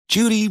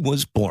Judy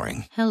was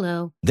boring.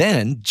 Hello.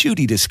 Then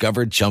Judy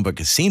discovered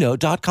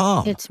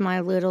ChumbaCasino.com. It's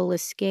my little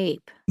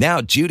escape. Now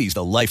Judy's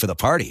the life of the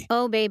party.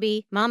 Oh,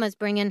 baby, mama's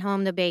bringing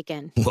home the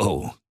bacon.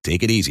 Whoa,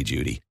 take it easy,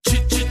 Judy.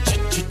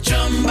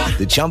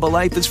 The Chumba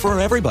life is for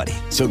everybody.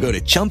 So go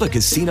to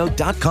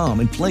ChumbaCasino.com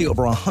and play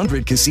over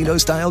 100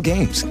 casino-style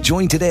games.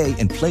 Join today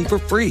and play for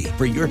free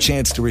for your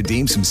chance to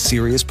redeem some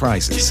serious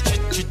prizes.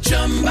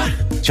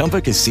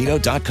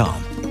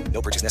 ChumbaCasino.com.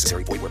 No purchase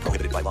necessary. Void where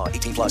prohibited by law.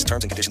 18 plus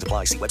terms and conditions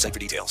apply. See website for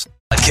details.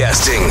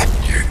 Podcasting.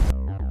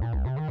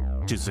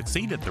 To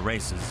succeed at the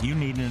races, you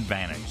need an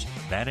advantage.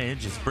 That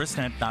edge is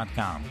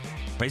Brisnet.com.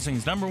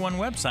 Racing's #1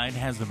 website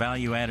has the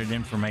value-added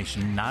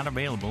information not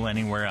available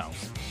anywhere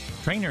else.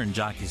 Trainer and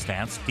jockey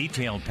stats,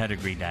 detailed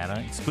pedigree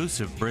data,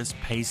 exclusive Bris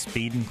pace,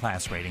 speed, and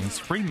class ratings,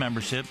 free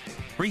membership,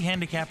 free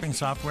handicapping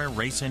software,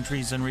 race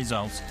entries and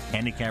results,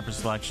 handicapper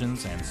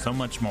selections, and so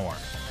much more.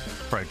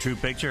 For a true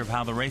picture of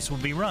how the race will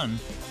be run,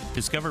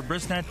 discover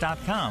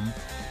Brisnet.com,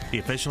 the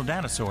official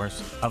data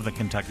source of the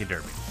Kentucky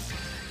Derby.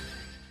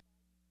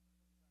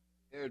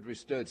 Airdrie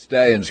Stud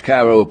Stallions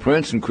Cairo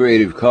Prince and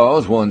Creative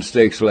Cause won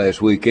stakes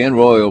last weekend.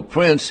 Royal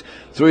Prince,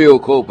 3-0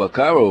 colt by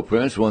Cairo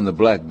Prince, won the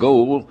Black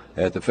Gold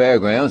at the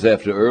fairgrounds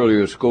after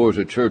earlier scores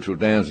at Churchill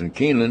Downs and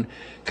Keeneland.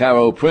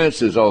 Cairo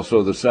Prince is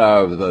also the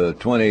sire of the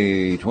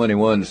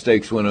 2021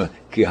 stakes winner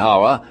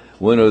Kihara,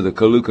 winner of the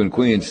Kalukan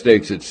Queen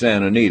Stakes at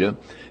Santa Anita.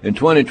 In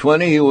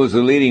 2020, he was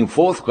the leading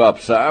fourth crop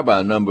sire by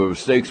a number of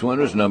stakes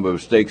winners, number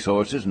of stakes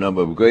horses,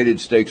 number of graded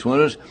stakes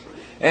winners,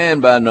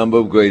 and by a number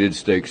of graded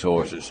stakes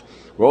horses.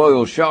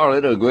 Royal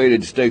Charlotte, a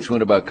graded stakes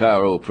winner by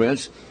Cairo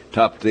Prince,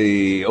 topped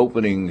the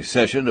opening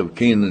session of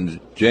Keeneland's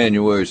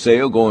January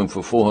sale, going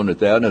for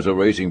 $400,000 as a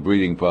racing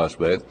breeding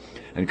prospect.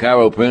 And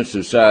Cairo Prince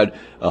has sired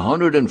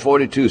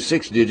 142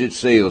 six-digit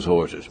sales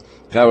horses.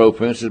 Cairo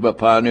Prince is by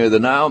Pioneer of the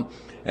Nile,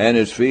 and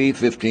his fee,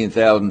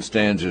 $15,000,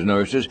 stands his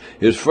nurses.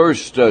 His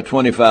first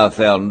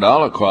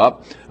 $25,000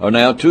 crop are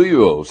now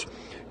 2-year-olds.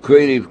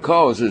 Creative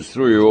Cause's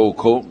 3-year-old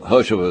colt,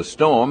 Hush of a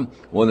Storm,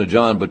 won the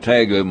John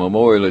Battaglia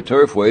Memorial at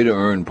Turfway to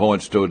earn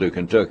points toward the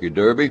Kentucky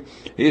Derby.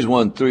 He's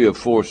won 3 of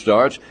 4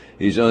 starts.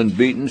 He's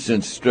unbeaten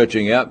since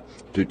stretching out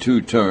to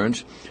 2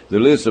 turns. The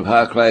list of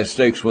high-class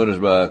stakes winners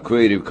by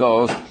Creative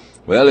Cause,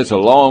 well, it's a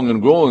long and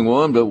growing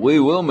one, but we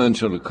will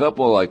mention a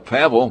couple like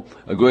Pavel,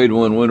 a Grade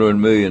 1 winner and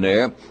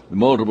millionaire, the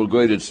multiple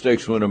graded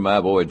stakes winner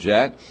My Boy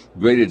Jack,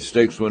 graded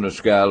stakes winner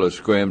Skylar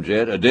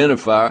Scramjet,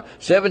 Identifier,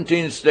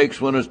 17 stakes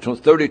winners,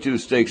 32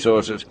 stakes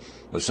horses,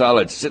 a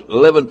solid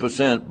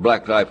 11%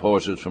 black-type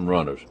horses from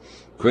runners.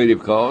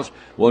 Creative Cause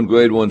won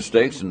Grade 1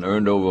 stakes and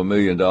earned over $1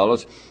 million.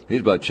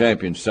 He's by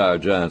champion Sire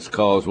Giants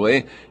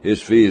Causeway.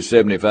 His fee is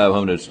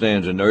 $7,500,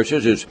 stands and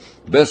nurses. His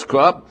best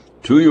crop,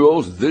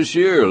 2-year-olds this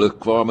year.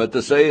 Look for him at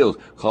the sales.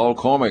 Call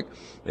Cormac,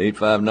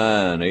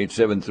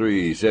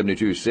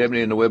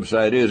 859-873-7270, and the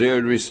website is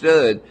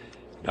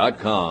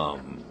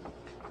airdriestud.com.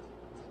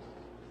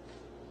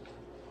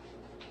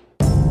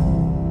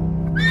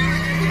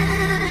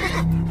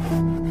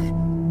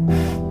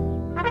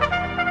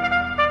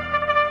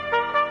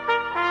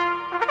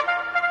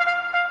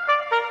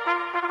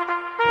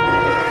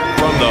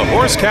 The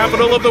horse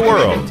capital of the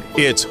world.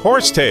 It's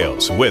Horse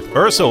Tales with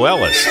Ursel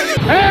Ellis.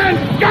 And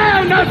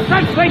down the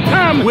fence they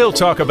come! We'll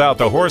talk about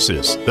the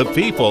horses, the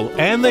people,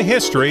 and the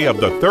history of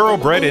the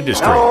thoroughbred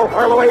industry. Oh,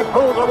 Hurley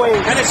pulls away.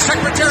 And it's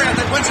Secretariat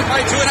that wins it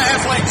by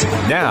 2.5 lengths.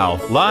 Now,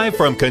 live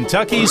from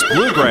Kentucky's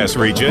Bluegrass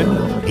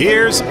region,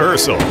 here's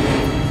Ursel.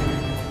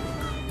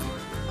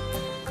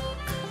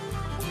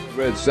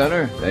 Red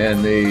Center,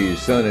 and the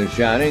sun is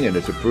shining, and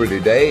it's a pretty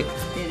day.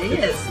 It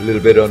is. It's a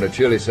little bit on the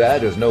chilly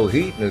side. There's no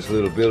heat in this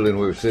little building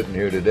we're sitting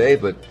here today,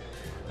 but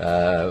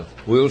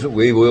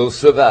we will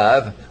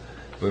survive.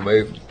 We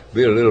may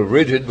be a little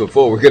rigid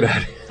before we get out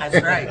of here.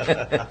 That's right.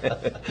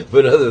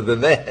 But other than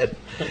that,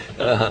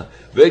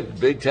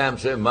 big time.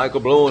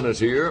 Michael Blowen is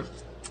here,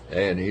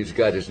 and he's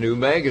got his new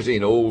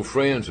magazine, Old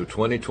Friends of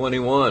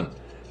 2021.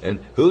 And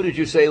who did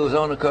you say was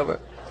on the cover?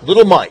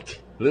 Little Mike.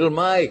 Little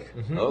Mike.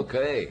 Mm-hmm.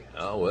 Okay.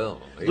 Oh,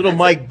 well. Little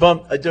Mike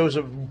bumped. There was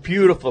a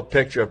beautiful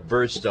picture of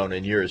Birdstone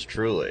and yours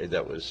truly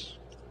that was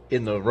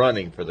in the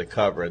running for the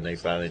cover, and they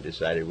finally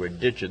decided we're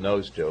ditching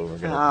those two. We're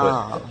going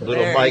to put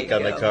Little Mike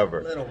on the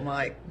cover. Little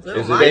Mike.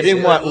 They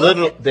didn't want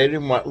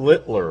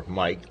littler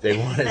Mike. They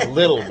wanted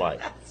Little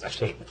Mike.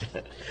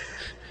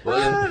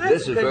 Well,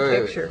 this is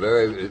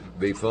very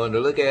be fun to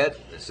look at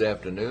this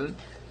afternoon.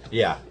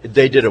 Yeah,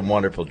 they did a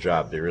wonderful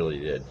job. They really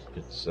did.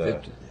 It's.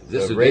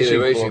 This is Daily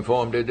Racing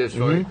Form did this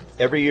for you?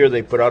 Every year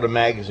they put out a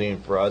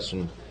magazine for us,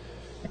 and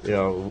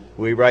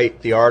we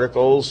write the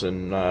articles,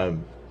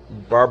 and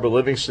Barbara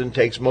Livingston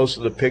takes most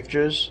of the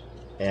pictures,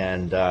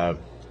 and I'll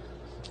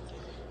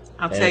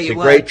tell you what, it's a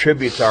great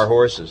tribute to our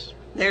horses.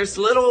 There's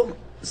Little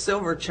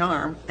Silver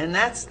Charm, and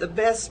that's the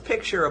best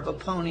picture of a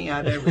pony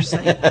I've ever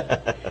seen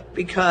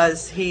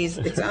because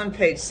it's on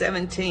page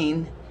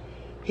 17.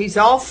 He's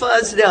all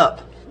fuzzed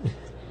up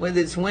with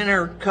his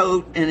winter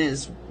coat and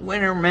his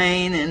winter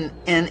mane,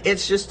 and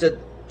it's just a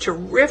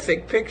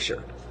terrific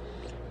picture.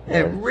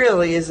 It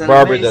really is an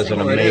Barbara amazing does an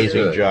looking-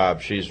 amazing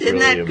job. She's Isn't really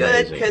that good?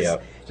 amazing. Because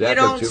Yep. you Jack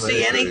don't had too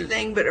see many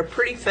anything but a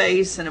pretty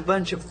face and a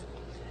bunch of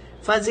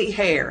fuzzy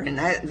hair, and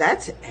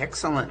that's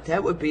excellent.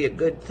 That would be a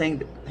good thing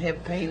to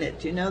have painted.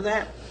 Do you know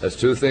that? That's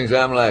two things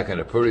I'm lacking: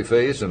 a pretty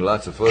face and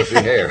lots of fuzzy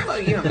hair. Oh,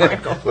 you and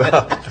Michael.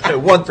 Well,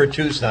 1 for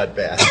 2's not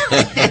bad.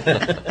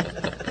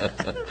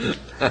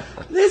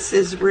 This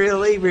is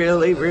really,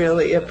 really,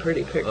 really a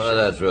pretty picture. Oh,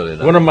 that's really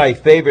nice. One of my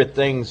favorite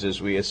things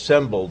is we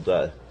assembled,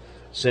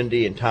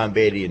 Cindy and Tom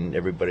Beatty and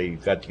everybody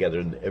got together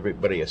and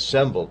everybody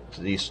assembled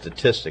these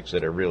statistics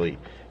that are really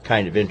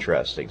kind of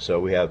interesting. So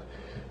we have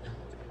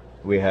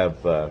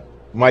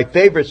my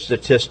favorite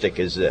statistic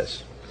is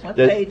this. What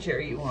page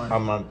are you on?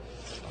 I'm on,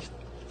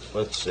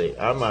 let's see,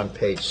 I'm on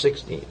page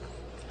 16.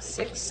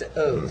 60.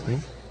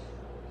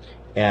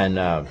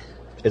 And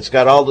it's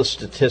got all the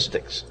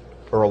statistics,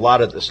 or a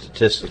lot of the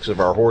statistics of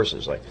our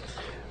horses, like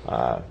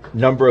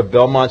number of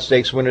Belmont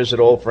Stakes winners at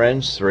Old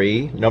Friends,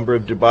 3. Number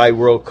of Dubai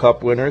World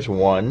Cup winners,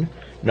 1.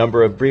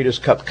 Number of Breeders'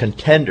 Cup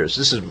contenders.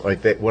 This is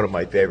one of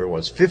my favorite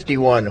ones.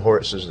 51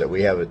 horses that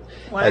we have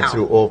had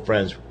through Old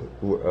Friends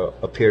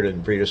appeared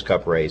in Breeders'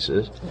 Cup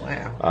races.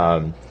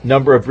 Wow.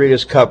 Number of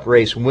Breeders' Cup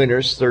race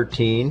winners,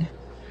 13.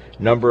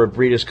 Number of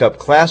Breeders' Cup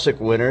Classic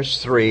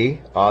winners,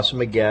 3.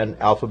 Awesome Again,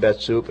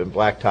 Alphabet Soup, and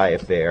Black Tie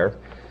Affair.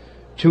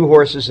 2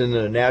 horses in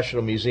the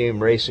National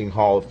Museum Racing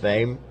Hall of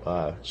Fame,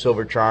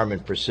 Silver Charm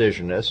and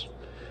Precisionist.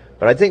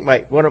 But I think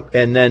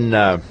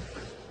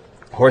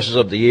Horses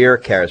of the Year,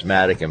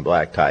 Charismatic, and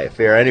Black Tie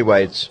Affair.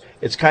 Anyway,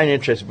 it's kind of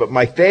interesting. But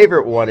my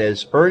favorite one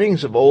is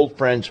earnings of Old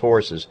Friends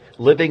horses,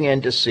 living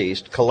and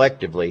deceased,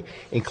 collectively,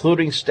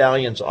 including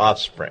Stallion's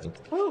offspring.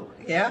 Oh,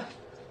 yeah.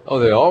 Oh,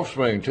 the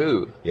offspring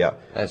too. Yeah.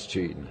 That's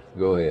cheating.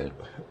 Go ahead.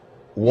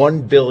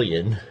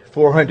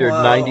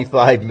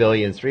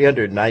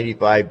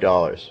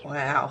 $1,495,395.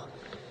 Wow.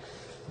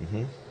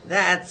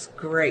 That's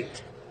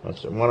great.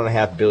 That's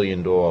 $1.5 billion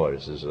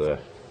is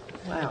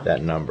Wow.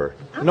 that number.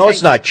 I'll No, it's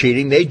take- not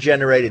cheating. They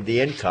generated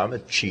the income.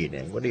 It's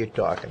cheating. What are you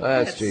talking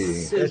about? That's cheating.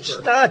 super. It's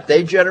not.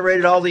 They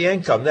generated all the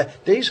income.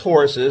 These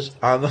horses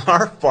on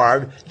our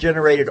farm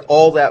generated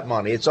all that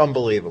money. It's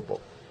unbelievable.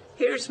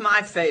 Here's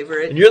my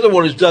favorite. And you're the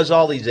one who does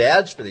all these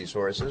ads for these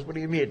horses. What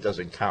do you mean it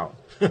doesn't count?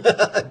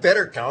 It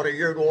better count, or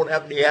you won't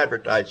have any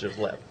advertisers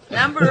left.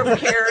 Number of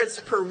carrots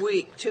per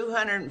week,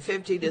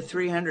 250 to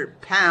 300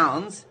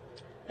 pounds.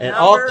 And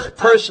all Number of-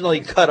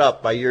 personally cut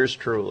up by yours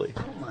truly.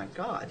 Oh, my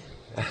God.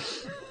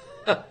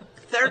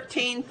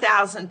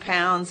 13,000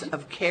 pounds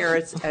of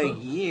carrots a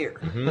year.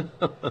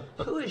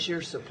 Who is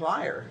your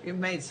supplier? You've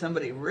made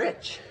somebody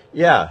rich.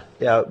 Yeah.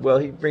 Well,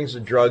 he brings the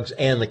drugs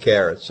and the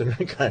carrots, and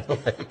kind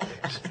of like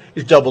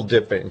he's double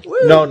dipping. Woo.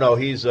 No,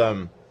 he's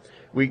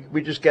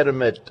we just get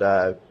him at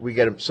we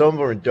get him. Some of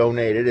them are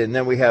donated, and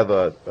then we have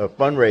a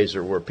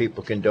fundraiser where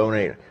people can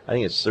donate. I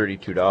think it's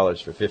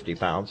 $32 for 50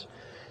 pounds.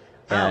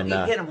 And You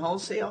get them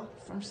wholesale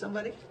from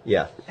somebody?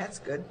 yeah, That's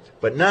good.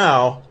 but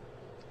now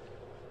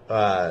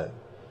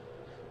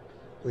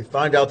we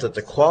find out that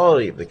the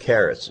quality of the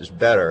carrots is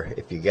better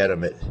if you get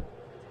them at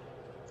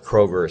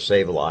Kroger or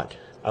Save-A-Lot.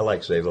 I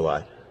like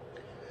Save-A-Lot.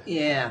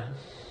 Yeah.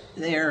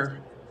 They're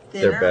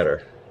thinner, They're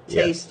better.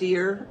 Yeah.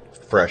 tastier,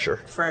 Fresher.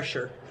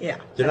 fresher. Yeah.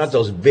 They're not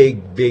those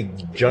big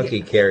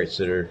junky carrots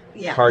that are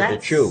hard to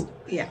that's- chew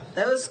Yeah,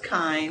 those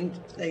kind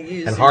they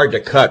use. and hard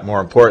to cut.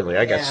 More importantly,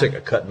 I got Yeah. sick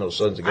of cutting those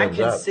sons of I guns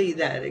can up. see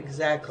that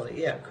exactly.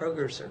 Yeah,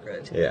 Kroger's are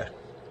good. Yeah,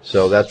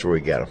 so that's where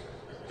we get them.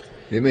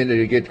 You mean that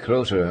you get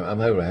closer? I'm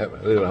having a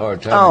little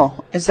hard time.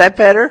 Oh, is that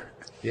better?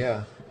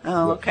 Yeah.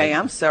 Oh, okay.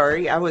 I'm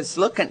sorry. I was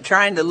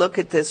trying to look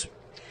at this.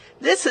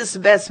 This is the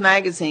best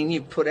magazine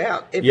you've put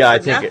out. If Yeah,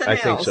 for nothing I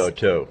think so else,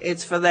 too.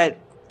 It's for that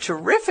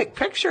terrific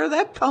picture of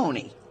that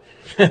pony.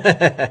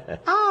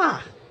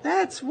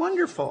 That's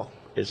wonderful.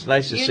 It's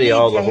nice to You see need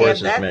all the to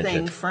horses have that thing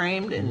mentioned.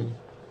 framed and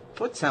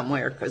put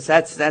somewhere because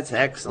that's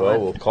excellent.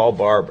 Well, we'll call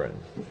Barbara.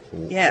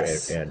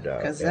 Yes, and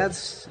because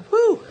that's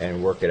whew.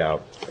 and work it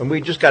out. And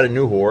we just got a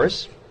new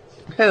horse,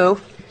 Who?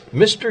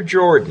 Mr.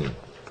 Jordan,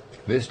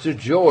 Mr.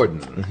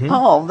 Jordan.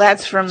 Oh,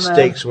 that's from the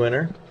stakes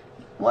winner.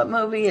 What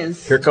movie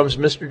is? Here comes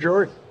Mr.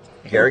 Jordan.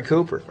 Gary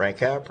Cooper, Frank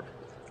Capra.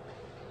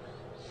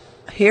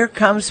 Here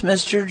Comes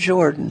Mr.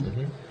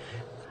 Jordan.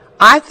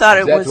 I thought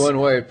it That's was. one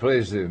where he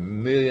plays the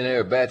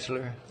millionaire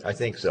bachelor. I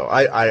think so.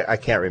 I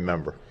can't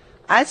remember.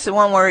 That's the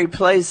one where he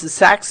plays the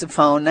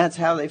saxophone. That's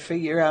how they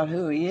figure out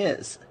who he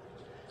is.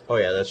 Oh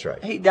yeah, that's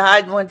right. He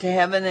died, went to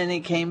heaven, and he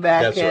came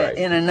back That's right.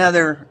 in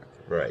another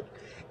Right.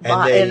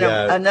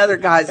 another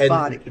guy's and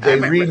body. I They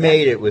remember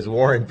remade it with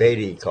Warren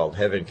Beatty called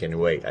Heaven Can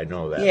Wait. I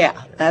know that. that.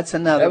 Yeah, that's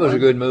another. That was one. a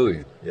good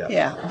movie.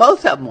 Yeah,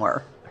 both of them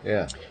were.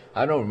 Yeah.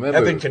 I don't remember.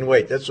 Heaven Can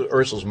Wait. That's what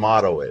Ursul's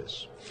motto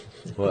is.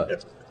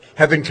 What?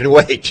 Heaven can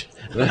wait.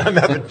 I'm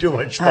having too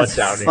much fun That's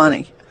down here.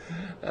 funny.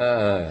 He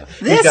got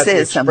This the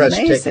is express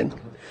amazing.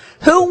 ticket.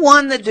 Who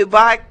won the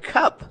Dubai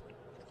Cup?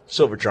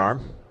 Silver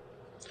Charm.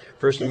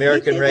 First Did he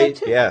American do that race.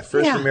 too? Yeah,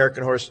 first Yeah.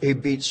 American horse. He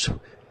beat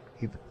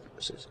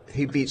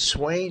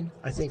Swain.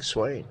 I think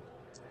Swain.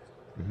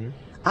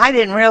 I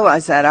didn't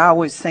realize that. I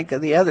always think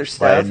of the other stuff.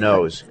 By a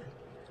nose.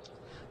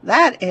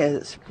 That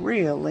is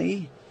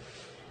really,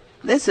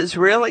 this is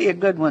really a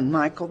good one,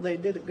 Michael. They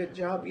did a good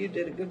job. You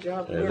did a good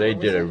job. They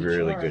did a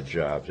really good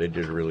job. They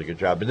did a really good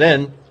job. And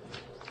then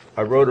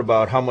I wrote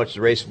about how much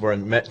the racing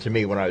form meant to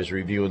me when I was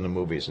reviewing the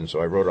movies, and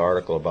so I wrote an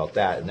article about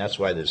that, and that's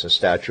why there's a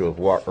statue of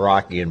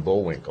Rocky and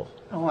Bullwinkle.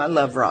 Oh, I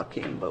love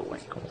Rocky and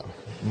Bullwinkle.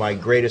 My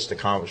greatest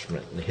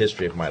accomplishment in the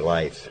history of my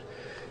life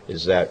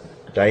is that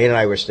Diane and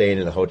I were staying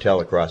in the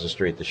hotel across the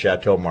street, the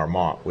Chateau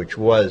Marmont, which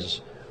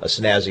was a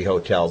snazzy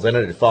hotel. Then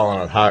it had fallen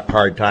on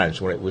hard times.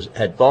 When it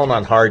had fallen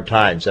on hard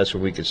times, that's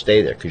when we could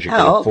stay there because you could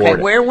afford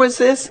it. Where was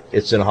this?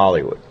 It's in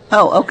Hollywood.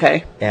 Oh,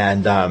 okay.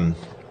 And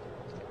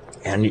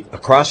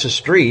across the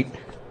street,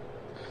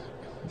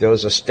 there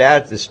was the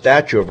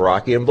statue of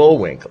Rocky and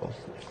Bullwinkle,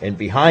 and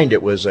behind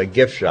it was a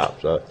gift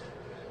shop.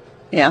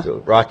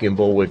 The Rocky and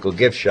Bullwinkle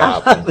gift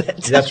shop. And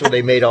that's where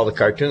they made all the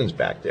cartoons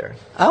back there.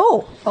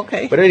 Oh,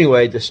 okay. But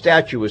anyway, the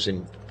statue was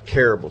in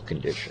terrible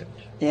condition.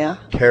 Yeah.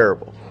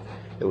 Terrible.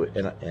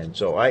 And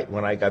so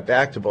when I got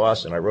back to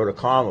Boston, I wrote a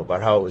column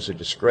about how it was a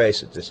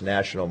disgrace that this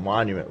national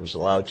monument was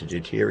allowed to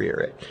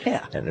deteriorate.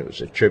 Yeah. And it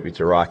was a tribute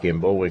to Rocky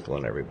and Bullwinkle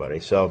and everybody.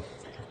 So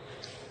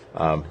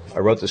I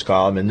wrote this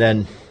column, and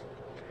then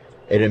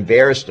it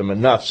embarrassed them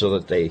enough so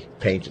that they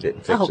painted it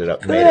and fixed it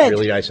up, made it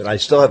really nice. And I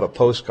still have a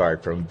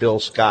postcard from Bill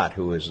Scott,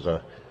 who is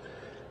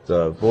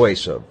the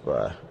voice of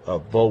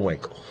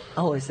Bullwinkle.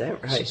 Oh, is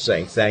that right?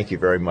 Saying thank you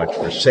very much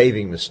for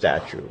saving the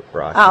statue of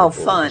Rocky. Oh,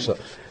 fun.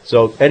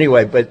 So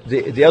anyway, but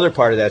the other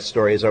part of that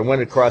story is I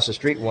went across the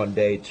street one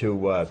day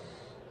to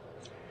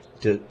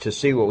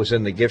see what was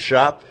in the gift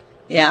shop.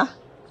 Yeah.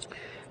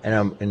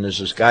 And there's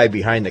this guy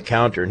behind the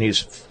counter, and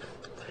he's,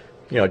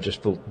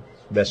 just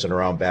messing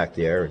around back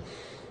there.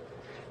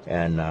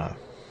 And I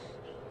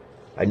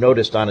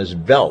noticed on his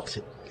belt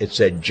it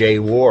said Jay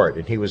Ward,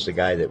 and he was the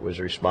guy that was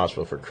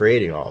responsible for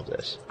creating all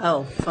this.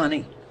 Oh,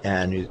 funny.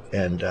 And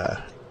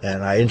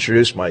I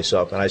introduced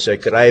myself, and I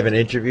said, "Could I have an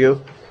interview?"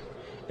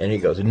 And he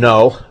goes,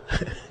 "No."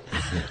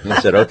 I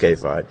said, "Okay,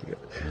 fine."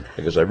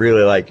 He goes, "I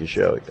really like your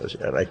show." He goes,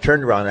 and I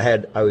turned around.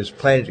 I was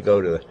planning to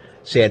go to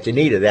Santa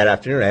Anita that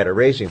afternoon. I had a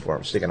racing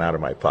form sticking out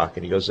of my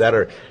pocket. He goes, "Is that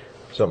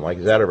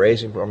a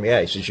racing form?"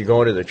 "Yeah." He says, "You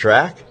going to the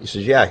track?" He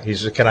says, "Yeah." He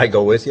says, "Can I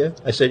go with you?"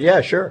 I said,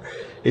 "Yeah, sure."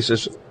 He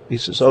says,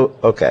 "Oh,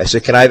 okay." I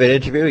said, "Can I have an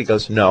interview?" He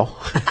goes, "No."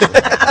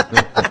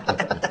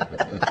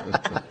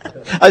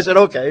 I said,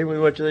 "Okay." We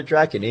went to the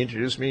track, and he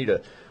introduced me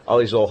to all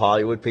these old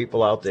Hollywood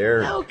people out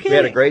there. Okay. We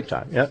had a great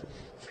time. Yeah.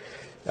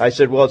 I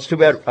said, "Well, it's too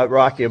bad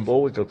Rocky and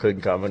Bullwinkle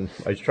couldn't come." And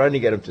I was trying to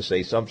get him to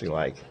say something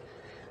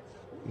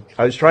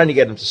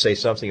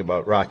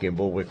about Rocky and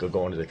Bullwinkle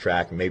going to the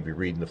track and maybe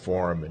reading the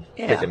forum and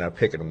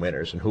picking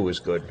winners and who was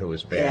good and who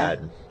was bad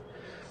and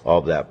all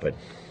of that. But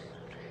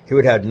he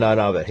would have none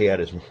of it. He had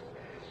his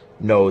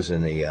nose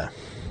in the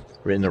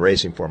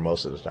racing form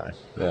most of the time.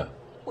 Yeah.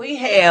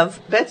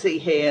 Betsy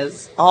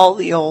has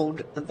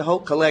the whole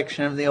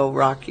collection of the old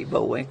Rocky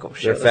Bullwinkle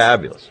shows. They're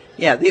fabulous.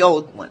 Yeah, the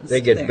old ones.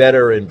 They get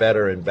better and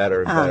better and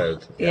better and better.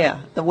 Yeah,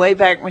 the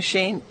Wayback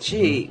Machine,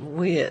 gee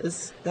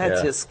whiz.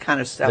 That just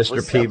kind of stuff Mr.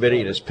 was Peabody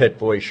and his pet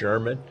boy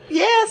Sherman.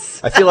 Yes.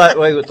 I feel that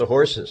way with the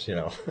horses,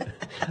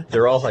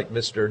 They're all like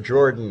Mr.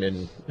 Jordan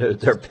and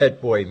their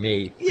pet boy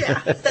me.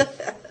 Yeah.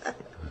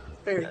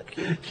 Very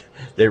cute.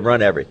 They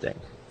run everything.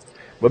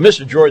 But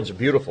Mr. Jordan's a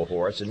beautiful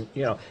horse, and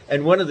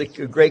and one of the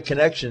great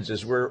connections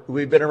is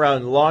we've been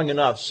around long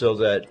enough so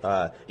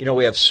that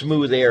we have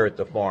Smooth Air at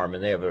the farm,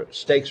 and they have a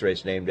stakes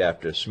race named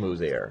after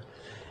Smooth Air,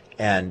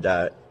 and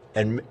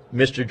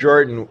Mr.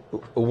 Jordan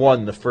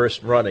won the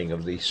first running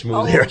of the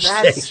Smooth Air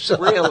Stakes.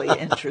 That's really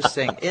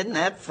interesting. Isn't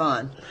that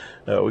fun?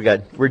 We're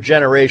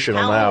generational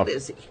now. How old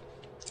is he?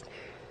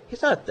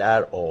 He's not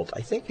that old.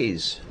 I think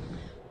he's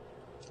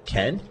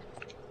 10.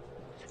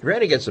 He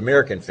ran against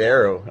American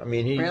Pharaoh. I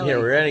mean, he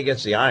ran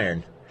against the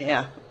Iron.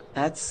 Yeah,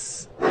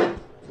 that's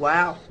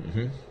wow.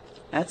 Mm-hmm.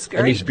 That's great.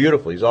 And he's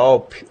beautiful. He's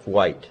all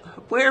white.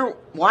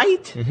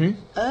 White? Mm-hmm.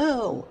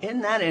 Oh,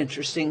 isn't that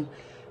interesting?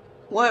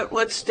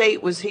 What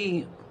state was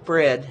he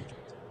bred?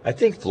 I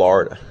think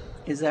Florida.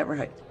 Is that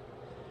right?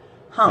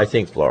 Huh. I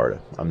think Florida.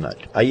 I'm not.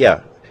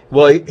 Yeah.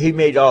 Well, he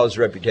made all his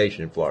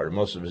reputation in Florida.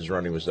 Most of his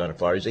running was done in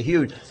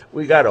Florida.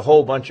 We got a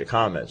whole bunch of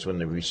comments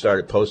when we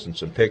started posting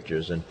some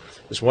pictures, and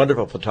this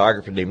wonderful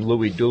photographer named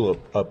Louis Dula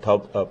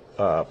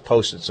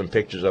posted some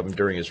pictures of him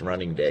during his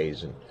running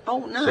days. And oh,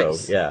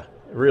 nice. So, yeah,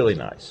 really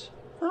nice.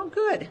 Oh,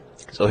 good.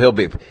 So he'll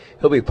be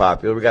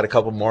popular. We got a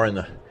couple more in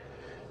the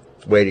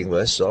waiting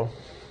list, so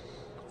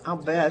I'll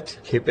bet.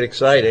 Keep it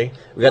exciting.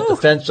 We got the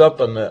fence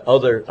up on the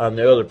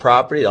other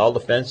property. All the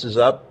fences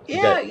up.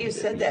 Yeah, you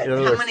said that.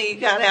 How many you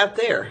got out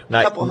there?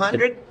 A couple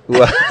hundred?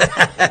 Well,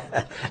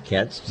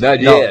 can't.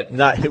 Not yet.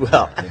 Not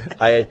well.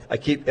 I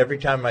keep every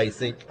time I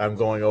think I'm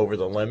going over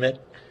the limit,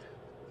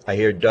 I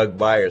hear Doug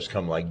Byers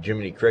come like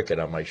Jiminy Cricket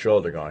on my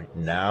shoulder going,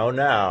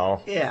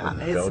 now. Yeah,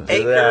 Don't it's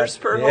do that. acres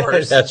per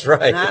horse. That's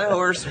right. Not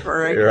horse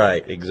per acre.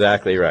 Right,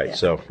 exactly right. Yeah.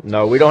 So,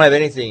 no, we don't have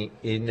anything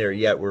in there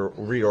yet. We're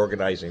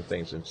reorganizing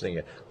things and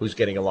seeing who's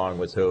getting along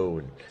with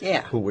who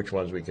and which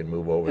ones we can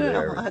move over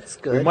there. That's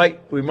good.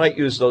 We might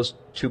use those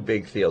 2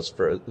 big fields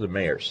for the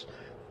mayors.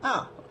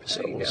 Oh,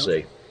 so we'll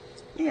see.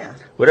 Yeah.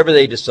 Whatever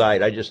they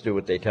decide, I just do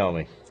what they tell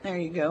me. There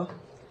you go.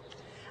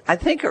 I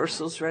think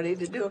Ursul's ready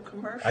to do a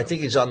commercial. I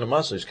think he's on the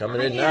muscle. He's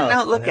coming in now.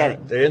 No, look at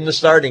him. They're in the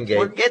starting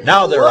gate.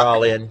 Now they're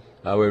all in.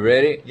 Are we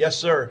ready? Yes,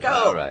 sir. Go.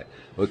 All right.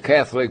 Well,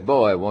 Catholic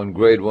Boy won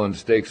Grade 1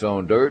 stakes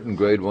on dirt and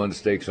Grade 1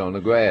 stakes on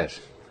the grass.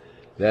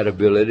 That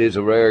ability is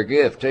a rare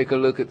gift. Take a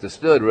look at the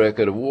stud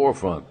record of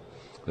Warfront.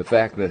 The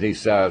fact that he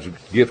sires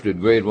gifted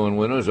Grade 1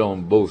 winners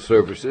on both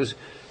surfaces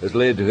has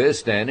led to his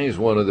standing as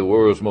one of the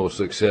world's most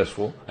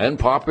successful and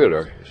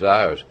popular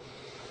sires.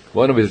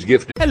 One of his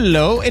gifted...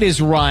 Hello, it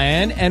is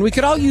Ryan, and we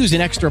could all use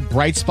an extra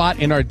bright spot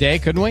in our day,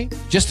 couldn't we?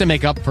 Just to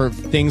make up for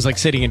things like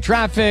sitting in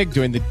traffic,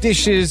 doing the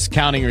dishes,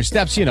 counting your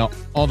steps,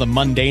 all the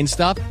mundane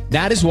stuff.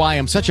 That is why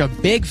I'm such a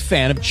big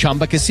fan of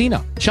Chumba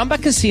Casino. Chumba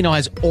Casino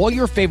has all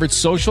your favorite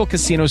social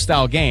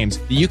casino-style games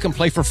that you can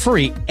play for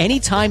free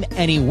anytime,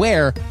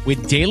 anywhere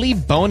with daily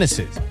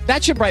bonuses.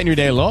 That should brighten your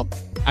day a little.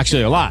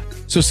 Actually, a lot.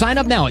 So sign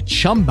up now at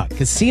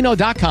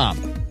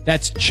ChumbaCasino.com.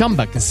 That's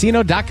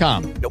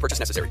ChumbaCasino.com. No purchase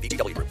necessary.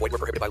 VGW Group. Void where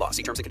prohibited by law.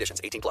 See terms and conditions.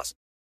 18+.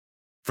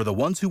 For the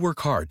ones who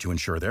work hard to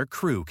ensure their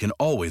crew can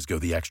always go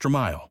the extra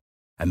mile,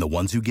 and the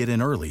ones who get in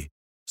early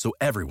so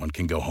everyone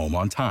can go home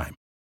on time,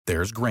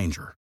 there's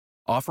Grainger,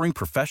 offering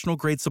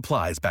professional-grade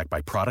supplies backed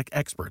by product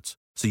experts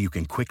so you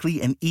can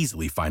quickly and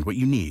easily find what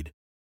you need.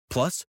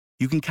 Plus,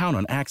 you can count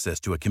on access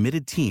to a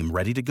committed team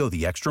ready to go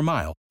the extra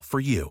mile for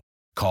you.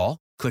 Call,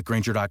 click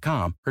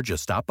Grainger.com, or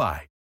just stop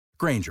by.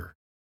 Grainger,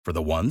 for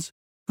the ones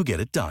who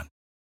get it done.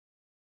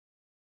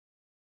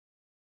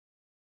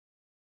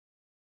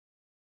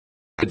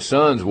 His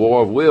son's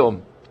War of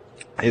Will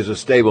is a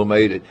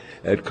stablemate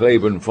at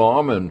Claiborne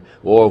Farm, and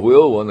War of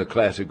Will won the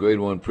Classic Grade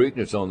 1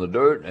 Preakness on the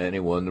dirt, and he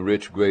won the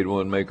Rich Grade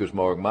 1 Maker's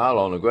Mark Mile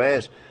on the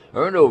grass,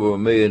 earned over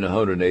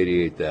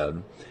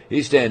 $1,188,000.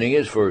 He's standing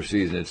his first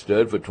season at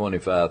stud for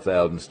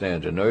 25,000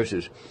 stanza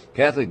nurses.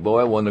 Catholic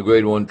Boy won the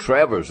Grade 1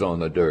 Travers on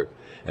the dirt,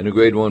 and the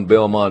Grade 1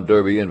 Belmont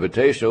Derby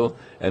Invitational,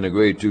 and the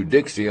Grade 2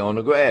 Dixie on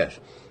the grass.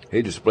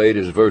 He displayed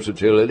his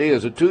versatility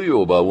as a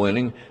 2-year-old by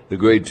winning the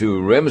Grade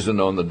 2 Remsen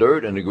on the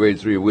dirt and the Grade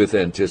 3 With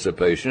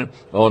Anticipation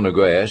on the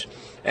grass.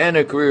 And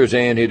at career's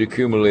end, he'd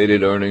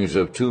accumulated earnings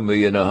of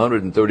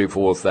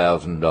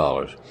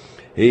 $2,134,000.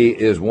 He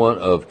is one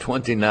of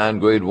 29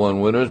 Grade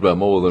 1 winners by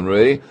More Than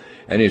Ready,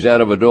 and he's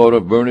out of a daughter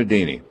of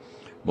Bernardini.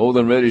 More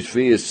Than Ready's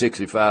fee is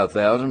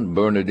 $65,000.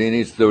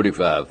 Bernardini's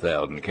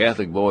 $35,000.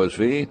 Catholic Boy's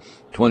fee,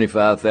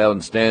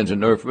 $25,000. Stands and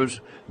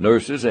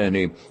nurses, and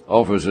he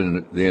offers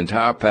the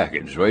entire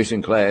package: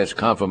 racing class,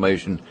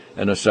 confirmation,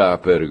 and a sire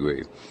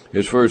pedigree.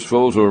 His first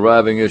foals are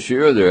arriving this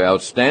year. They're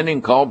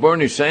outstanding. Call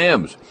Bernie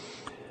Sams.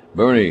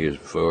 Bernie is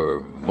for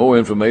more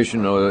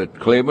information at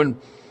Claiborne,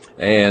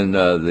 and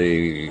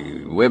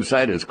the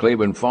website is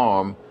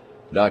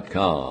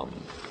claibornefarm.com.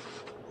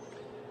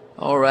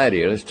 All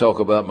righty, let's talk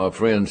about my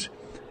friends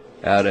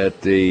out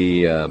at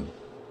the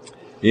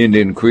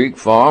Indian Creek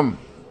Farm.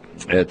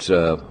 It's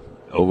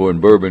over in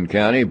Bourbon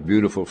County.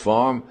 Beautiful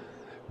farm,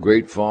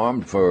 great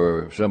farm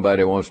for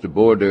somebody who wants to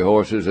board their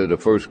horses at a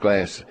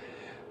first-class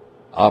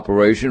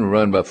operation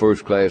run by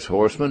first-class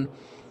horsemen.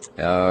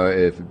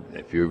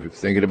 If you're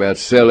thinking about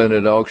selling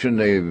at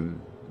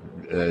auction,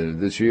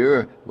 this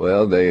year,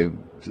 well, they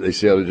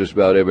sell at just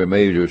about every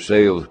major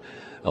sale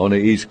on the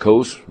East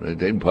Coast.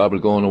 They'd probably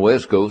go on the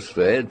West Coast if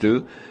they had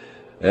to.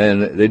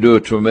 And they do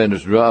a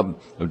tremendous job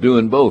of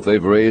doing both.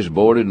 They've raised,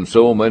 boarded, and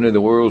sold many of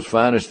the world's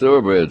finest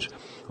thoroughbreds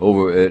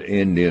over at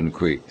Indian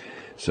Creek.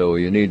 So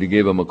you need to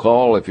give them a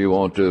call if you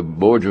want to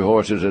board your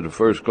horses at a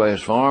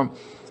first-class farm,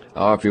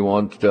 or if you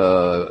want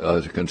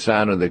a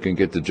consignor that can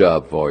get the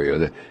job for you.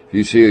 If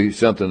you see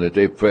something that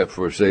they've prepped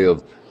for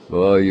sale,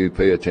 well, you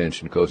pay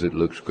attention because it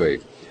looks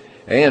great.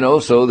 And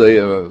also, they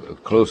are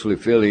closely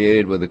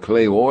affiliated with the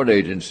Clay Ward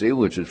Agency,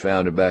 which was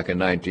founded back in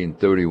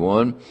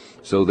 1931.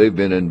 So they've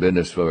been in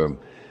business for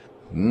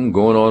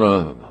going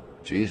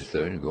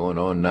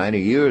on 90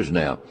 years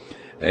now.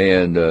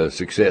 And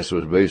success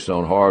was based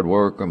on hard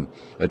work and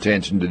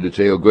attention to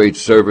detail, great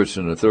service,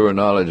 and a thorough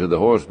knowledge of the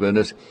horse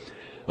business.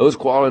 Those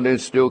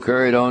qualities still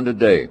carried on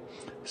today.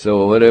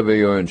 So whatever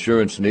your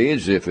insurance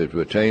needs, if it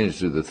pertains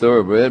to the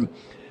thoroughbred,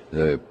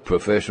 the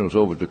professionals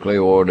over at the Clay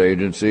Ward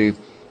Agency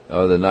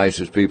are the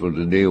nicest people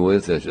to deal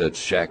with. That's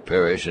Shaq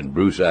Parrish and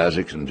Bruce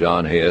Isaacs and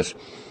John Hess.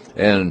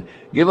 And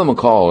give them a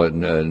call at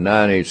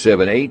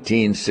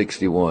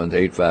 987-1861, the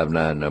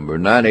 859 number,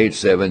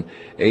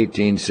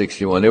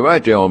 987-1861. They're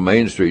right there on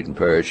Main Street in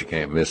Parrish. You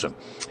can't miss them.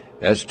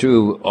 That's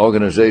two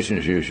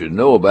organizations you should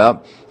know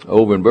about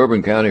over in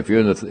Bourbon County if you're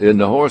in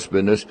the horse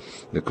business,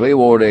 the Clay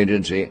Ward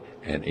Agency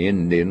and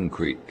Indian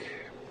Creek.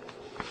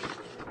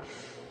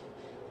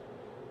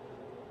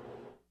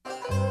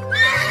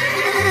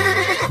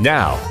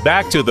 Now,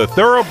 back to the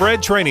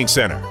Thoroughbred Training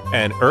Center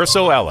and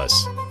Ursel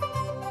Ellis.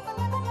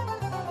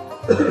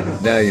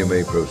 Now you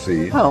may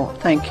proceed. Oh,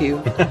 thank you.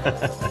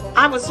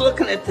 I was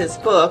looking at this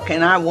book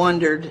and I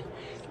wondered,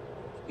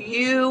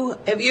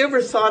 have you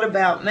ever thought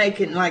about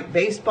making like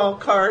baseball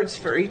cards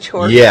for each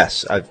horse?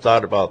 Yes, I've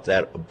thought about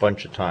that a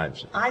bunch of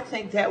times. I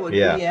think that would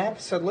be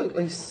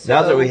absolutely so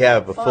Now that we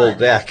have a full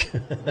deck.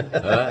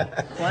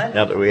 What?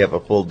 Now that we have a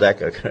full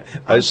deck.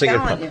 I was thinking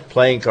about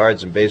playing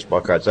cards and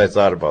baseball cards. I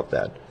thought about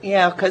that.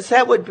 Yeah, because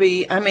that would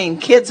be,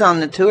 kids on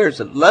the tours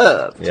would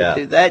love to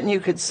do that, and you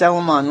could sell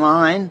them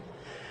online.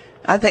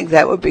 I think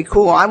that would be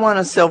cool. I want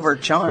a Silver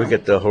Charm. We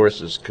get the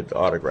horses could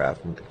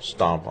autograph and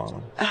stomp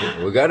on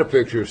them. We got a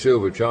picture of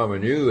Silver Charm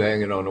and you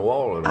hanging on the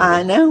wall.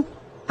 I know.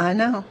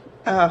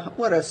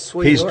 What a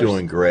sweet He's horse.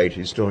 doing great.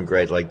 He's doing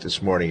great. Like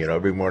this morning,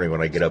 every morning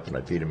when I get up and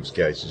I feed him his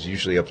guys, he's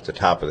usually up at the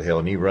top of the hill,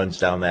 and he runs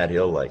down that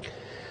hill like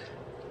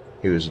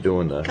he was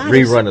doing the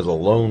rerun of the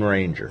Lone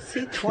Ranger. Is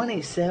he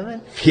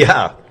 27?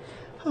 Yeah.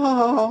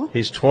 Oh.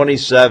 He's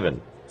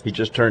 27. He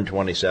just turned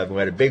 27. We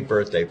had a big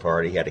birthday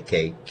party, had a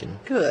cake.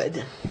 And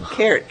Good.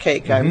 Carrot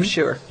cake, I'm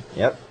sure.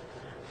 Yep.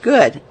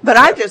 Good. But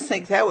I just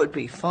think that would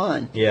be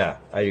fun. Yeah,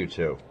 I do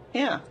too.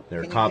 Yeah.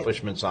 There are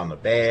accomplishments on the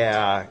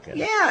back. And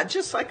yeah,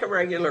 just like a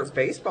regular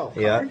baseball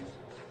card. Yeah.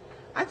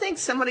 I think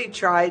somebody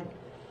tried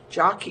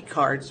jockey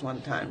cards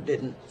one time,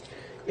 didn't?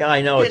 Yeah,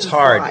 I know. It's Didn't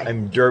hard. fly.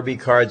 Derby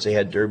cards, they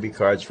had derby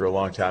cards for a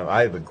long time.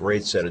 I have a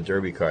great set of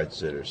derby cards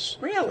that are...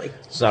 Really?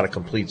 It's not a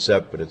complete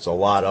set, but it's a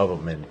lot of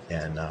them,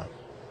 and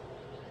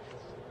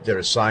that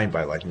are signed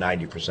by like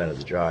 90% of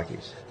the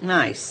jockeys.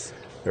 Nice.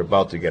 They're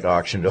about to get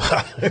auctioned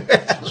off.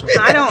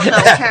 I don't know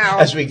how.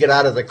 As we get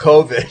out of the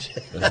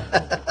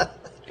COVID.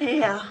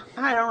 Yeah,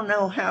 I don't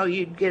know how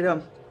you'd get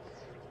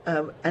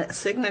a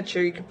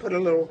signature. You could put a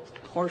little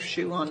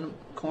horseshoe on the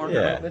corner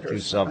of it or do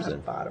something. at the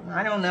bottom.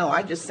 I don't know.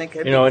 I just think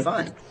it'd You know, be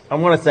fun. I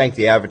want to thank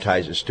the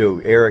advertisers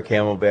too. Eric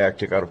Hamelback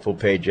took out a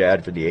full-page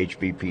ad for the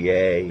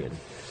HBPA, and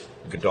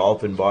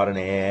Godolphin bought an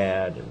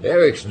ad. And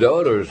Eric's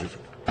daughter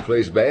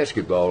plays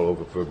basketball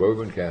over for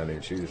Bourbon County.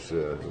 She's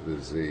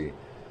was the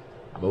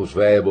most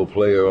valuable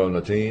player on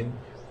the team.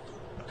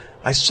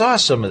 I saw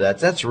some of that.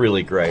 That's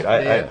really great.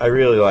 I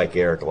really like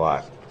Eric a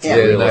lot. Yeah,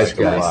 really nice like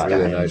him a guy. lot.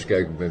 Really nice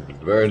guy.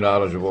 Very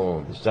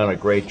knowledgeable. He's done a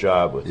great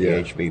job with the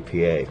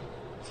HBPA.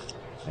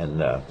 And,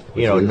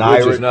 Which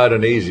Naira... is not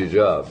an easy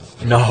job.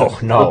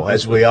 No,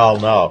 as we all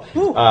know.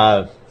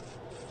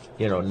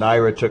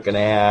 Naira took an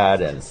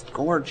ad. And it's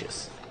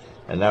gorgeous.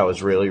 And that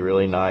was really,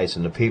 really nice.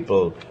 And the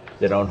people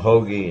that own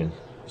Hoagie and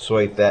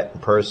Soy Fett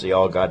and Percy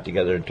all got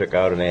together and took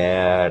out an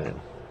ad. And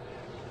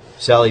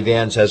Sally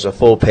Vance has a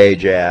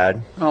full-page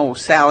ad. Oh,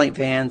 Sally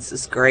Vance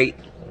is great.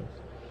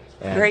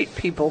 And great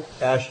people.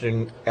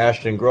 Ashton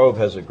Grove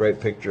has a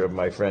great picture of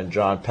my friend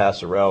John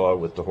Passarella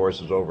with the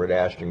horses over at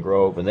Ashton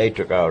Grove, and they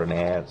took out an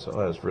ad, so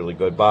that was really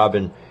good. Bob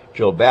and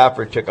Jill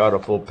Baffert took out a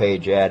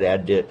full-page ad,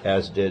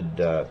 as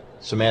did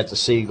Samantha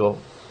Siegel.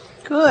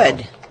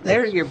 Good.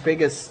 They're your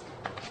biggest...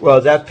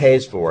 Well, that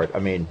pays for it.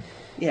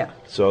 Yeah.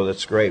 So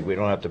that's great. We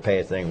don't have to pay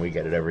a thing. We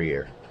get it every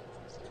year.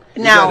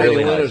 Now,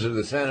 really winners of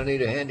the Santa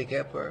Anita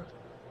Handicap Park?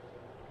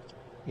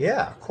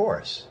 Yeah, of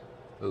course.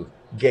 Who?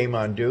 Game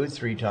on Due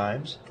 3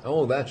 times.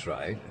 Oh, that's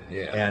right.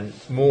 Yeah. And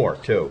more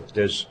too.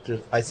 There's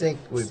I think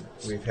we've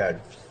had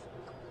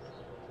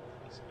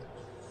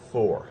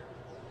 4.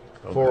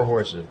 Okay. 4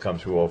 horses have come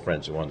through Old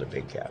Friends who won the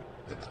Big Cap.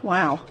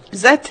 Wow.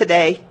 Is that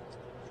today?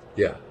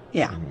 Yeah.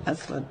 Yeah,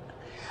 that's what.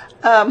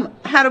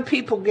 How do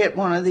people get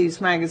one of these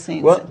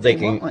magazines? Well, they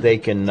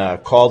can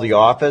call the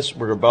office.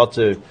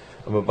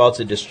 I'm about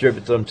to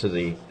distribute them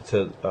to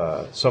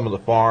some of the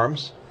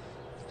farms.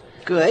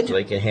 Good. So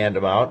they can hand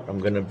them out. I'm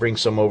going to bring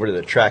some over to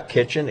the Track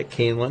Kitchen at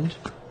Keeneland.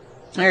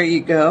 There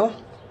you go.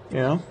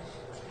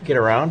 Get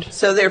around.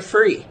 So they're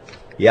free.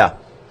 Yeah.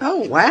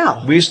 Oh,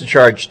 wow. We used to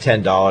charge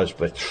 $10,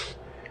 but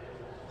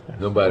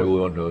nobody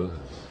will want to.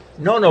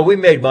 No, we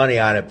made money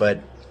on it, but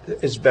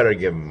it's better to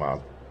give them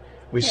out.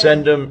 We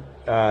send them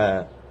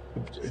to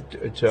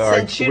our...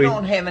 Since you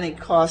don't have any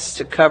costs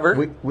to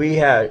cover. We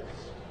had...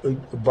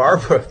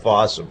 Barbara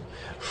Fossum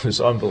was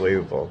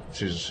unbelievable.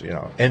 She's,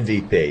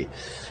 MVP.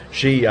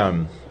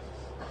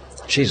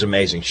 She's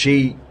amazing.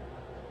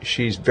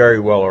 She's very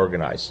well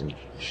organized, and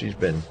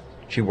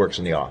she works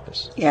in the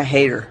office. Yeah, I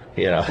hate her.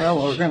 Well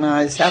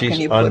organized. How can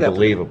you put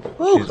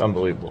unbelievable. She's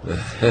unbelievable.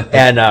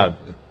 And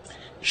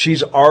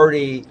she's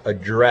already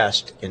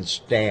addressed and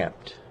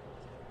stamped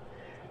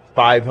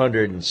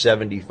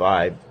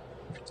 575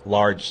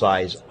 large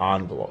size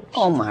envelopes.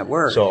 Oh my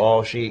word. So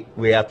all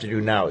we have to do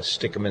now is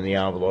stick them in the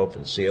envelope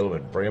and seal them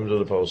and bring them to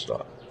the post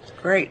office.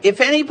 Great. If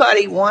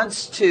anybody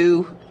wants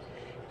to,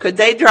 could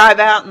they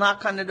drive out,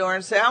 knock on the door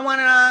and say, I want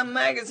a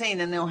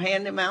magazine, and they'll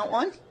hand them out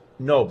one?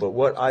 No, but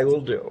what I will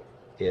do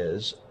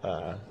is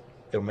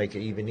it'll make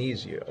it even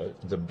easier.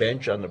 The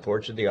bench on the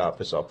porch of the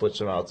office, I'll put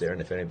some out there,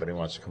 and if anybody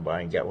wants to come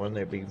by and get one,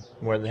 they'd be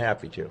more than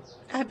happy to.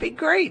 That'd be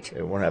great.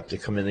 They won't have to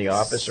come in the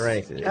office or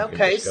anything. They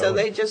Okay, so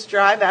they just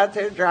drive out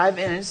there, drive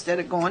in instead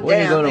of going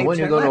down. When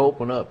are you going to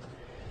open up?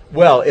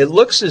 Well, it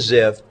looks as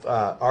if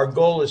our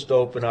goal is to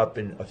open up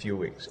in a few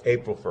weeks,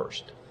 April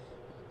 1st.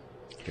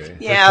 Okay.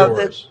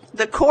 Yeah,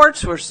 the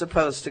courts were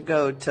supposed to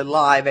go to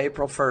live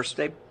April 1st.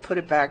 They put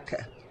it back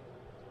to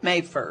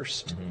May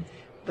 1st. Mm-hmm.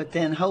 But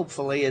then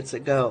hopefully it's a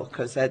go,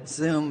 because that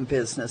Zoom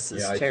business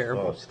is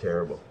terrible. Oh, it's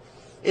terrible.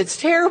 It's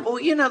terrible.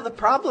 You know, the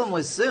problem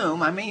with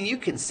Zoom, I mean, you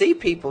can see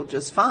people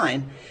just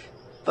fine,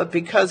 but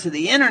because of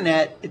the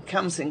internet, it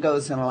comes and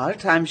goes, and a lot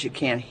of times you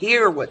can't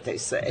hear what they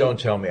say. Don't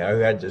tell me. I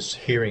had this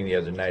hearing the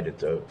other night at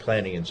the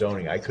Planning and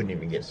Zoning. I couldn't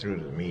even get through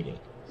to the meeting.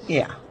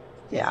 Yeah.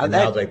 Yeah. And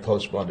now they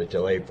postponed it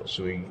till April.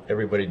 So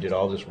everybody did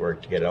all this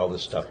work to get all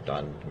this stuff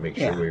done to make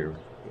sure we were,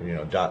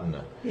 dotting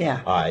the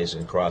I's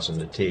and crossing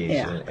the T's.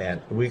 Yeah.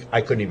 And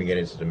I couldn't even get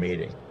into the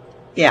meeting.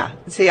 Yeah.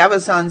 See, I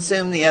was on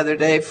Zoom the other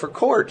day for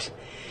court,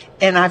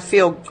 and I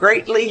feel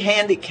greatly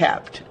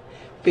handicapped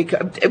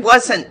because it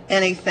wasn't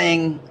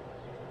anything.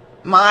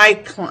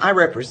 I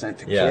represent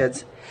the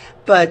kids,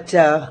 but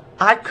I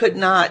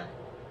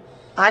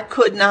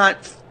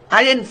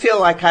didn't feel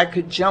like I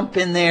could jump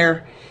in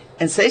there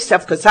and say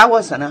stuff because I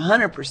wasn't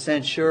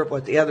 100% sure of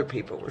what the other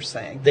people were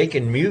saying. They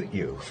can mute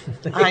you.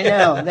 I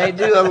know. They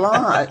do a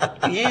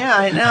lot. Yeah,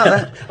 I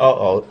know.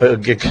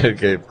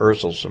 Give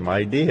Ursula some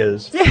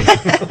ideas.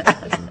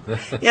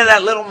 Yeah,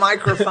 that little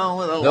microphone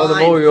with a line. No, the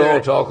more you all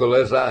talk, the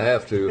less I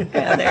have to.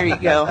 Yeah, there you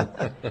go.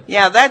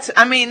 Yeah,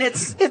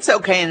 it's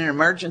okay in an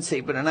emergency,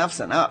 but enough's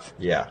enough.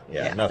 Yeah,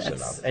 enough's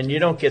enough. And you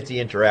don't get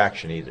the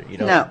interaction either. You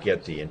don't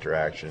get the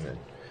interaction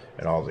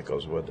and all that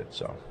goes with it.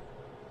 So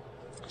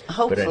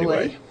hopefully,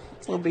 anyway,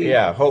 we'll be.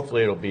 Yeah,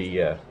 hopefully it'll be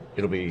a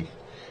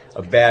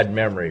bad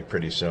memory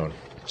pretty soon.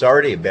 It's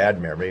already a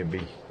bad memory. It'll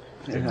be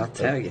I'll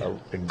tell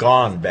you, a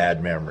gone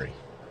bad memory.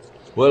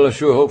 Well, I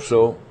sure hope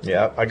so.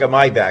 Yeah, I got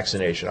my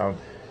vaccination. I'm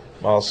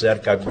all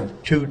set. Got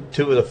two of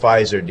the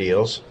Pfizer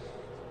deals.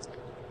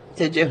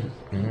 Did you?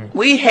 Mm-hmm.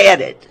 We had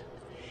it,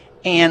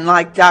 and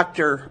like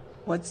Dr.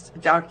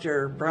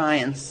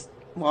 Brian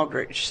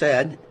Waldrich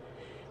said,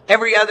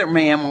 every other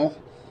mammal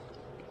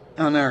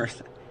on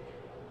Earth,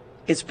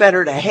 it's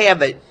better to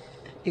have it.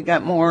 You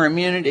got more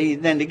immunity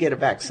than to get a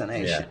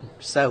vaccination. Yeah.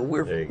 So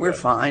we're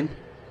fine.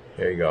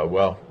 There you go.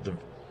 Well,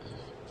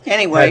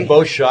 anyway, had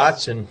both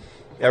shots and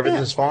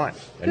everything's fine,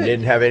 and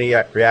didn't have any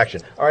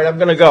reaction. All right, I'm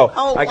going to go.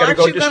 Oh, I got to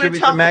go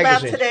distribute the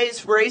magazine. About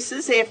today's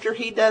races after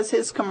he does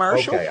his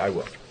commercial? Okay, I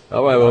will.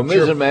 All right. Well,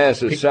 Ms. Mass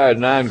has sired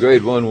 9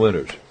 Grade 1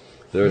 winners.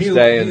 Their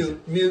stands.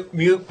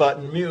 Mute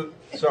button. Mute.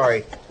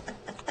 Sorry.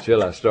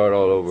 Shall I start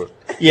all over?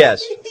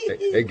 Yes.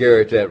 Hey,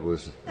 Garrett, that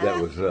was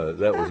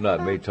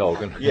not me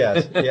talking.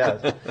 Yes.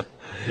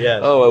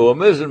 Oh well,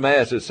 Ms.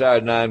 Mass has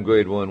sired 9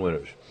 Grade 1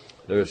 winners.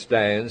 Their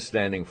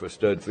standing for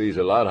stud fees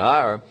a lot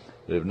higher.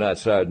 They've not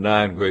sired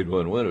 9 Grade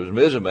 1 winners.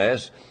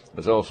 Mizamass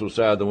has also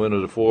sired the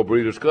winners of 4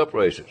 Breeders' Cup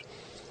races.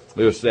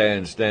 They're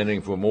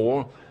standing for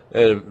more.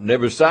 They've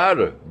never sired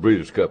a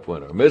Breeders' Cup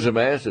winner.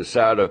 Mizamass has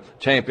sired a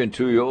Champion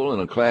 2-year-old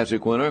and a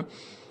Classic winner.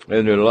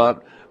 And there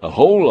are a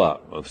whole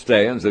lot of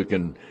stands that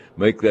can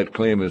make that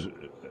claim,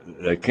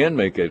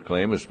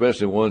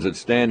 especially ones that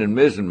stand in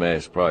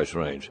Mizamass price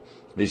range.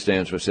 These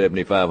stands for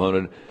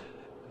 $7,500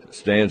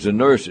 stands and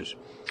nurses.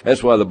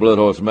 That's why the Blood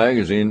Horse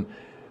magazine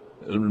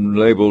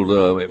labeled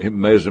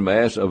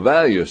Mizamass a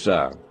value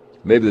sire.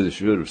 Maybe they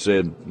should have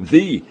said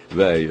the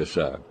value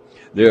sire.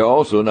 There are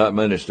also not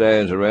many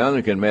stands around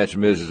that can match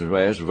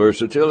Mizamass'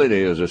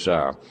 versatility as a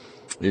sire.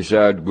 They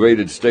sired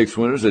graded stakes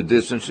winners at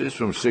distances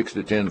from 6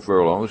 to 10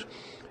 furlongs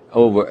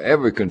over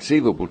every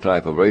conceivable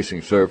type of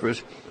racing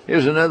surface.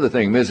 Here's another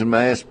thing.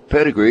 Mizamass'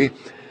 pedigree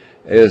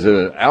is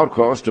an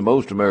outcross to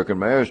most American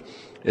mares.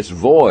 It's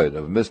void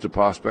of Mr.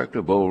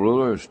 Prospector, Bold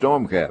Ruler,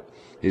 Stormcap.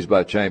 He's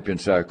by champion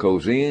sire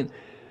Cozine,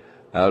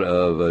 out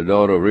of a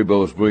daughter of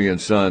Rebo's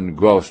brilliant son,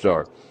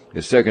 Grawstar.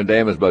 His second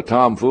dam is by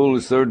Tom Fool.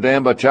 His third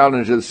dam by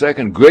Challenger the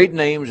Second. Great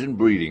names in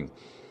breeding.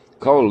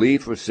 Call Lee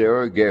for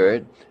Sarah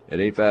Garrett at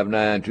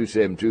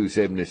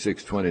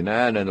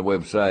 859-272-7629, and the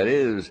website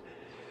is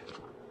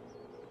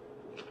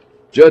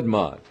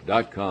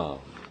Juddmont.com.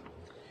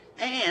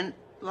 And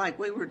like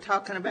we were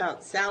talking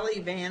about, Sally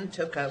Van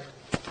took a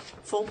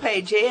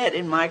full-page ad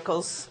in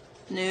Michael's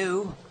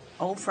new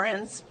Old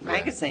Friends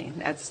magazine.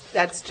 That's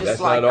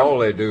not all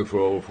they do for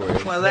Old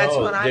Friends. Well, that's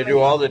what I mean. They do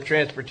all the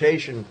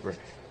transportation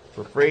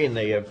for free, and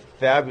they have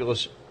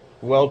fabulous,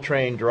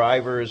 well-trained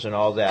drivers and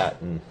all that.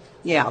 And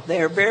yeah,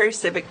 they're very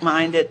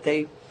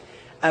civic-minded.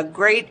 A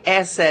great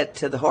asset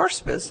to the horse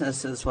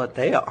business is what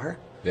they are.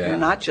 Yeah. They're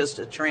not just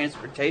a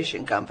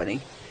transportation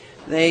company.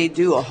 They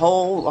do a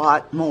whole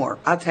lot more.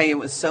 I'll tell you, it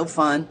was so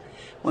fun.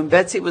 When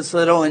Betsy was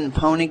little in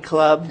Pony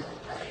Club,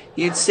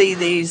 you'd see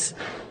these.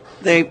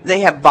 They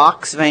have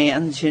box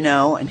vans,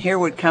 and here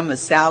would come a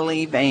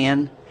Sally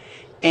van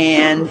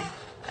and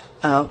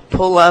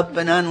pull up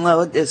and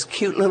unload this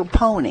cute little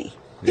pony,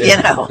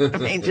 I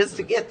mean, just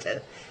to get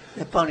to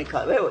the Pony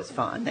Club. It was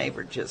fun.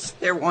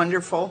 They're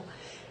wonderful.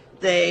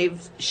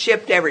 They've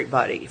shipped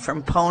everybody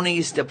from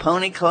ponies to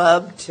Pony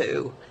Club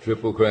to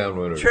Triple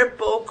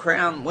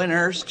Crown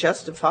winners,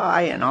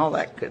 Justify, and all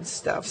that good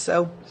stuff.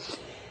 So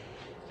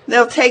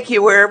They'll take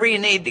you wherever you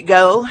need to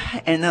go,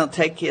 and they'll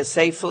take you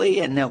safely,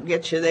 and they'll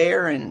get you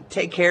there and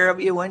take care of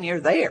you when you're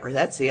there.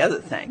 That's the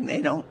other thing. They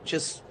don't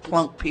just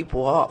plunk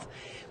people off.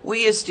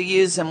 We used to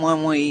use them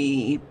when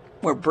we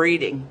were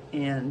breeding,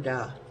 and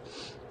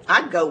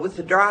I'd go with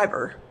the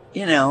driver,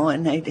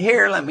 and they'd,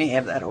 here, let me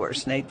have that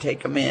horse, and they'd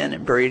take them in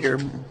and breed her,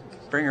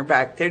 bring her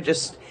back. They're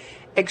just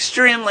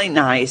extremely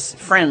nice,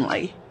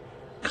 friendly,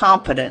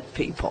 competent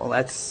people.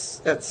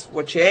 That's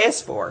what you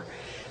ask for.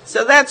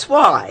 So that's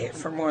why,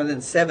 for more than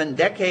 7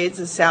 decades,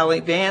 the Sally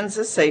van's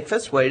the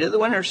safest way to the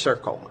winner's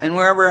circle and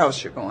wherever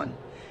else you're going.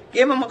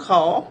 Give them a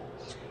call,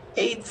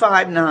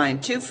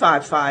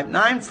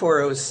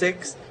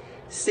 859-255-9406.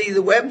 See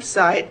the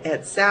website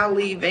at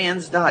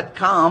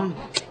sallyvans.com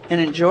and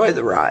enjoy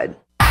the ride.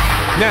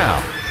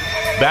 Now,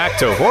 back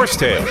to Horse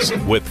Tales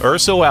with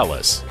Ursa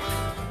Ellis.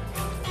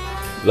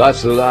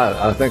 Lots of lot.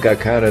 I think I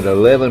counted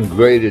 11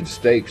 graded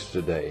stakes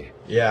today.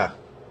 Yeah.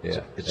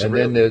 Yeah,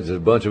 then there's a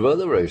bunch of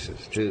other races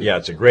too. Yeah,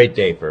 it's a great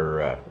day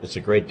for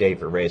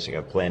racing.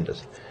 I plan to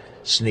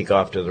sneak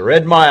off to the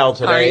Red Mile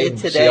today and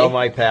see all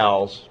my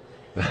pals.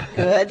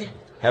 Good.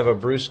 Have a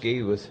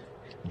brewski with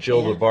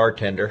Jill the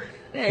bartender.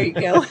 There you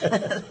go.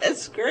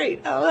 That's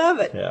great. I love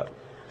it.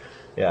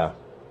 Yeah.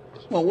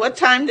 Well, what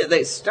time do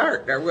they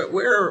start? Or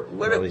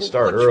They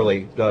start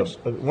early.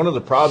 One of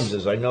the problems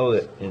is I know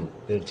that in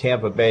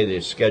Tampa Bay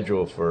they're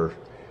scheduled for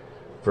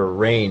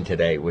rain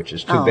today, which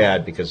is too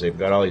bad because they've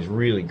got all these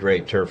really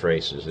great turf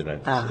races,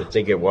 and if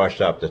they get washed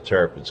off the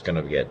turf, it's going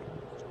to get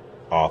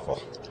awful.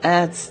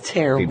 That's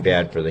terrible. It'd be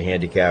bad for the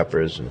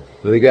handicappers. And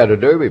they got a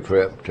derby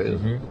prep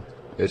too.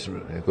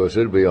 Mm-hmm. Of course,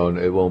 it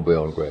won't be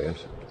on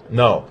grass.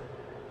 No,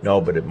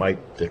 but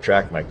the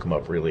track might come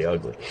up really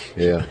ugly.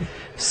 Yeah.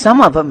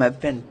 Some of them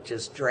have been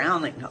just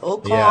drowning.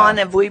 Oaklawn,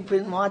 have we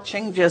been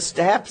watching just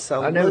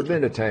absolutely? I've never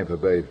been to Tampa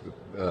Bay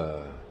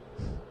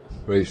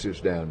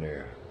races down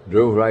there.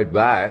 Drove right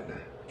by it.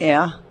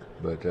 Yeah.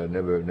 But I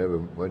never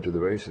went to the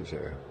races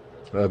there.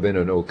 I've been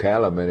in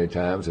Ocala many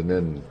times, and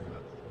then,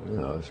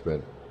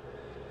 spent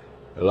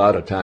a lot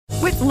of time.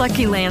 With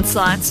Lucky Land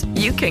Slots,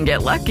 you can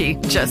get lucky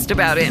just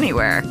about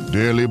anywhere.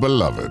 Dearly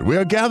beloved, we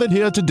are gathered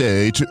here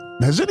today to...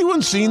 Has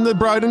anyone seen the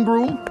bride and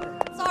groom?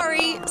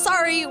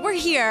 Sorry, we're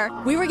here.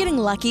 We were getting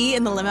lucky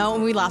in the limo,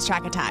 and we lost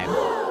track of time.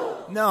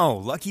 No,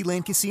 Lucky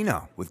Land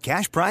Casino, with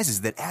cash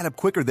prizes that add up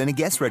quicker than a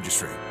guest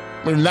registry.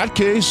 In that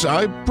case,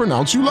 I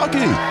pronounce you lucky.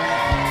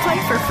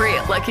 Play for free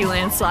at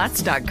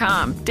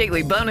LuckyLandSlots.com.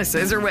 Daily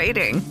bonuses are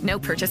waiting. No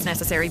purchase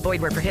necessary.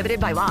 Void where prohibited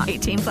by law.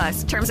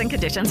 18+. Terms and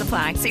conditions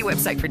apply. See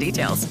website for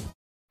details.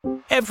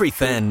 Every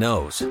fan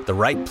knows the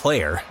right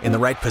player in the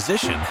right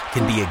position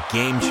can be a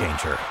game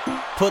changer.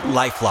 Put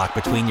LifeLock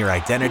between your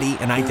identity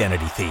and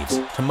identity thieves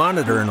to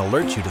monitor and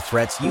alert you to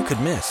threats you could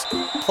miss.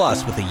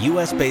 Plus, with a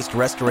U.S.-based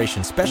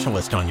restoration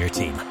specialist on your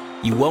team,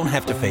 you won't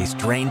have to face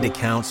drained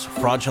accounts,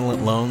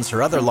 fraudulent loans,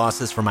 or other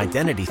losses from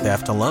identity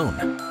theft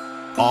alone.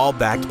 All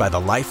backed by the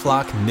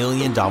LifeLock $1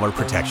 Million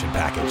Protection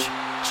Package.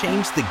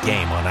 Change the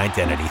game on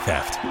identity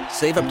theft.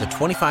 Save up to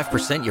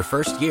 25% your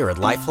first year at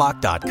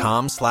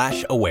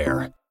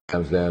LifeLock.com/aware. I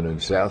was down in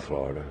South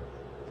Florida,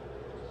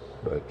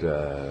 but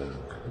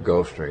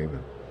Gulfstream.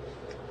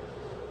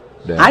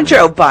 I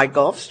drove by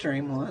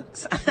Gulfstream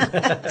once.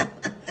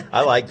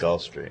 I like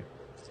Gulfstream.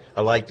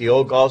 I like the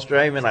old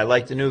Gulfstream, and I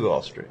like the new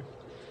Gulfstream.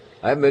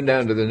 I haven't been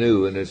down to the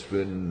new, and it's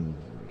been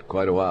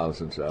quite a while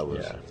since I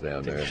was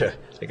down there.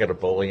 They got a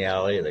bowling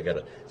alley. They got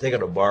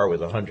a bar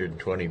with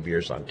 120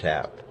 beers on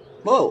tap.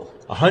 Whoa!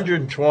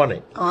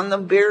 120 on the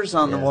beers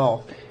on the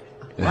wall.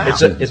 Wow.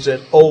 It's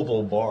an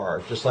oval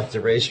bar, just like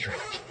the racetrack.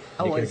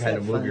 You can kind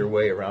of move fun? your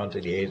way around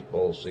to the 8th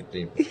bowl,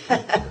 16th.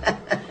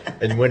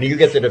 And when you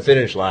get to the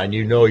finish line,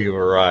 you know you've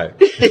arrived.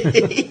 With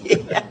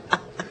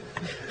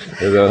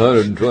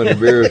 120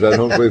 beers, I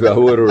don't believe I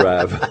would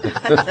arrive.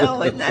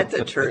 No, isn't that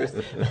the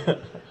truth?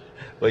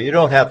 Well, you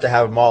don't have to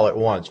have them all at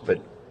once, but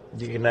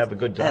you can have a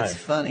good time. That's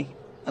funny.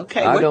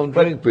 Okay. I don't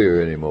drink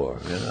beer anymore.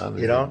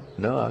 You don't?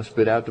 No, I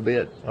spit out the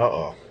bit.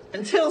 Uh-oh.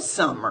 Until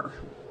summer.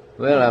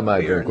 Well, I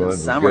might drink one.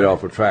 Get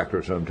off a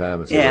tractor sometime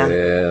and say,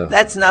 yeah.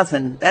 That's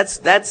nothing. That's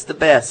the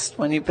best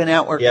when you've been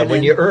out working. Yeah,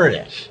 when you earn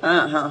it. Get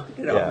off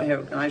and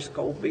have a nice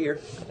cold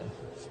beer.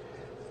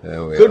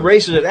 Good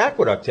races at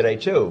Aqueduct today,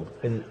 too.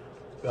 And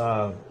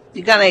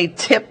you got any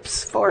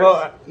tips for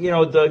us?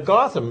 Well, the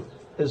Gotham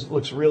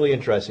looks really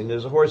interesting.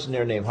 There's a horse in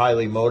there named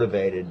Highly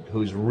Motivated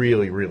who's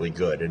really, really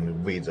good and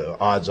would be the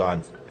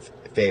odds-on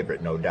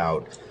favorite, no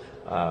doubt.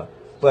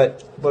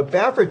 But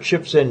Baffert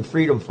chips in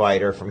Freedom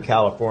Fighter from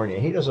California.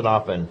 He doesn't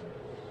often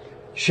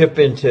ship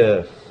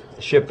into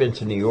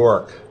New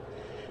York.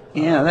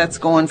 Yeah, that's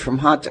going from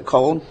hot to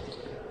cold.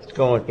 It's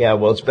going. Yeah,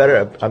 well, it's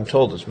better. I'm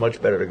told it's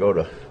much better to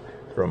go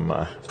from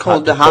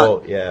cold to hot.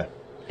 Cold. Yeah.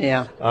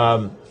 Yeah.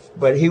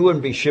 But he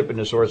wouldn't be shipping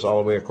his horse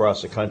all the way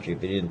across the country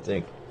if he didn't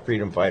think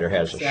Freedom Fighter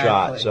has a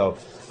shot. So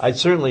I'd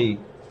certainly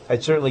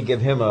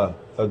give him a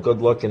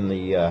good look in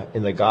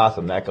the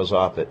Gotham. That goes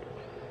off at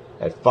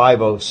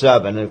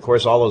 5:07, and of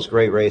course all those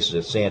great races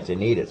at Santa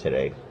Anita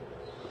today,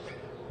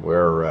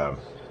 where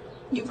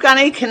You've got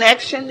any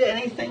connection to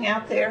anything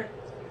out there?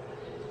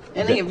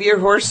 Any of your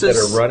horses that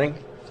are running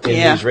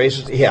in these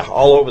races? Yeah,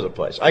 all over the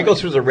place. I go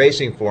through the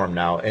racing forum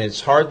now, and it's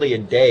hardly a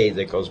day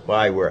that goes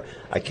by where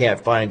I can't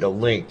find a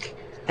link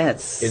in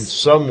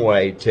some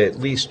way to at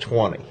least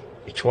 20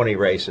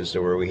 races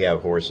where we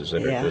have horses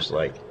that are just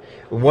like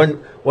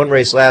one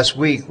race last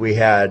week. We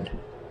had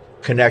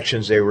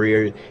connections. They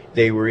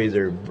were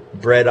either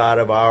bred out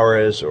of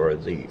ours or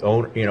the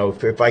owner. You know,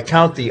 if I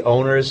count the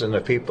owners and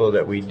the people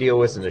that we deal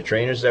with and the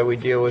trainers that we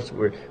deal with,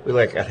 we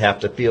like at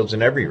half the fields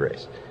in every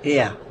race.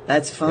 Yeah,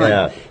 that's fun.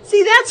 Yeah.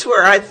 See, that's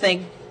where I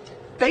think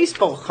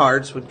baseball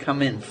cards would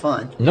come in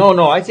fun.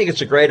 No, I think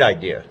it's a great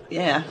idea.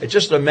 Yeah. It's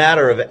just a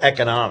matter of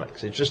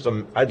economics. It's just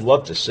I'd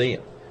love to see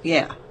them.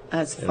 Yeah,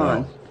 that's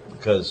fun.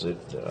 Because it.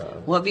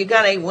 Well, have you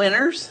got any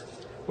winners?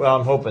 Well,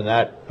 I'm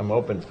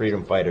hoping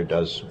Freedom Fighter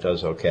does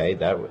okay.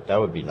 That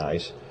would be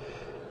nice.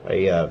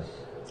 I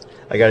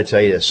got to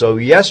tell you this. So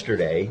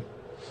yesterday,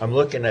 I'm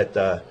looking at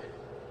the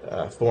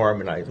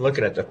forum and I'm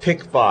looking at the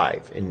Pick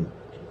 5 I'm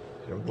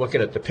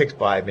looking at the Pick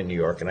 5 in New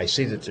York, and I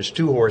see that there's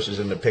 2 horses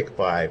in the Pick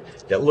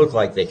 5 that look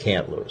like they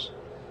can't lose.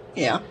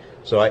 Yeah.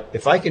 So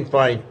if I can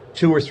find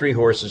 2 or 3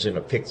 horses in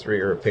a Pick 3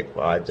 or a Pick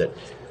 5 that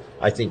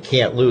I think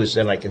can't lose,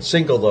 then I can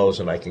single those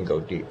and I can go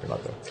deep.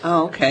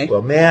 Oh, okay.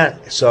 Well, man,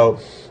 so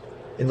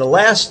in the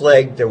last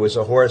leg there was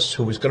a horse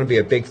who was going to be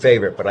a big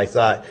favorite, but I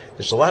thought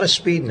there's a lot of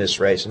speed in this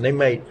race, and they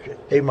might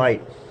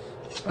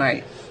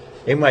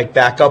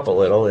back up a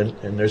little,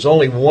 and there's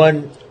only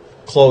one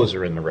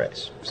closer in the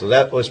race. So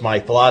that was my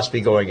philosophy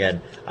going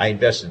in. I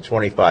invested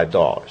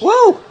 $25.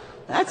 Whoa,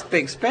 that's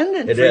big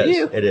spending for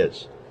you. It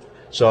is.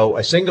 So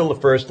I single the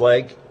first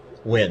leg,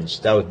 wins.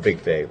 That was a big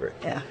favorite.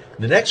 Yeah.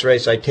 The next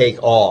race I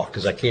take all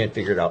because I can't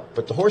figure it out.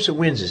 But the horse who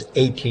wins is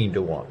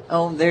 18-1.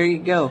 Oh, there you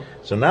go.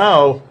 So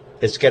now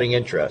it's getting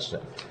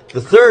interesting.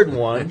 The third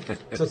one,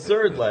 the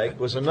third leg,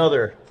 was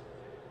another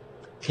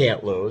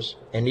can't lose,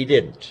 and he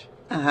didn't.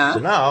 Uh-huh. So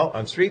now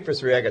I'm 3 for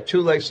 3. I got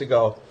 2 legs to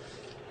go.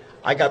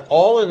 I got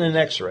all in the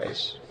next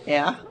race.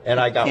 Yeah. And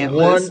I got can't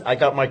one. lose. I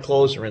got my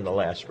closer in the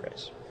last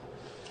race.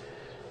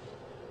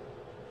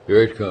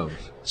 Here it comes.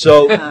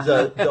 So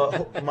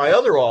my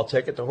other all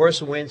ticket, the horse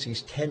who wins,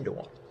 he's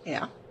 10-1.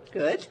 Yeah.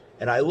 Good.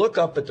 And I look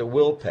up at the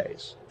will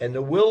pays, and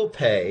the will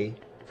pay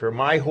for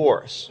my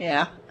horse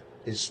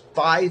is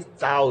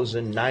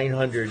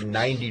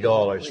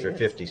 $5,990 for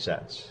 50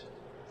 cents.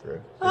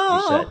 For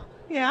 50 cents.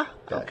 Yeah.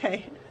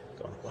 Okay.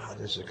 Going, wow,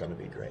 this is going to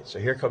be great. So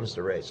here comes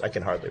the race. I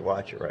can hardly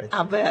watch it, right?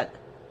 I'll bet.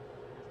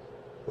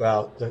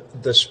 Well,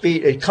 the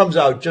speed, it comes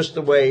out just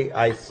the way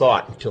I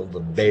thought until the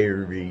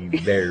very,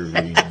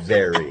 very,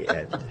 very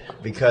end.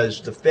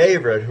 Because the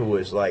favorite, who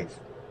was like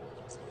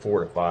 4-5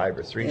 or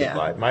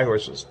 3-5, my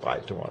horse was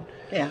 5-1.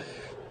 Yeah.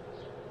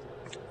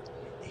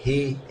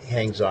 He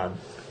hangs on.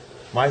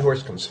 My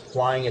horse comes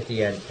flying at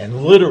the end,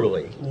 and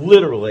literally,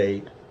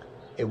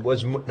 it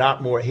was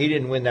not more. He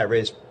didn't win that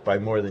race by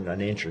more than an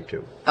inch or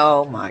 2.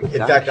 Oh my God!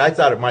 In fact, I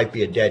thought it might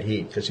be a dead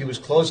heat because he was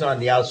closing on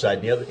the outside,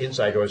 and the other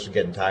inside horse was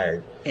getting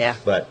tired. Yeah.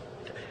 But.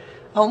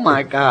 Oh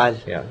my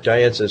God! Yeah.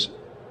 Diane says,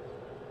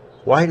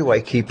 "Why do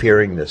I keep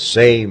hearing the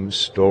same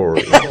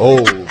story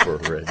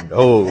over and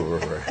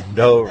over and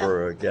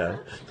over again?"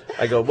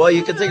 I go, well,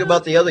 you can think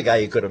about the other guy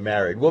you could have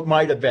married. What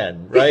might have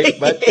been, right?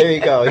 But there you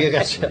go.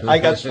 I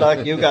got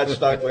stuck. You got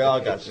stuck. We all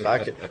got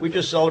stuck. We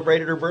just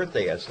celebrated her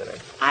birthday yesterday.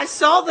 I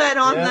saw that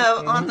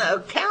on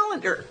the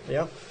calendar.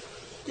 Yep.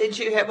 Did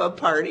you have a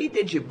party?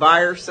 Did you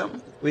buy her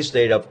something? We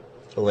stayed up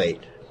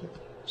late.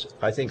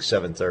 I think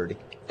 7:30.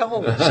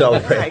 Oh,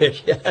 celebrated.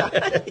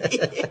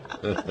 Right.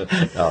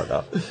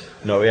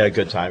 No. We had a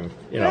good time.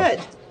 Good.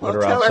 Went Well,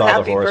 around, tell her saw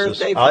happy the horses.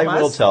 birthday from I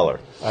will us. tell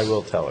her.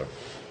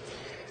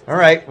 All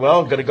right.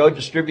 Well, I'm going to go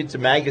distribute the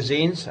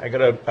magazines. I got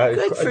to.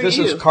 Good for This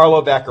you. is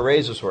Carlo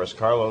Baccareza's horse.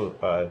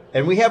 Carlo,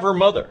 and we have her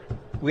mother.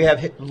 We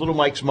have Little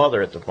Mike's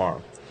mother at the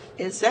farm.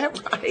 Is that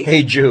right?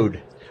 Hey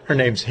Jude. Her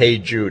name's Hey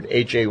Jude.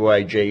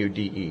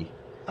 HAYJUDE.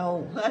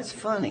 Oh, that's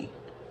funny.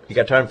 You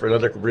got time for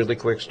another really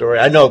quick story?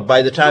 I know.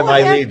 By the time Go I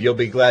ahead. leave, you'll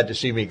be glad to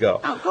see me go.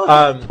 Oh, go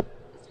ahead.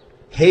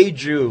 Hey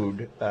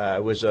Jude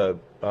was a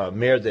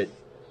mare that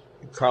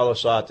Carlo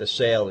saw at the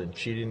sale, and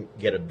she didn't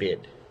get a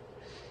bid.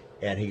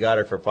 And he got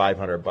her for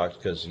 $500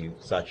 because he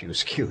thought she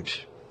was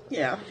cute.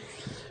 Yeah.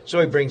 So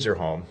he brings her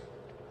home,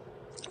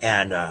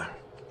 and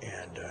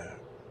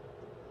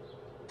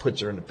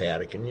puts her in the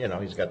paddock, and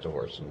he's got the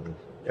horse, and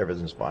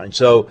everything's fine.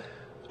 So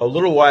a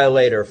little while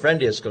later, a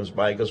friend of his comes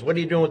by and goes, "What are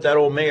you doing with that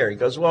old mare?" He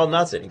goes, "Well,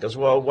 nothing." He goes,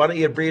 "Well, why don't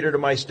you breed her to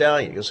my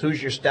stallion?" He goes,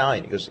 "Who's your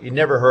stallion?" He goes, "You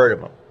never heard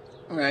of him."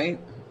 Right.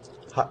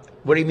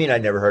 What do you mean I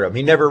never heard of him?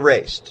 He never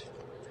raced.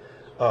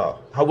 Oh,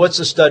 what's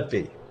the stud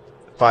fee?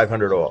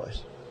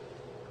 $500.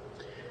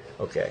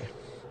 Okay.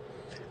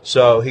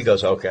 So he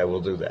goes, okay,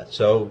 we'll do that.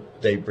 So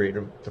they breed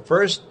him. The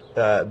first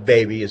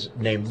baby is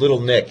named Little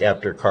Nick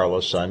after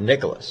Carlo's son,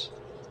 Nicholas.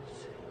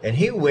 And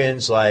he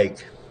wins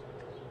like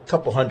a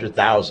couple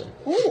 $100,000.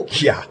 Ooh.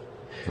 Yeah.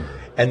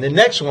 And the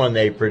next one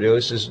they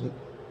produce is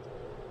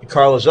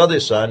Carlo's other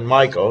son,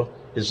 Michael,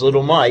 is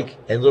Little Mike,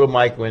 and Little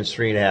Mike wins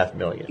 $3.5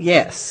 million.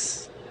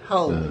 Yes.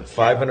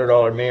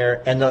 $500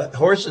 mare. And the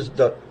horses,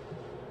 the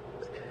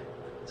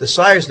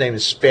sire's name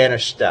is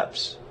Spanish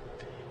Steps.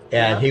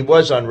 And he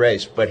was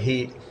unraced, but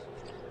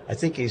I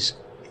think he's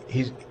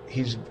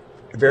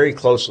very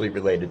closely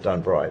related to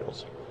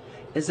Unbridled.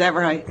 Is that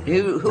right?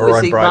 Who or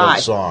is he by?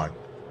 Unbridled Song.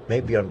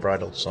 Maybe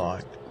Unbridled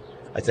Song.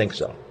 I think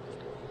so.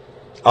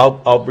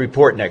 I'll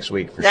report next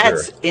week for sure.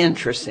 That's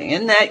interesting.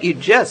 And that you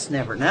just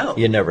never know.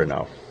 You never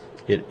know.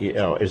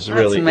 It's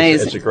really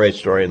amazing. It's a great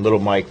story, and little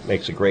Mike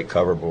makes a great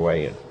cover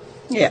boy. And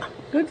yeah,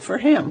 good for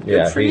him. Good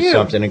yeah, for he's you.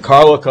 something. And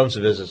Carlo comes to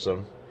visit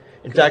them.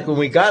 In fact, when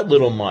we got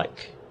little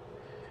Mike,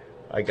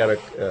 I got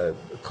a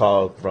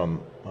call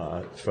from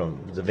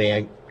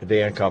the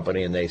van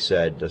company, and they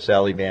said, the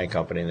Sally Van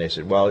Company, and they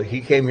said, well, he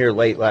came here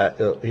late.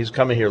 He's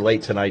coming here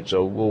late tonight,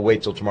 so we'll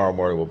wait till tomorrow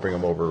morning. We'll bring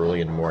him over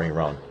early in the morning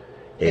around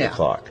 8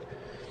 o'clock.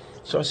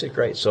 So I said,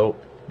 great. So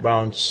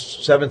around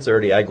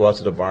 7:30, I go out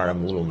to the barn.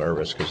 I'm a little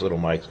nervous because little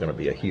Mike's going to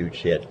be a huge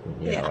hit.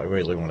 And, you know, I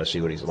really want to see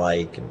what he's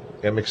like, and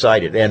I'm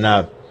excited.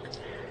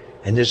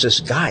 And there's this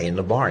guy in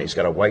the barn. He's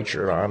got a white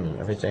shirt on and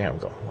everything. I'm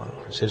going, wow.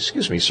 I said,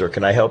 excuse me, sir,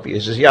 can I help you? He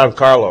says, yeah, I'm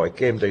Carlo. I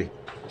came to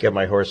get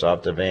my horse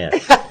off the van.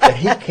 And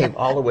he came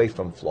all the way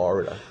from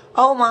Florida.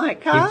 Oh, my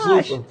gosh. He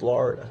flew from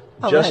Florida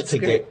just to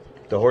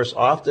get the horse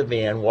off the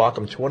van, walk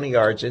him 20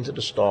 yards into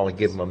the stall, and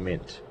give him a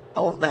mint.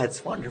 Oh,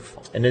 that's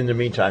wonderful. And in the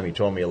meantime, he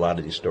told me a lot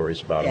of these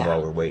stories about him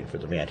while we're waiting for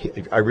the man.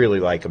 I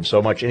really like him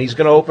so much. And he's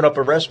going to open up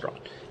a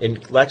restaurant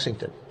in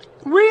Lexington.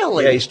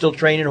 Really? Yeah, he's still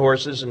training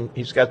horses, and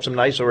he's got some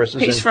nice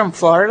horses. He's from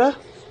Florida?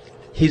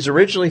 He's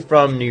originally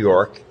from New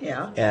York.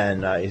 Yeah.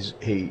 And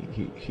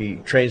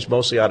he trains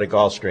mostly out of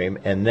Gulfstream.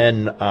 And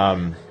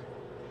then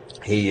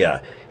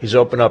he's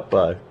opened up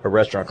a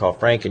restaurant called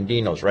Frank and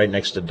Dino's right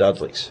next to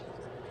Dudley's.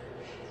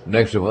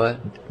 Next to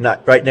what?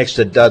 Not right next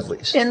to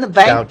Dudley's. In the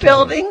bank downtown.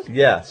 building?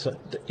 Yeah.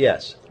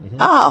 Yes. Mm-hmm.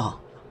 Oh.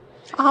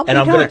 And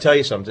I'm going to tell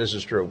you something. This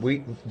is true.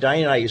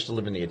 Diane and I used to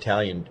live in the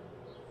Italian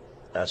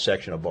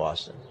section of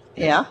Boston.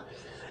 Yeah.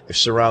 We're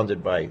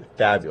surrounded by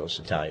fabulous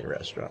Italian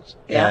restaurants.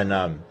 Yeah.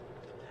 And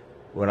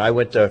when I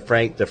went to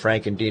the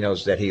Frank and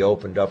Dino's that he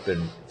opened up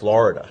in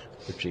Florida,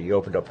 which he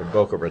opened up in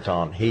Boca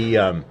Raton,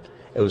 it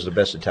was the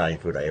best Italian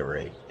food I ever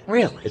ate.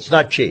 Really? It's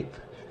not cheap.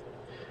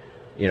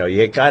 You know,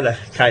 you kind of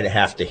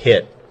have to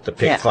hit the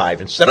pick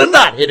five instead of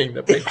not hitting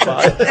the pick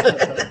five.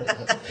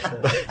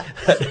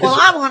 Well,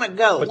 I want to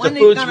go. But when the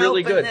are you food's going to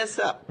really open good. this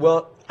up?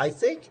 Well, I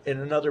think in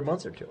another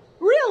month or two.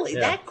 Really? Yeah.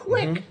 That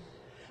quick?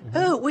 Mm-hmm.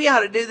 Oh, we ought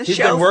to do the He's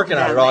show. been working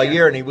on it all there.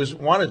 year, and he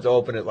wanted to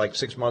open it like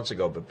 6 months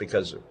ago, but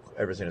because of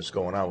everything that's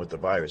going on with the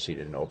virus, he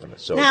didn't open it.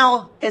 So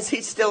now, is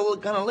he still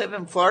going to live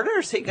in Florida, or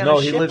is he going no,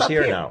 to ship he lives up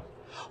here now.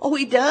 Oh,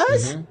 he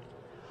does? Mm-hmm.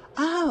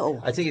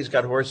 Oh. I think he's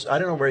got horses. I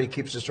don't know where he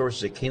keeps his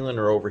horses, at Keeneland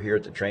or over here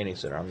at the training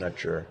center. I'm not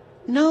sure.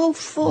 No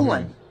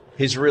fooling. Mm-hmm.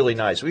 He's really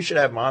nice. We should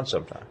have him on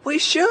sometime. We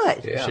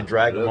should. Yeah, we should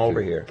drag him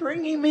over here.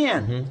 Bring him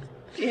in. Mm-hmm.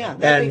 Yeah,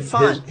 that'd be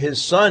fun.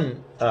 His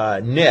son,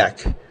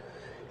 Nick,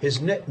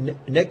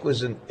 Nick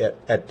was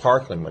at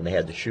Parkland when they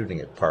had the shooting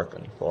at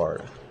Parkland,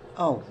 Florida.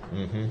 Oh.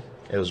 Mm-hmm.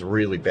 It was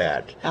really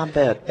bad. I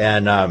bet.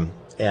 And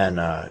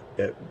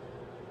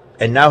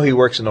now he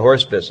works in the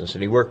horse business,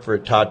 and he worked for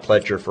Todd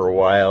Pletcher for a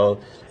while,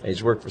 and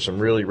he's worked for some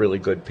really, really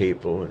good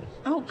people.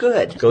 Oh,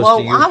 good. Goes well,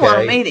 to UK. I want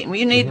to meet him.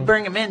 You need to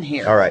bring him in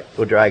here. All right,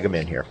 we'll drag him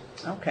in here.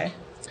 Okay.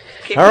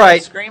 All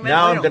right, screaming,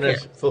 now I'm going to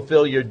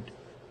fulfill your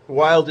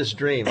wildest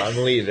dream.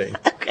 I'm leaving.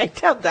 Okay,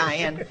 tell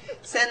Diane.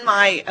 Send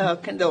my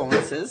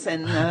condolences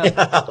and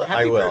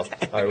I will.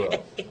 Birthday. I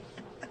will.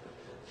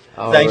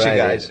 Thanks, you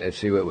guys. Let's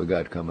see what we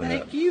got coming up.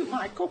 Thank you,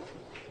 Michael.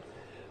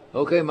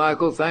 Okay,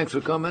 Michael, thanks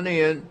for coming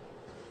in.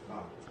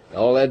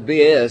 All that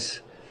BS.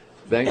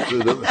 Thanks for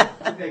the.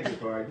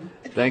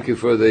 Thank you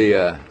for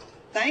the.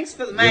 Thanks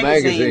for the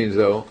magazines,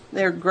 though.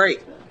 They're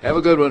great. Have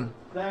a good one.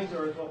 Thanks,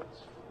 Ursula.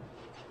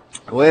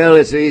 Well,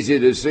 it's easy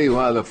to see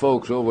why the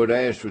folks over at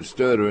Ashford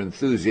Stud are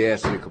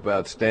enthusiastic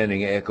about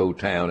standing Echo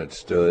Town at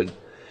Stud.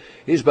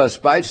 He's by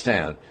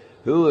Speightstown,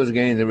 who has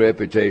gained the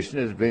reputation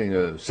as being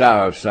a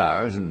sire of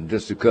sires, and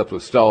just a couple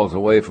of stalls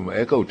away from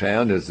Echo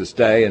Town is the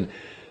stallion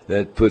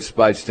that puts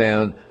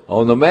Speightstown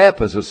on the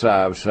map as a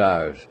sire of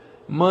sires,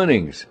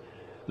 Munnings.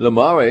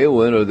 Lamare,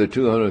 winner of the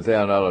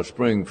 $200,000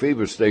 Spring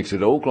Fever Stakes at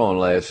Oaklawn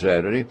last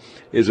Saturday,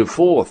 is a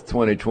fourth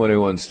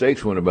 2021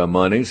 stakes winner by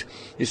Munnings.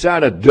 He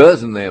sired a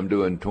dozen of them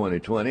during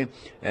 2020,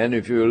 and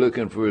if you're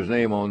looking for his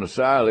name on the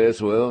sire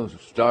list, well,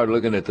 start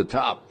looking at the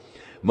top.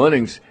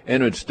 Munnings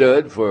entered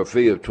Stud for a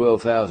fee of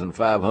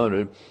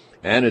 $12,500,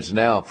 and it's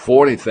now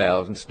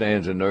 $40,000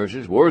 stands and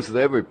nurses, worth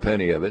every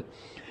penny of it.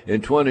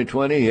 In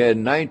 2020, he had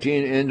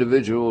 19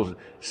 individual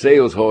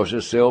sales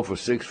horses sell for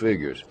six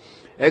figures.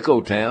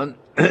 Echo Town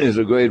is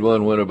a Grade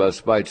 1 winner by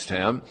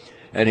Speightstown,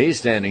 and he's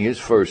standing his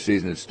first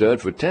season at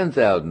Stud for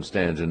 10,000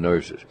 stands and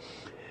nurses.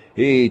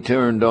 He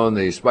turned on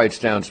the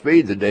Speightstown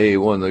speed the day he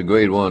won the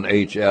Grade 1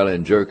 H.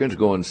 Allen Jerkins,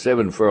 going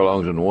 7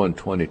 furlongs and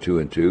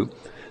 1:22.2.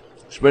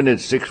 Sprinted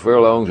 6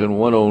 furlongs and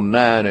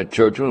 109 at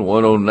Churchill,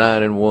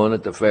 109 and 1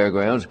 at the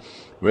Fairgrounds.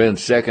 Ran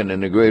second in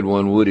the Grade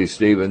 1 Woody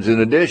Stevens.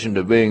 In addition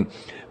to being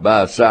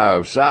by a sire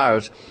of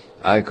sires,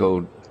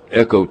 Echo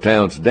Echo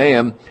Towns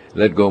Dam,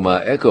 Let Go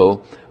My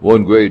Echo,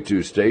 won Grade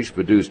 2 stakes,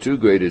 produced 2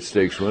 graded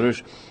stakes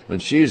winners,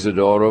 and she's the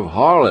daughter of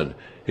Harlan.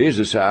 He's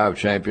the sire of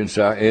Champion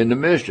Sire in the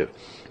Mischief.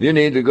 You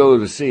need to go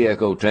to see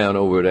Echo Town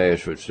over at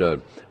Ashford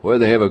Stud, where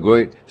they have a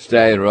great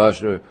stallion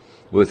roster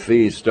with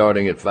fees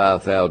starting at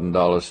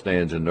 $5,000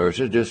 stands and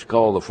nurses. Just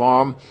call the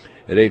farm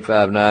at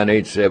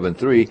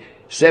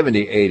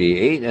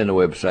 859-873-7088, and the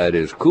website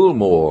is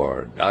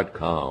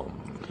coolmore.com.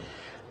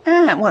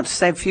 And I want to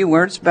say a few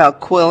words about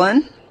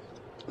Quillen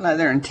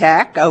Leather and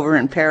Tack over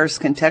in Paris,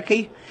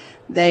 Kentucky.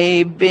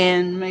 They've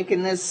been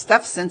making this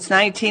stuff since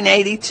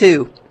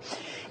 1982.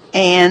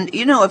 And,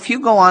 you know, if you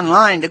go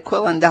online to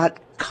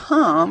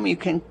Quillen.com, you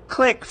can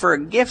click for a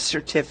gift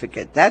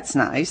certificate. That's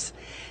nice.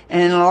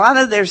 And a lot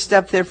of their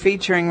stuff they're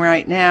featuring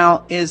right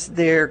now is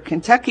their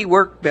Kentucky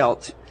work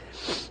belt.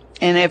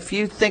 And if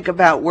you think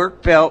about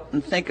work belt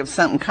and think of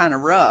something kind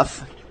of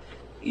rough,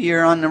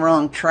 you're on the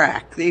wrong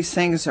track. These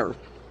things are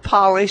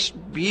polished,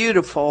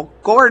 beautiful,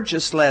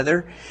 gorgeous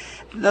leather.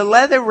 The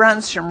leather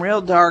runs from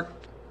real dark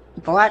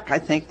black, I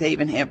think they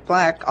even have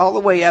black, all the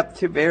way up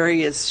to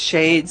various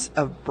shades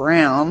of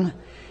brown,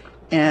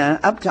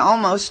 up to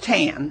almost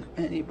tan.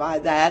 And you buy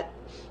that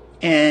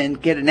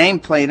and get a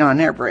nameplate on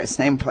their breast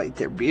nameplate.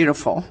 They're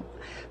beautiful.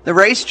 The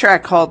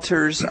racetrack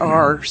halters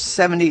are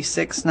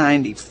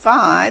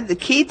 $76.95. The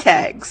key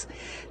tags,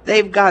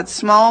 they've got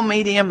small,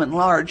 medium, and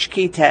large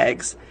key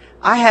tags.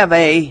 I have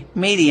a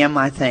medium,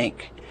 I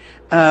think.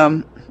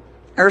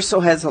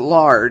 Ursel has a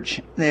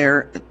large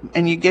there,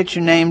 and you get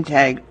your name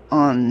tag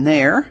on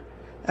there.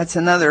 That's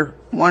another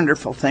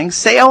wonderful thing.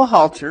 Sale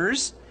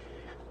halters,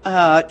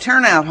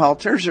 turnout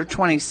halters are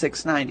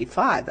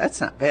 $26.95. That's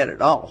not bad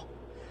at all.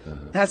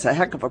 That's a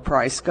heck of a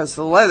price because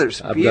the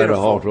leather's beautiful. I've got a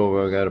halter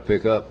over I got to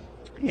pick up.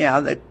 Yeah,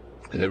 that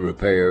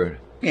repair.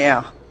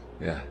 Yeah.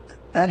 Yeah.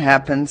 That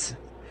happens.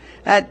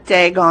 That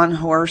daggone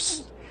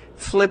horse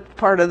flipped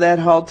part of that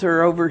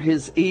halter over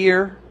his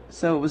ear,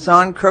 so it was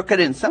on crooked,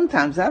 and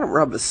sometimes that'll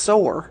rub a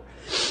sore.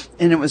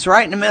 And it was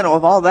right in the middle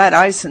of all that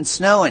ice and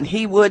snow, and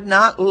he would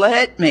not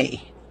let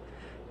me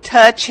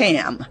touch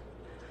him.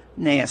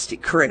 Nasty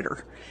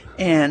critter.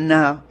 And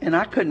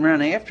I couldn't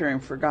run after him,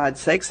 for God's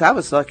sakes. I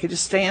was lucky to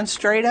stand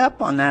straight up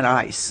on that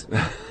ice.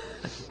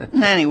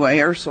 Anyway,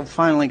 Ursel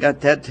finally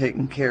got that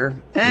taken care of.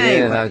 Anyway.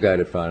 Yeah, and I got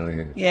it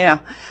finally.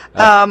 Yeah.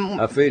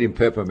 I feed him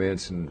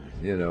peppermints, and,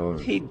 you know.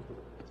 He'd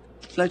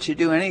let you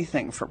do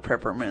anything for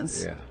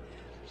peppermints. Yeah.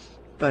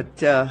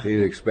 But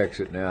he expects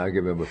it now. I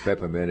give him a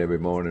peppermint every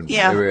morning,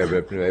 yeah. every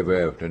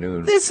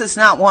afternoon. This is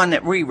not one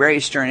that we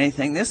raced or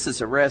anything. This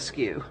is a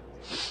rescue.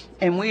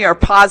 And we are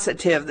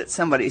positive that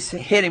somebody's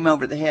hit him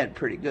over the head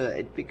pretty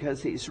good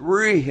because he's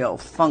real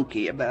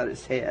funky about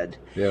his head.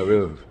 Yeah,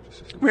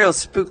 real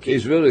spooky.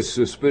 He's really a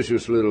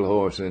suspicious little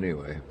horse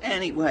anyway.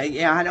 Anyway,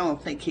 yeah, I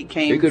don't think he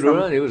came He could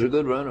run. He was a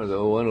good runner,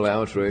 though. Won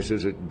allowance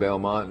races at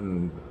Belmont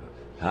and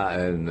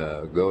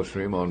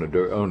Gulfstream on the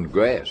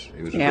grass.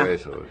 He was a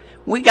grass horse.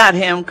 We got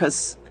him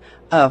because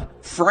a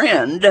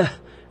friend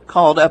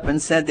called up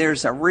and said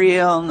there's a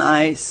real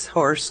nice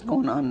horse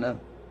going on the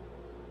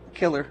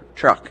killer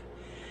truck.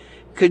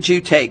 Could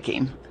you take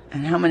him?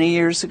 And how many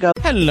years ago?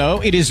 Hello,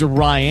 it is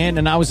Ryan,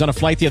 and I was on a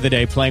flight the other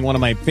day playing one of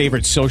my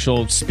favorite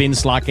social spin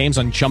slot games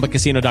on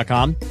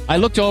ChumbaCasino.com. I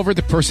looked over at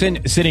the person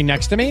sitting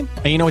next to me,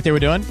 and you know what they were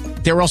doing?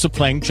 They were also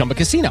playing Chumba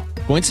Casino.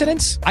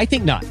 Coincidence? I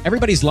think not.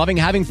 Everybody's loving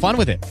having fun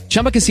with it.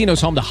 Chumba Casino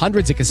is home to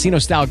hundreds of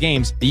casino-style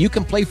games that you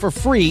can play for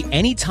free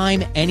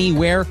anytime,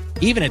 anywhere,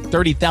 even at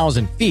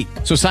 30,000 feet.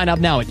 So sign up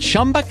now at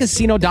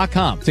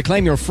ChumbaCasino.com to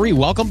claim your free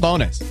welcome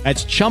bonus.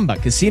 That's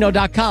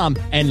ChumbaCasino.com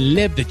and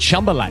live the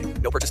Chumba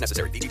life. No purchase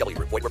necessary. VGW.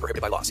 Void where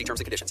prohibited by law. See terms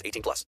and conditions.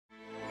 18+.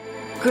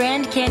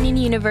 Grand Canyon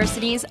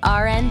University's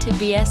RN to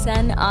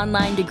BSN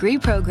online degree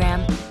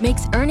program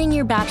makes earning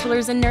your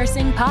bachelor's in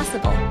nursing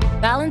possible.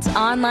 Balance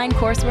online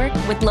coursework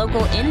with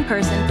local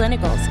in-person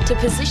clinicals to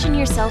position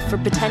yourself for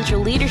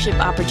potential leadership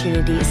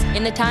opportunities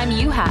in the time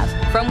you have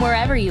from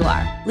wherever you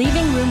are,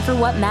 leaving room for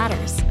what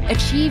matters.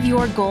 Achieve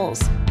your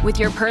goals with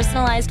your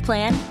personalized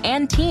plan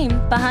and team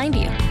behind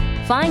you.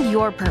 Find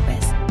your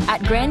purpose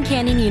at Grand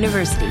Canyon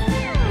University.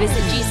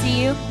 Visit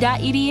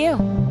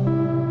gcu.edu.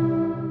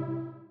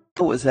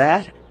 What was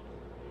that?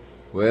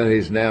 Well,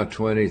 he's now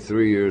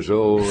 23 years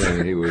old,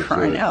 and he was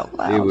crying out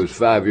loud. He was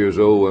 5 years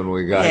old when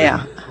we got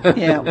him.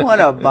 Yeah, what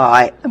a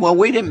buy. Well,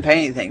 we didn't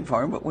pay anything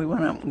for him, but we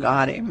went up and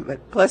got him.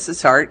 But bless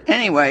his heart.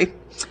 Anyway.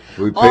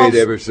 We paid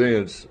ever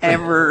since.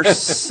 Ever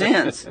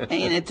since.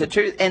 Ain't it the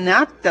truth? And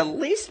not the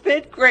least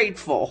bit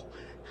grateful.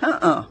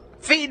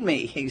 Feed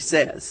me, he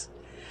says.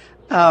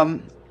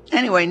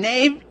 Anyway,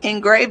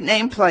 engraved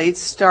nameplates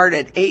start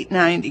at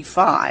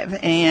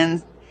 $8.95,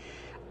 and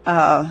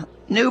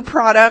new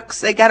products,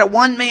 they got a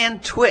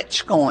one-man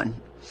twitch going.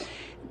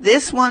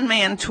 This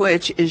one-man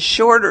twitch is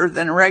shorter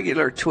than a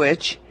regular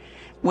twitch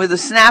with a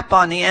snap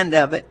on the end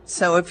of it.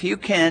 So if you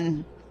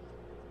can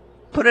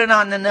put it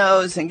on the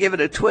nose and give it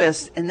a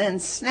twist and then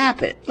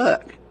snap it,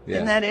 look,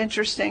 isn't that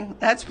interesting?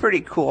 That's pretty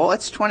cool.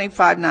 It's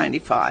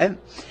 $25.95.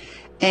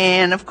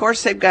 And, of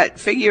course, they've got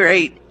figure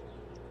 8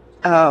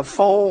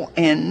 foal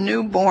and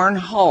newborn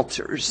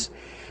halters.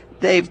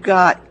 They've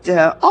got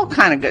all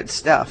kind of good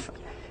stuff.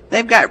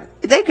 They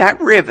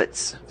got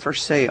rivets for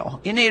sale.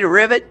 You need a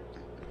rivet?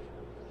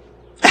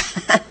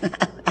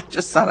 I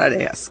just thought I'd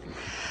ask.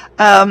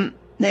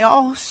 They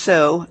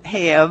also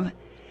have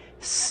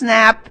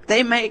snap.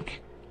 They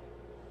make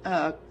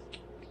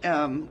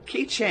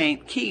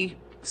key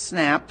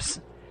snaps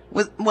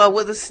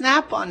with a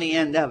snap on the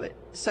end of it,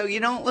 so you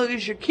don't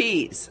lose your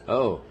keys.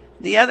 Oh.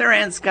 The other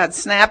end's got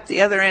snap.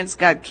 The other end's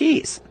got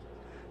keys.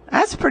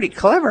 That's pretty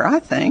clever, I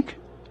think.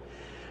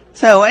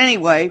 So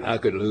anyway, I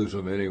could lose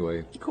them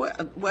anyway.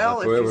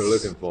 Well, I'm forever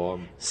looking for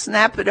them.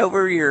 Snap it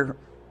over your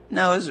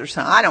nose or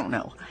something. I don't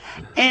know.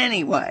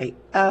 Anyway,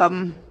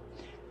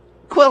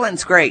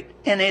 Quillen's great,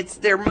 and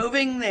they're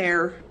moving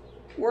their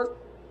work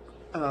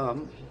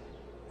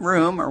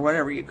room or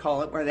whatever you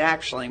call it, where they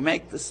actually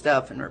make the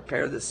stuff and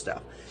repair the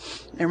stuff.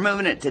 They're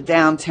moving it to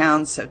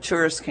downtown so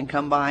tourists can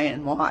come by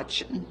and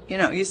watch. And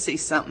you see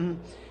something,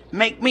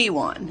 make me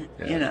one.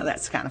 Yeah.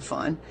 That's kind of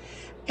fun.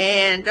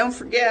 And don't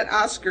forget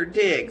Oscar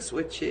Diggs,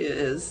 which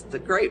is the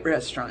great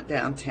restaurant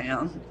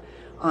downtown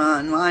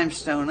on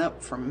Limestone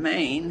up from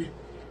Maine.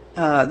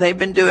 They've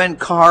been doing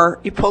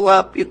you pull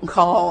up, you can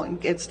call and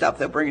get stuff.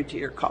 They'll bring it to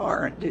your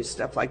car and do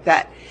stuff like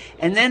that.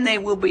 And then they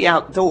will be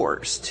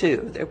outdoors,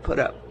 too. They'll put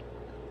up,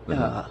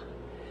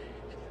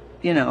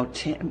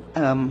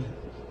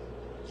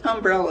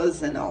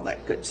 umbrellas and all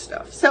that good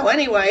stuff. So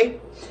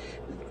anyway,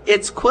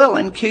 it's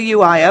Quillen,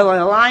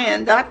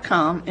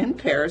 QUILLIN.com in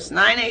Paris,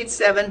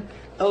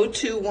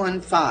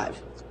 987-0215.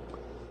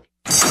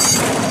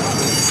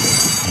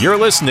 You're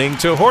listening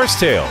to Horse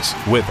Tales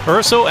with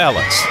Ursel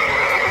Ellis.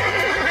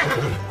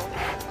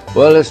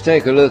 Well, let's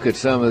take a look at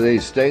some of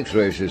these stakes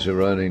races are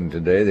running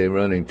today. They're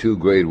running 2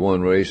 Grade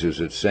 1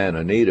 races at Santa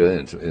Anita,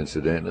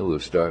 incidentally.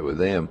 We'll start with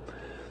them.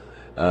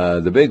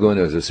 The big one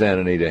is the Santa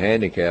Anita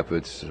Handicap.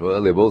 They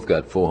both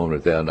got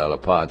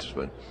 $400,000 pots.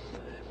 But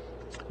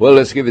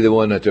let's give you the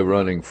one that they're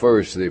running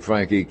first, the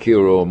Frankie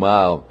Kilroy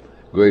Mile,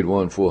 Grade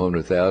 1,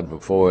 $400,000 for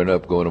 4 and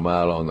up, going a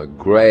mile on the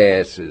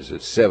grass is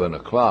at 7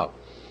 o'clock.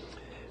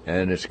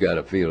 And it's got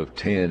a field of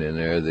 10 in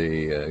there.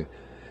 The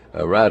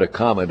Rider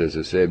Comet is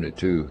a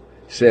 7-2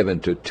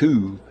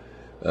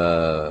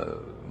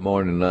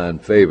 morning line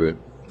favorite.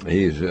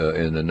 He's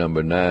in the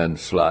number 9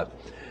 slot.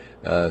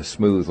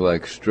 Smooth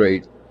like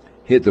straight.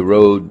 Hit the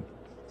road.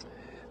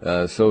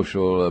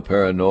 Social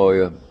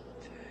Paranoia.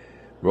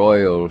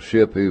 Royal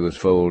Ship, he was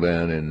foaled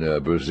down in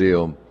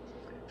Brazil.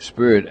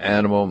 Spirit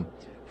Animal.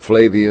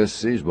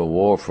 Flavius, he's by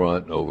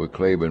Warfront over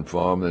Claiborne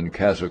Farm. Then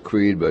Castle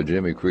Creed by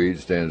Jimmy Creed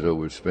stands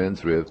over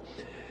Spendthrift.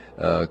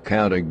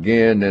 Count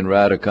Again, then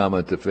Rider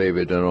Comet the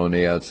favorite, and on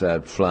the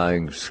outside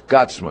Flying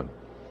Scotsman.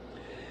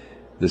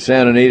 The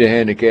Santa Anita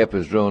Handicap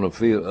has drawn a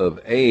field of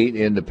 8.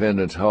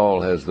 Independence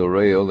Hall has the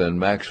rail, then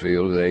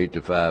Maxfield, the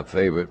 8-5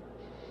 favorite,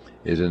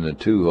 is in the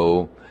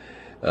 2-hole.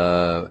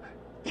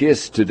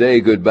 Kiss Today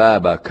Goodbye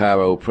by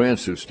Cairo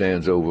Prince, who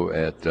stands over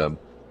at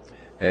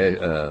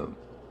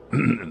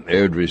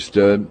Airdrie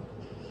Stud.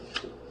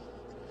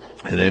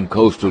 And then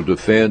Coastal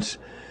Defense,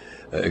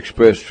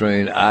 Express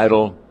Train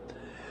Idol,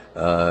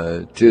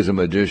 Tis a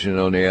Magician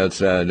on the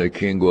outside, the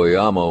King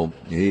Guayamo.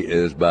 He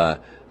is by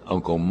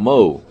Uncle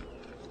Mo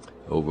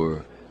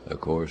over,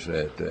 of course,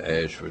 at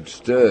Ashford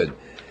Stud.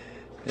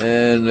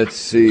 And let's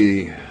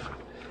see,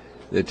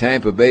 the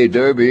Tampa Bay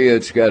Derby,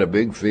 it's got a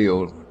big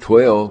field,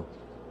 12.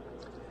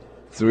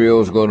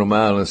 3-0's going a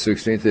mile and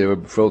 16th. They were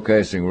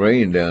forecasting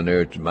rain down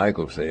there,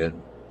 Michael said.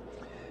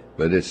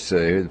 But it's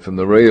from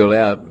the rail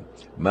out.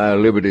 My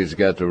Liberty's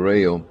got the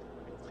rail.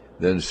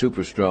 Then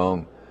Super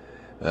Strong,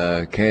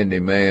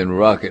 Candyman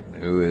Rocket,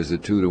 who is a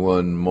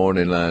 2-1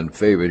 morning line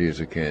favorite.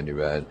 He's a candy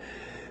ride.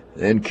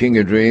 Then King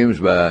of Dreams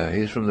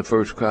he's from the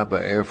first crop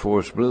by Air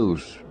Force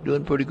Blues.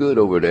 Doing pretty good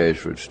over at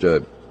Ashford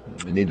Stud.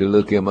 You need to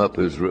look him up.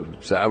 His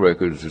side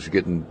records is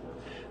getting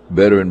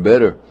better and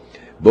better.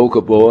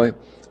 Boca Boy,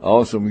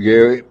 Awesome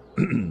Gary.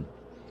 Then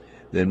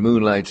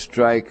Moonlight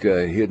Strike,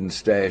 Hidden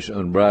Stash,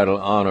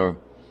 Unbridled Honor.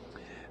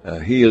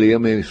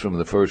 Helium, he's from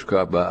the first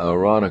crop by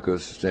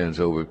Ironicus, stands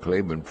over at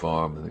Claiborne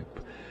Farm.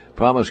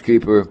 Promise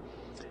Keeper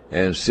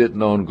and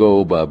Sitting on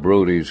Gold by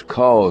Brody's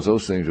Cause.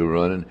 Those things are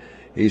running.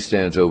 He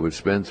stands over at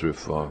Spendthrift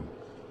Farm.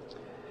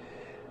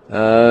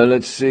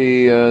 Let's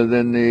see,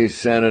 then the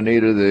Santa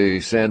Anita,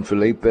 the San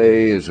Felipe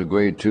is a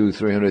grade 2,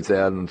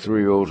 300,000,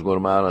 3-year-olds going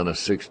a mile on a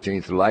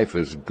 16th. Life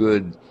is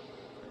Good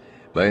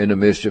by End of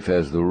Mischief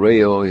has the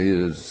rail. He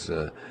is,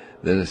 then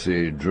it's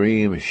the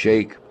Dream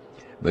Shake,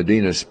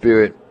 Medina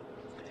Spirit,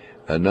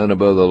 None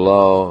Above the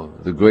Law,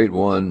 The Great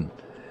One,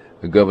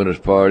 The Governor's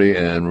Party,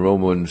 and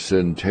Roman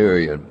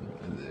Centurion.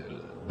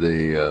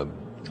 The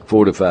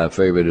 4-5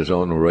 favorite is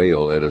on the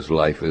rail. That is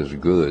Life is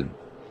Good.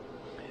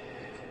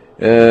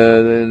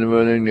 Then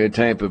running the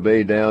Tampa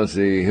Bay Downs,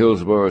 the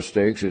Hillsborough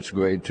Stakes. It's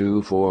grade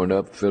 2, 4 and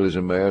up. Fillies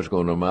and Mares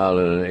going a mile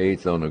and an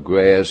 1/8 on the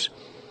grass,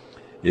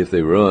 if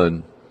they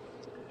run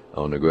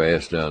on the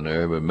grass down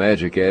there. But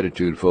Magic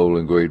Attitude foal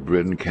in Great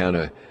Britain.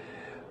 Counter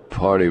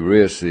Party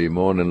Risk, the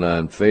morning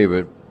line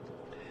favorite.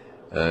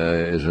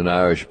 is an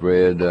Irish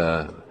bred.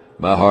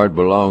 My Heart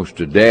Belongs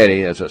to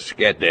Daddy. That's a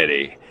scat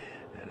daddy.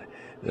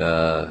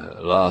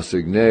 La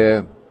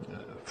Signaire,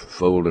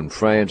 foaled in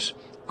France.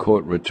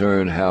 Court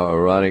Return, How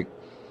Ironic.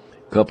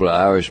 Couple of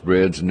Irish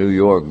breds, New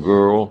York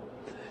Girl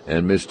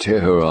and Miss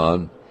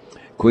Teheran.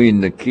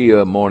 Queen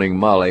Nakia, Morning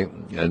Molly,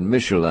 and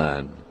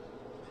Micheline.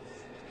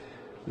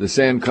 The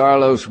San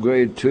Carlos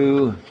Grade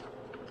 2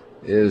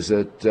 is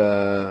at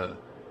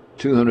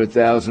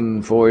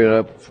 200,000, 4 and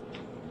up,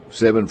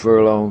 7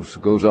 furlongs,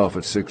 goes off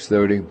at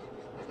 6:30.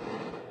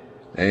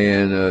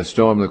 And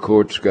Storm the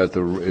Court's got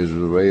the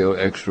Rayo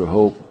Extra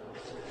Hope.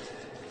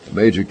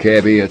 Major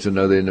Cabby, that's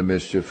another In the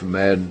Mischief.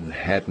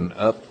 Manhattan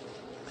Up.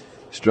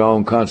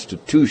 Strong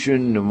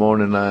Constitution, the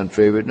morning line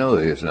favorite. No,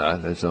 it's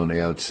not. That's on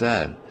the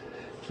outside.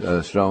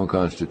 Strong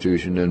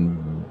Constitution.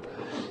 And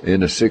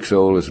in the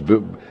 6-hole is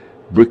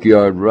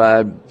Brickyard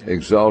Ride,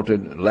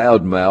 Exalted,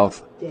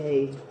 Loudmouth,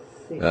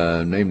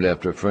 named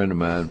after a friend of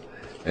mine,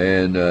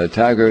 and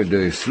Tiger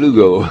de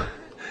Slugo,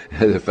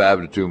 the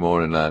 5-2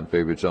 morning line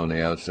favorites on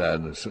the outside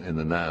in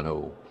the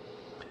 9-hole.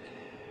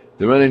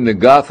 They're running the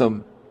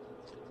Gotham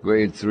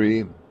Grade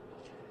 3. If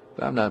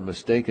I'm not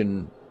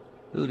mistaken,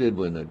 who did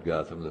win that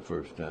Gotham the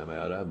first time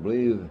out? I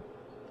believe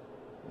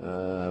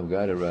I've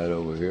got it right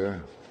over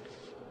here.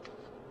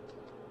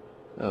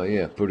 Oh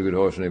yeah, pretty good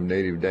horse named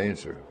Native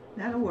Dancer.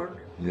 That'll work.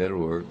 That'll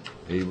work.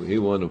 He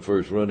won the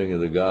first running of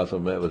the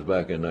Gotham. That was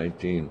back in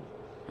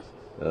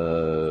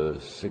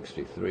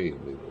 1963, I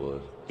believe it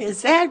was.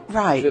 Is that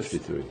right?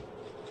 53.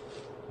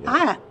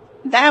 Yeah.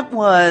 I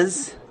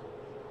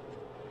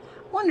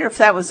wonder if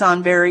that was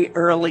on very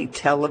early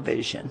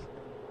television.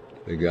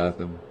 The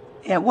Gotham.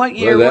 Yeah, what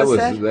year was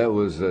that? That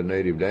was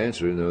Native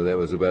Dancer. No, that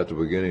was about the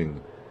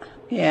beginning.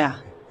 Yeah.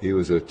 He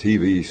was a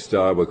TV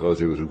star because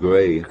he was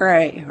gray.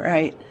 Gray,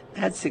 right.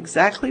 That's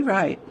exactly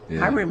right.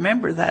 Yeah. I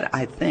remember that,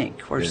 I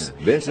think. Of course,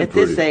 yeah. at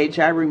this age,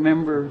 I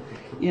remember,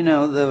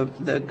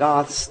 the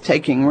Goths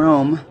taking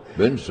Rome.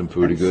 Been some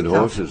pretty good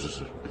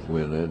horses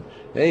win it.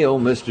 Hey,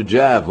 old Mr.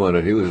 Jive won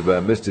it.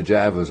 Mr.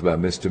 Jive was by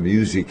Mr.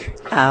 Music.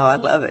 Oh, I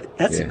love it.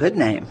 That's a good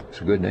name.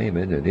 It's a good name,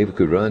 isn't it? He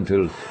could run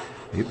till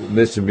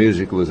Mr.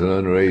 Music was an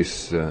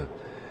unraced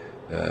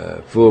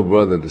full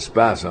brother to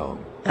Spy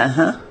Song.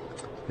 Uh-huh.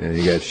 And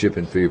he got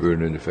shipping fever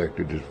and then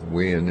affected his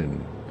win,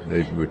 and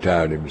they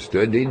retired him and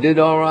stood. He did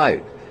all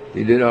right.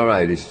 He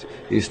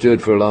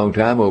stood for a long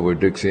time over at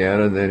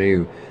Dixiana, and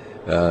then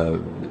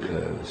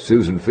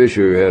Susan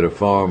Fisher had a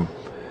farm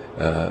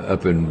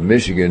up in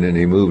Michigan, and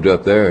he moved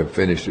up there and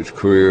finished his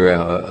career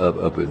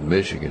up in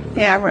Michigan.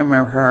 Yeah, I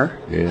remember her.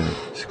 Yeah.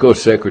 Of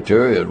course,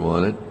 Secretariat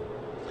won it.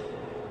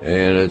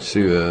 And let's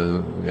see,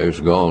 there's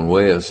Gone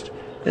West.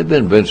 There's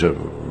been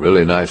some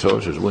really nice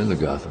horses win the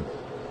Gotham.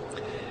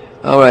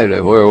 All right,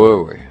 where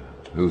were we?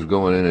 Who's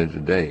going in it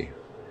today?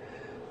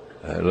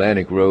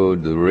 Atlantic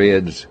Road, the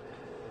Reds,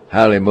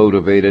 Highly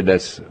Motivated,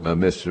 that's my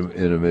Mr.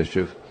 In a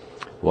Mischief.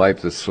 Wipe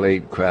the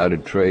Slate,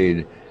 Crowded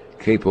Trade,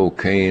 Capo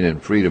Cane, and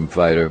Freedom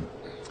Fighter,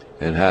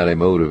 and Highly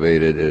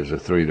Motivated is a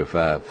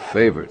 3-5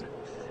 favorite.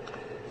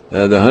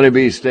 The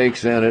Honeybee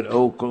Stakes down at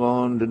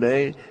Oaklawn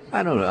today.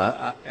 I don't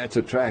know. That's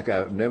a track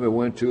I never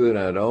went to, and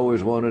I'd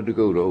always wanted to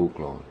go to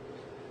Oaklawn.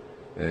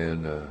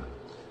 And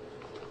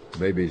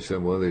maybe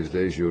some one of these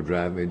days you'll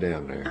drive me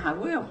down there. I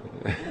will.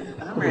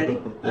 I'm ready.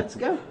 Let's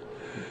go.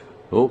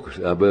 Oaks,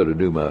 I better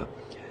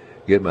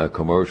get my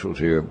commercials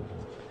here.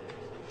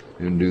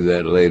 And do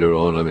that later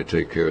on. Let me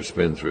take care of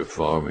Spendthrift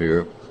Farm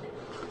here.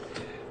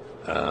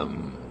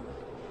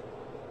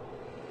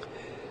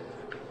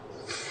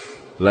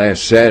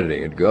 Last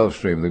Saturday at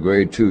Gulfstream, the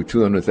Grade 2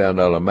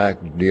 $200,000 Mac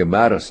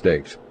Diamata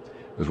Stakes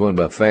was won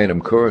by Phantom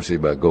Currency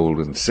by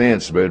Golden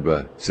Sense, bred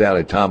by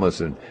Sally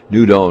Thomas and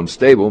New Dawn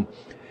Stable.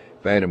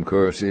 Phantom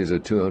Currency is a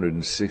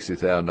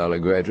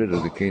 $260,000 graduate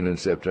of the Keeneland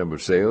September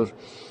sales.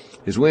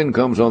 His win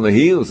comes on the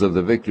heels of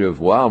the victory of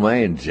Wild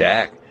Man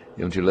Jack,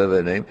 don't you love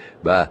that name,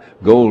 by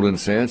Golden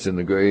Sense in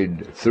the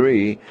Grade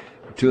 3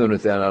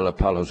 $200,000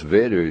 Palos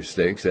Verdes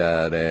Stakes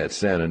out at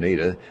Santa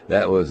Anita.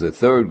 That was the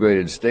third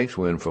graded stakes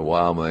win for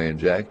Wild Man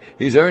Jack.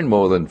 He's earned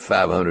more than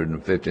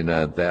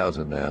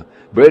 $559,000 now.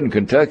 Bred in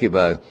Kentucky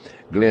by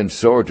Glenn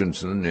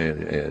Sorgensen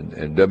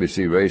and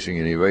WC Racing,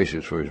 and he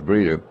races for his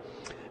breeder.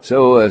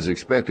 So, as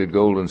expected,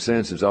 Golden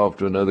Sense is off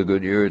to another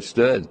good year at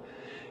stud.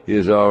 He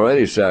has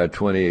already sired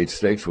 28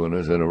 stakes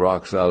winners and a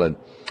rock-solid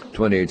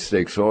 28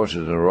 stakes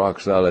horses, and a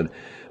rock-solid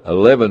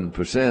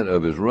 11%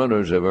 of his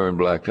runners have earned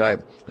black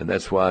type, and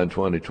that's why in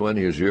 2020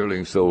 his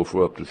yearling sold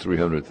for up to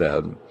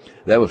 $300,000.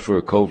 That was for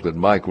a colt that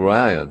Mike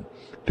Ryan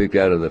picked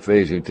out of the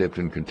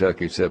Fasing-Tipton,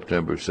 Kentucky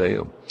September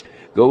sale.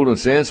 Golden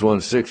Sense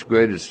won 6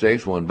 graded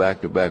stakes, won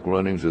back-to-back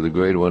runnings of the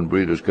Grade 1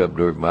 Breeders' Cup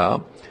Dirt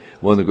Mile,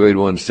 won the Grade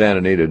 1 Santa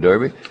Anita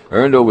Derby,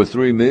 earned over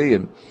 $3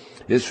 million.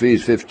 His fee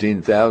is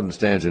 $15,000,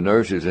 stands in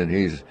nurses, and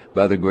he's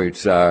by the great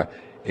sire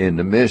In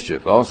the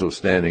Mischief. Also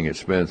standing at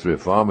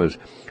Spendthrift Farm is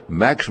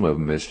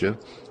Maximum Mischief.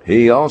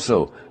 He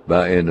also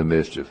by In the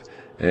Mischief,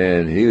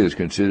 and he is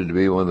considered to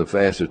be one of the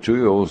fastest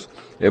 2-year-olds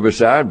ever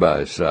sired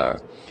by his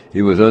sire.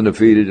 He was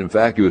undefeated. In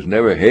fact, he was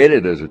never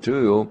headed as a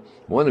 2-year-old.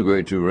 Won the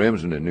Grade 2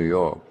 Remsen in New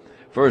York.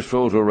 First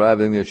photo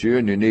arriving this year,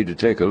 and you need to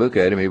take a look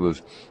at him. He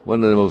was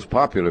one of the most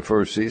popular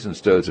first season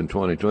studs in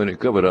 2020.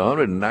 Covered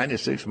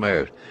 196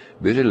 mares.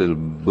 Busy little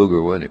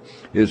booger, wasn't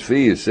he? His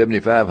fee is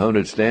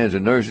 $7,500. Stands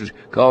and nurses.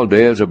 Call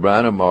Dales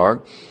O'Brien or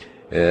Mark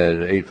at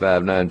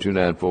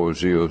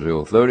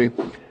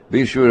 859-294-0030.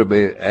 Be sure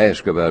to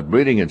ask about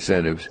breeding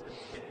incentives.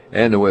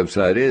 And the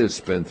website is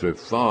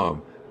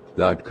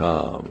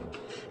spendthriftfarm.com.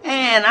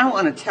 And I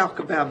want to talk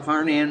about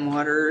Varnan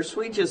Waters.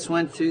 We just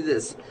went through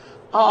this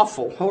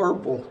awful,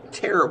 horrible,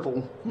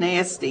 terrible,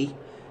 nasty,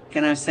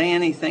 can I say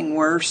anything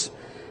worse,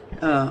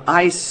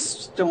 ice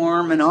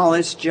storm and all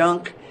this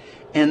junk.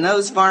 And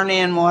those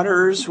Varnan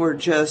Waters were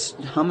just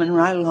humming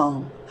right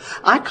along.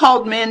 I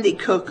called Mandy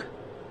Cook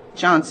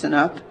Johnson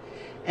up,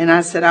 and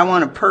I said, I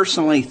want to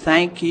personally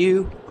thank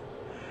you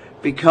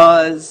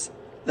because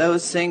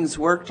those things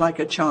worked like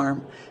a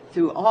charm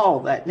through all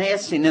that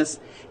nastiness.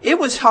 It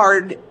was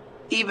hard,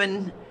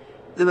 even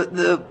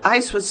the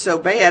ice was so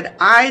bad,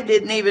 I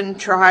didn't even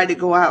try to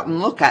go out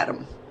and look at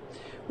them.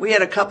 We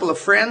had a couple of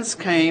friends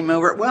came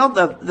over. Well,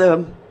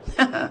 the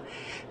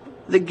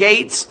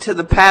gates to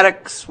the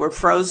paddocks were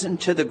frozen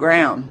to the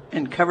ground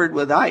and covered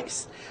with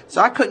ice.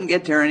 So I couldn't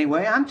get there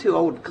anyway. I'm too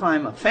old to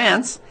climb a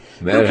fence.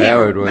 Matt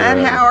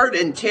Howard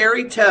and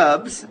Terry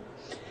Tubbs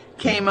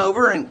came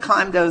over and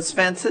climbed those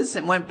fences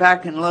and went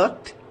back and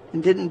looked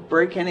and didn't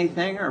break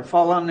anything or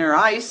fall on their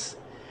ice.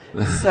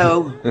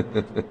 So,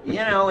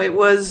 it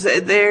was,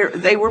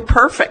 they were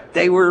perfect.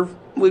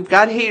 We've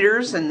got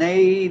heaters and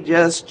they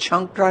just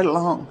chunked right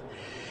along.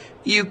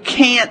 You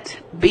can't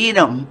beat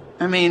them.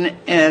 I mean,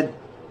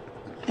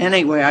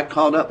 anyway, I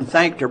called up and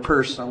thanked her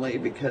personally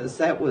because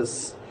that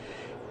was,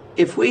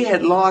 if we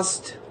had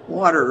lost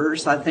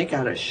Waters, I think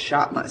I'd have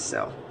shot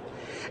myself.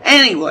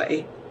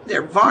 Anyway,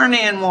 they're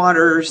Varnan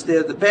Waters.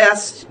 They're the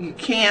best. You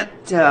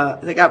can't,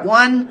 they got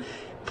one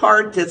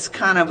part that's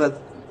kind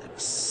of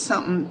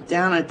something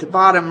down at the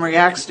bottom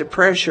reacts to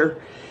pressure,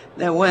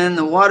 that when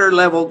the water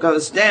level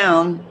goes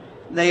down,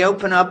 they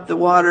open up, the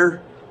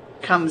water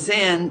comes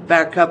in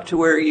back up to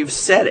where you've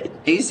set it.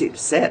 Easy to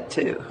set,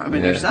 too. I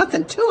mean, There's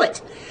nothing to it.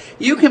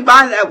 You can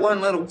buy that one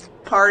little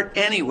part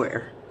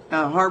anywhere.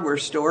 A hardware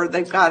store.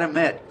 They've got them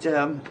at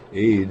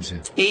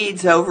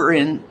Eads over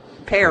in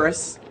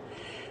Paris.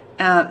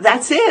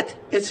 That's it.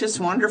 It's just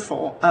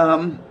wonderful.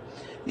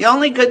 The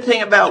only good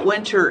thing about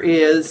winter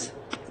is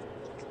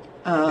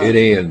it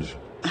ends.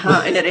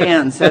 It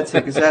ends. That's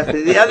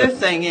exactly. The other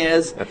thing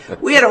is,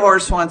 we had a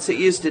horse once that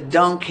used to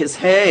dunk his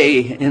hay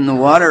in the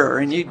water,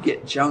 and you'd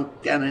get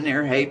junk down in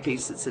there, hay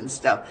pieces and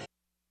stuff.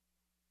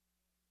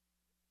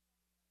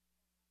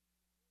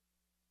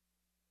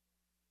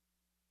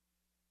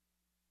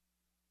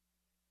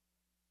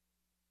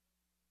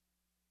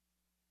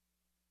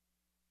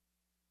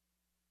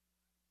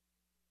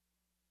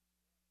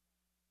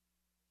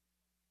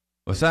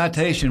 Well,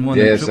 Citation won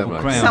the Triple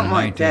Crown in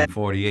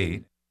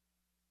 1948.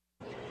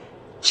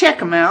 Check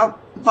them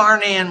out,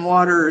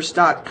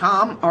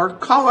 varnanwaters.com, or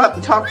call up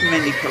and talk to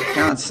Mindy Cook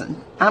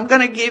Johnson. I'm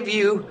going to give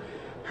you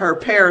her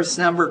Paris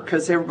number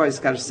because everybody's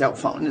got a cell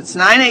phone. It's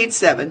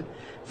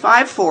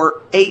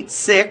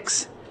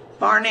 987-5486.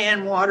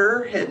 Varnan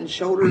Water, Head and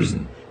Shoulders,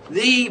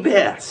 the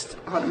best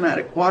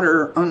automatic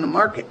water on the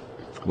market.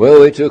 Well,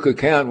 we took a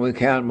count. We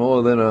count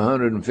more than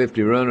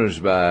 150 runners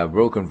by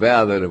Broken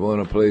Vow that have won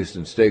a place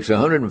in stakes.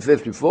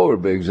 154 to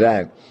be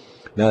exact.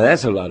 Now,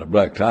 that's a lot of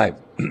black type.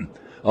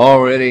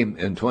 Already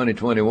in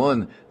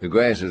 2021, the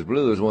Grass is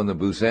Blue has won the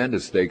Busanda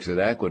Stakes at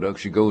Aqueduct.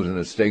 She goes in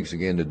the stakes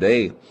again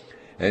today,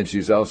 and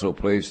she's also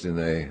placed in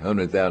the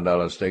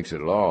 $100,000 stakes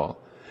at Laurel.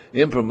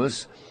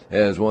 Imprimus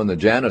has won the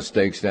Jana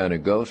Stakes down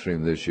at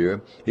Gulfstream this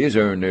year. He's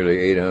earned nearly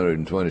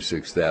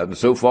 $826,000.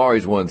 So far,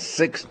 he's won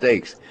 6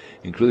 stakes,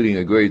 including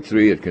a Grade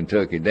 3 at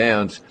Kentucky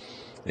Downs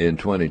in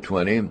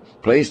 2020,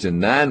 placed in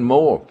 9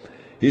 more.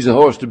 He's a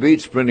horse to beat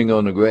sprinting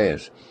on the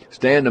grass.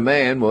 Stan the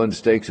Man won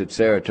stakes at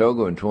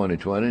Saratoga in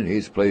 2020, and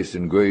he's placed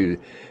in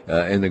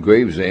the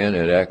Gravesend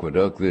at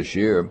Aqueduct this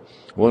year.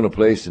 Won a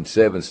place in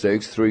 7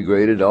 stakes, 3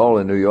 graded, all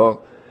in New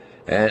York.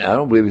 And I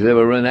don't believe he's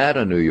ever run out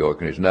of New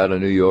York, and he's not a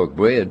New York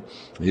bred.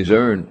 He's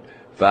earned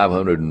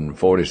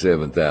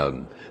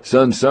 $547,000.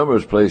 Sun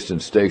Summers placed in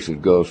stakes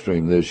at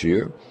Gulfstream this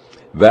year.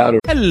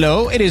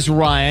 Hello, it is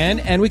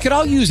Ryan, and we could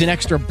all use an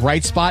extra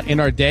bright spot in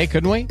our day,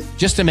 couldn't we?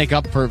 Just to make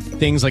up for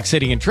things like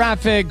sitting in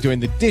traffic, doing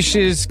the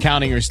dishes,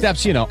 counting your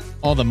steps,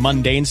 all the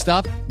mundane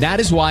stuff. That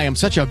is why I'm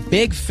such a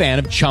big fan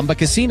of Chumba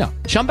Casino.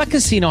 Chumba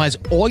Casino has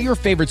all your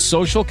favorite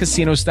social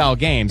casino-style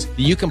games that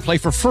you can play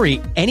for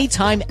free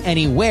anytime,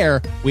 anywhere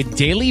with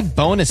daily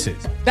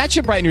bonuses. That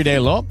should brighten your day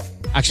a little.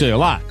 Actually, a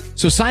lot.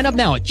 So sign up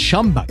now at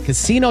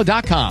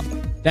ChumbaCasino.com.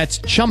 That's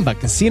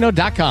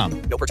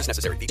ChumbaCasino.com. No purchase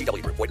necessary.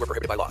 VGW Group. Void where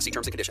prohibited by law. See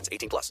terms and conditions.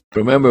 18+.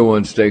 Remember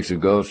won stakes at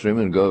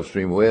Gulfstream and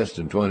Gulfstream West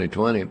in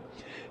 2020.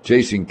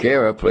 Chasing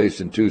Kara placed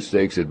in 2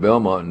 stakes at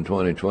Belmont in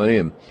 2020.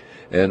 And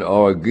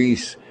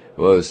Orgeese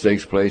was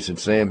stakes placed at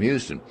Sam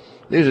Houston.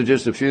 These are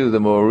just a few of the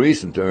more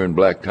recent to earn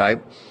black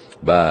type.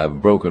 by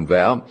Broken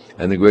Vow,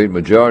 and the great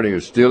majority are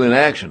still in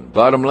action.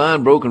 Bottom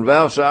line, Broken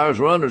Vow Sires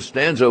Runner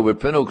stands over at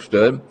Pin Oak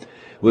Stud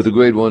with a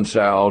grade 1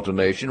 sire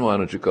alternation. Why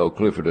don't you call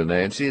Clifford and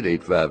Nancy at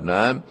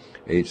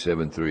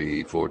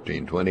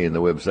 859-873-1420, and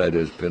the website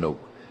is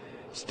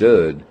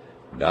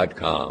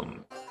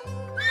pinoakstud.com.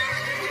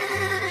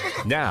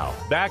 Now,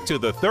 back to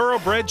the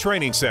Thoroughbred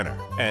Training Center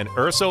and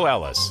Ursel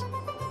Ellis.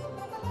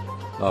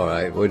 All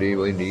right, what do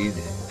we need?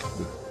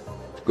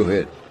 Go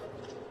ahead.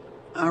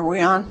 Are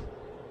we on?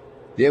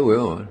 Yeah, we're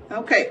on.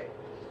 Okay.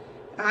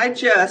 I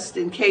just,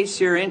 in case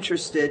you're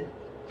interested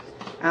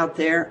out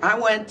there, I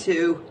went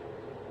to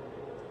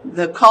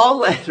the call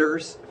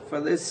letters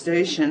for this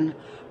station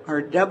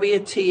are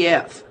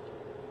WTF,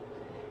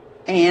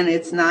 and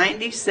it's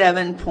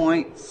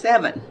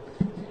 97.7,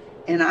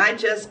 and I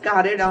just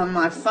got it on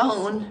my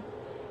phone,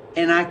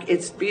 and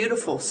it's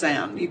beautiful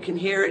sound. You can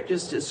hear it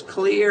just as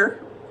clear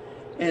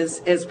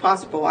as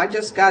possible. I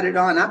just got it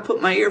on. I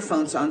put my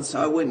earphones on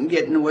so I wouldn't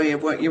get in the way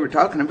of what you were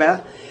talking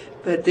about,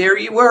 but there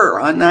you were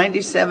on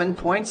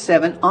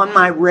 97.7 on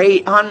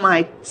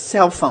my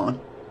cell phone.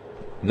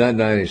 Not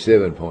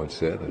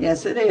 97.7.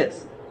 Yes, it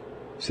is.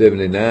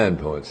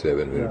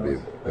 79.7 would be.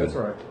 That's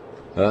right.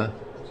 Huh?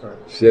 That's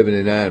right.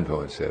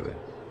 79.7.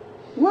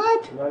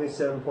 What?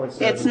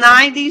 97.7. It's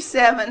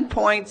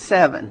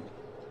 97.7.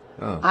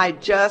 Oh. I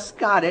just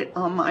got it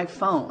on my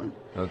phone.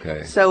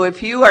 Okay. So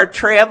if you are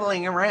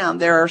traveling around,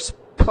 there are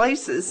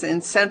places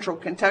in central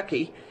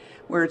Kentucky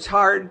where it's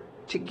hard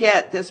to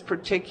get this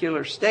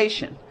particular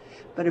station.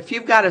 But if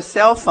you've got a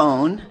cell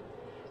phone,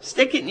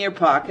 stick it in your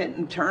pocket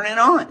and turn it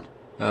on.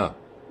 Oh.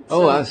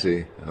 So, I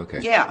see. Okay.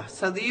 Yeah,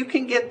 so that you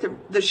can get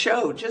the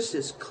show just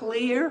as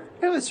clear.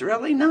 It was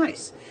really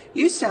nice.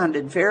 You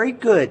sounded very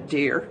good,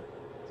 dear.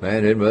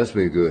 Man, it must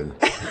be good.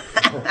 But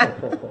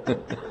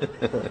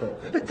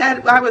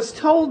that I was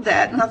told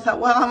that, and I thought,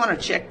 well, I want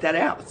to check that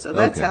out. So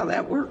that's Okay. how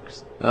that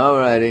works. All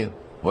righty.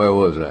 Where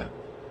was I?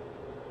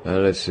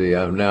 Let's see.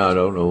 Now I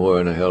don't know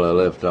where in the hell I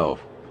left off.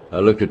 I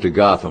looked at the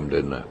Gotham,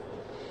 didn't I?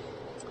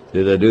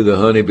 Did I do the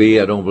Honeybee?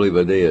 I don't believe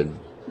I did.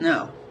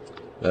 No.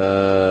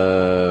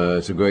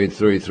 It's a grade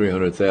 3,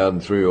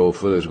 300,000, 3-year-old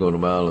filly's going a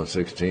mile and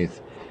 16th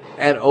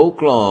at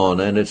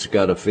Oaklawn, and it's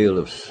got a field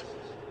of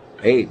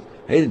 8.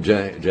 Hey,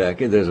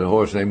 Jackie, there's a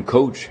horse named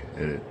Coach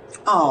in it.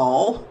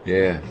 Oh.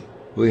 Yeah,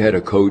 we had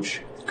a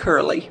Coach.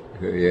 Curly.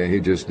 Yeah, he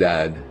just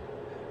died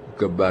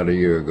about a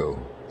year ago.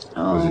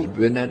 Oh. Was it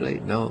been that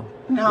late? No.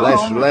 No.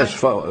 Last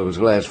fall. It was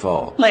last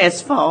fall.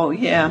 Last fall,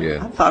 yeah.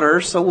 Yeah. I thought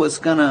Ursula was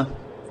going to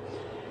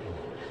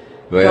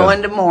Well, go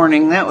into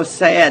mourning. That was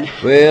sad.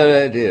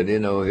 Well, I did. You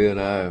know, he and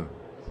I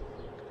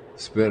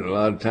spent a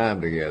lot of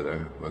time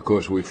together. Of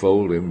course, we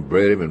foaled him,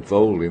 bred him, and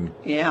foaled him.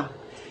 Yeah.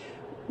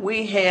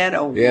 We had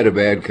a... He had a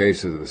bad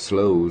case of the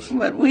slows.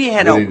 But we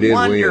had But he a did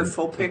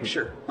wonderful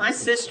picture. My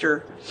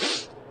sister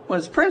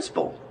was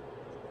principal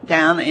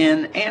down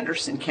in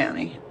Anderson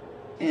County,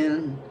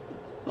 in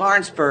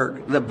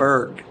Lawrenceburg, the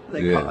Burg,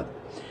 they call it.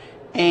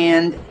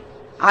 And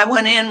I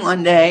went in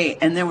one day,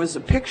 and there was a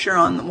picture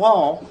on the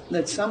wall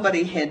that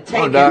somebody had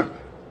taken. Oh, Doc.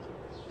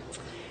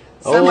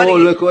 Somebody,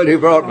 look what he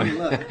brought me.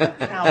 Look, a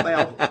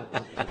cowbell.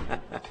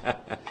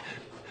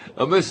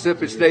 A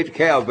Mississippi State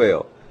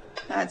cowbell.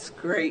 That's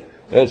great.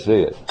 That's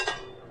it.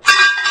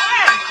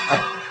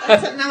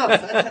 That's enough.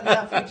 That's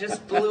enough. You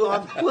just blew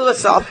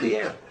us off the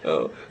air.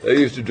 Oh, they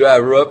used to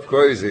drive her up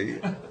crazy.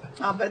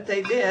 I'll bet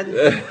they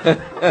did.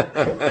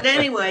 But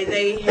anyway,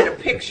 they had a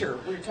picture.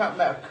 We were talking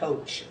about a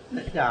coach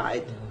that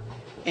died.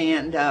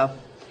 And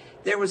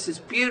there was this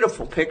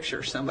beautiful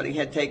picture somebody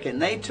had taken.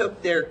 They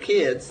took their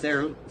kids,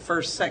 their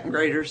first, second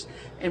graders,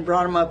 and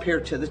brought them up here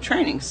to the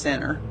training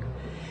center.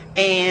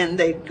 And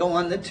they'd go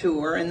on the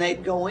tour, and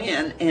they'd go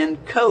in,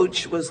 and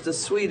Coach was the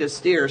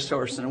sweetest, dearest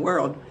horse in the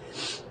world.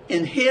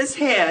 And his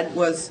head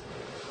was,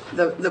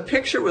 the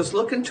picture was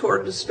looking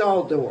toward the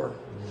stall door,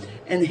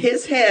 and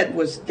his head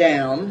was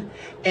down,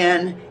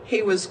 and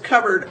he was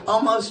covered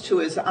almost to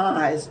his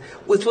eyes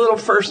with little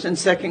first and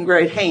second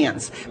grade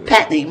hands,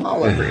 patting him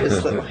all over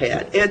his little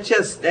head.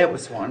 That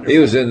was wonderful. He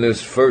was in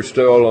this first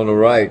stall on the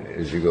right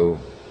as you go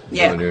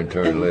Yeah. down there and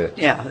turn left.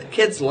 Yeah, the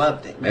kids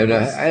loved him. And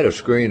I had a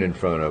screen in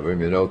front of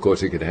him, you know. Of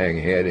course, he could hang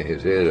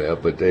his head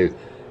up, but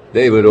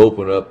they would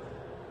open up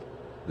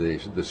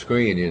the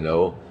screen, you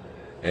know,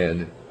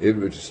 and it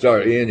would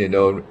start in, you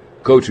know. And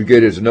Coach would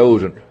get his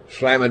nose and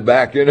slam it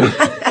back, you know,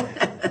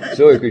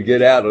 so he could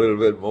get out a little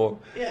bit more.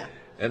 Yeah.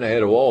 And I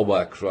had a wall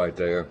box right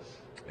there,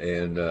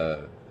 and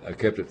I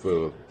kept it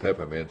full of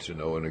peppermints, you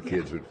know, and the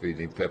kids would feed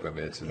him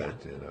peppermints and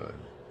that, you know.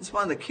 It's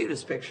one of the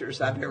cutest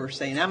pictures I've ever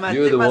seen.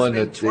 You're the one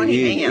that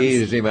 20 hands.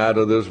 eased him out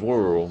of this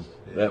world.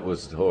 That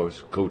was the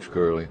horse, Coach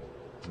Curly.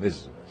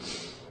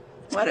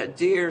 What a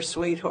dear,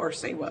 sweet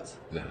horse he was.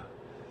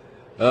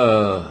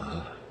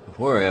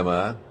 Where am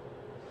I?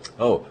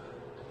 Oh,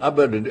 I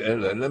better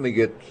let me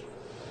get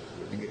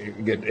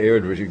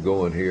Airdrie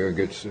going here.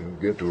 Get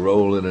to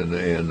rolling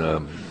and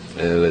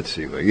let's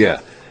see.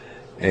 Yeah,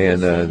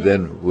 and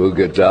then we'll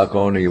get Doc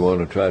on. Or you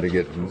want to try to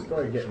get? Let's go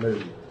ahead and get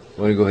Moody.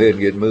 Want to go ahead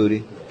and get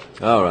Moody?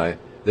 All right.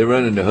 They're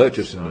running to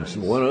Hutchinson and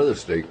one other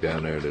stake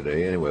down there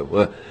today. Anyway,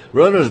 well,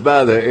 runners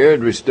by the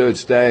Airdrie Stud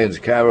Stallions,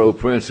 Cairo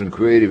Prince and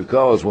Creative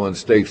Cause won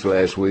stakes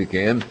last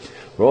weekend.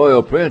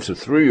 Royal Prince, a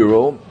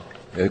 3-year-old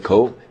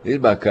colt, he's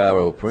by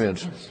Cairo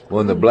Prince,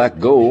 won the Black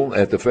Gold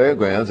at the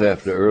fairgrounds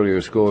after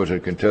earlier scores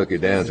at Kentucky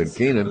Downs and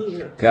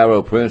Keenan.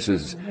 Cairo Prince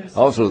is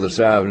also the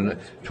sire of the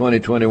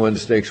 2021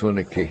 stakes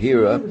winner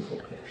Kahira,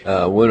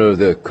 winner of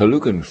the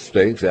Kalukan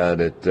Stakes out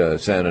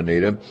at Santa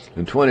Anita.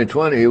 In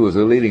 2020, he was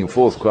the leading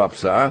fourth crop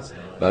sire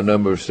by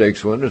number of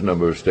stakes winners,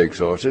 number of stakes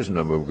horses,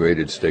 number of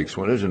graded stakes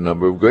winners, and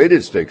number of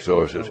graded stakes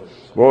horses.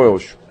 Royal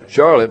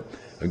Charlotte,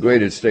 a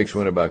graded stakes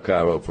winner by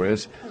Cairo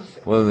Prince,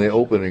 won the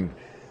opening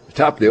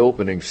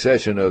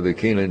session of the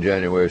Keeneland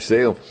January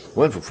sale,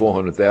 went for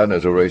 $400,000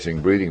 as a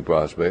racing breeding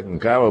prospect,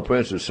 and Cairo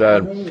Prince has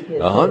sired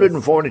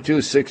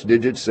 142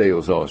 six-digit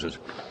sales horses.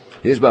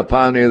 He's by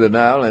Pioneer of the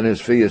Nile, and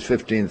his fee is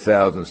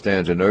 15,000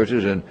 stands and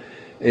nurses, and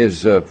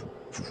his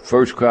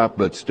first crop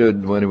that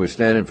stood when he was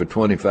standing for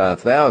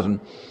 25,000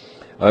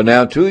 are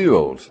now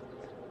 2-year-olds.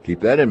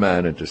 Keep that in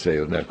mind at the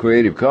sales. Now,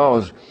 Creative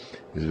Cause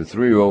is a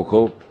 3-year-old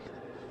colt.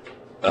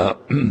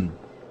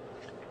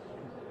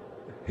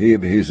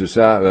 Creative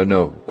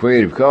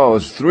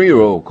Cause,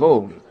 3-year-old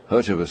colt,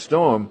 Hush of a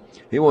Storm.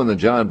 He won the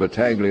John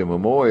Battaglia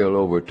Memorial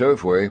over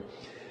Turfway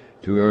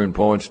to earn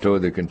points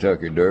toward the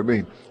Kentucky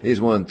Derby. He's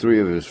won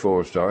 3 of his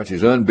 4 starts.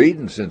 He's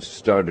unbeaten since he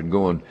started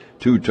going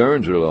 2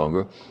 turns or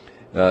longer.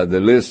 The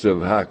list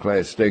of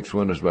high-class stakes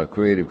winners by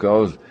Creative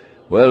Cause,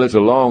 well, it's a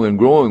long and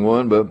growing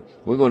one, but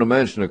we're going to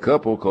mention a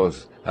couple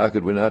because how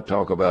could we not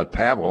talk about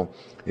Pavel?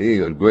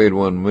 He's a Grade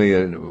 1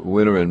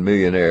 winner and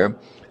millionaire.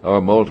 Our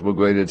multiple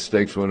graded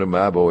stakes winner,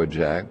 My Boy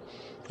Jack.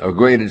 Our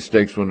graded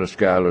stakes winner,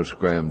 Skylar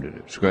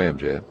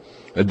Scramjet.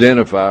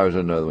 Identifier is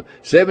another one.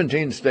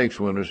 17 stakes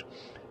winners,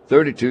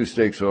 32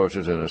 stakes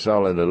horses, and a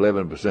solid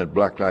 11%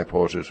 black-type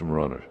horses from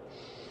runners.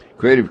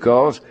 Creative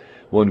Cause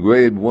won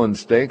Grade 1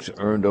 stakes,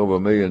 earned over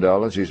 $1 million.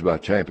 He's by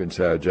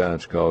Championside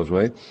Giants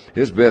Causeway.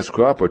 His best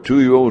crop are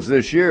 2-year-olds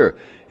this year.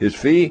 His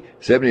fee,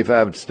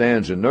 75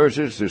 stands and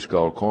nurses. This is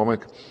called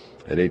Cormac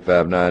at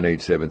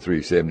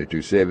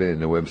 859-873-7270,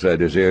 and the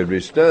website is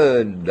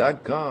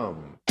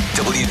AirdrieStud.com.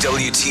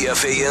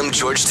 WWTF AM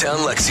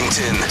Georgetown,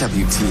 Lexington.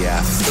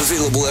 WTF.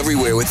 Available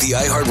everywhere with the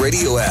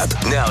iHeartRadio app.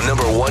 Now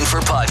 #1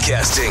 for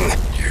podcasting.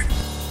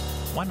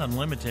 Want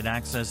unlimited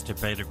access to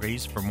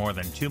pedigrees for more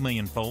than 2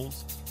 million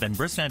foals? Then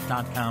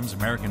Brisnet.com's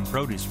American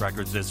Produce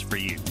Records is for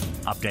you.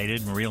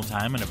 Updated in real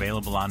time and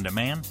available on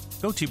demand?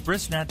 Go to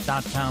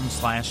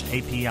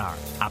Brisnet.com/APR.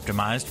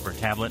 Optimized for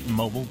tablet and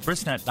mobile,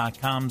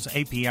 Brisnet.com's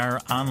APR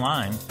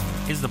Online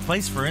is the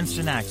place for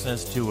instant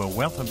access to a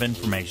wealth of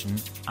information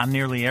on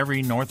nearly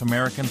every North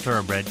American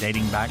thoroughbred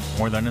dating back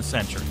more than a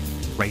century.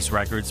 Race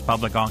records,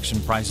 public auction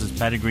prices,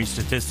 pedigree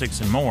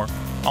statistics, and more,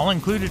 all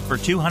included for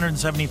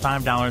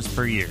 $275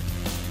 per year.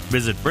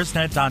 Visit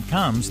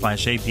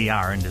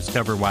Brisnet.com/APR and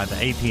discover why the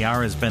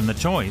APR has been the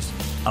choice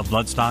of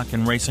bloodstock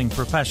and racing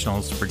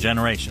professionals for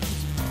generations,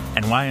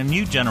 and why a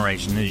new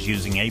generation is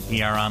using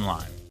APR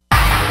Online.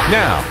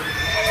 Now,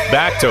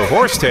 back to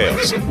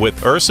Horsetails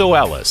with Urso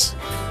Ellis.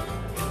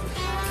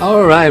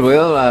 All right,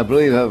 well, I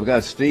believe I've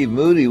got Steve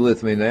Moody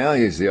with me now.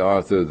 He's the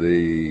author of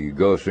the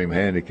Gulfstream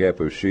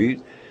Handicapper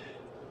Sheet.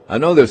 I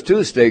know there's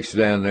 2 stakes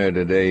down there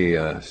today,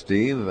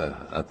 Steve.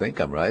 I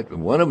think I'm right.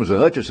 One of them was a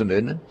Hutchinson,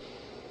 isn't it?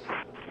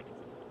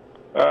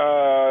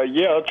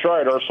 Yeah, that's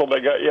right, Ursel.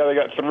 They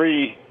got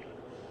three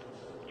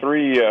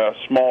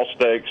small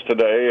stakes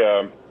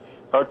today.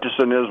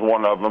 Hutchinson is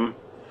one of them.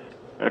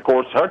 And of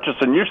course,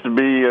 Hutchinson used to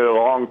be a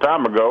long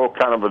time ago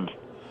kind of an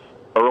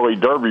early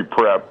Derby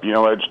prep. You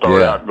know, they'd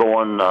start out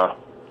going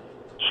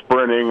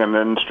sprinting and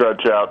then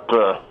stretch out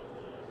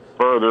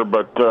further,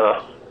 but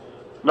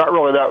not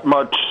really that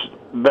much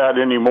that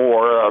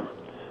anymore.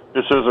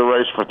 This is a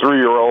race for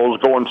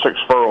 3-year-olds going 6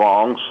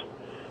 furlongs,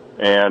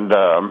 and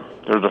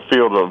there's a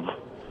field of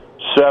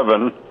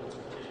 7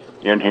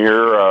 in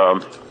here. The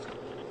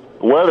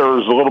weather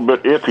is a little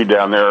bit iffy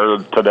down there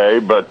today,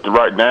 but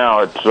right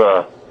now it's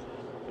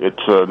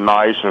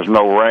nice. There's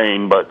no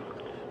rain, but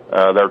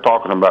they're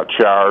talking about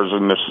showers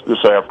in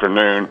this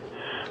afternoon.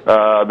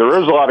 There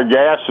is a lot of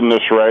gas in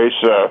this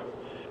race.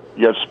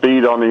 You got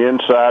speed on the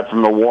inside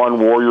from the 1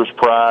 Warrior's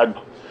Pride,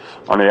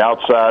 on the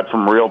outside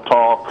from Real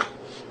Talk,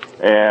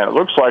 and it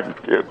looks like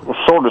it was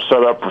sort of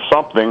set up for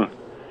something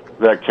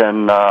that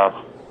can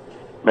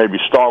maybe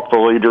stalk the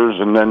leaders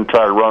and then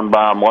try to run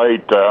by them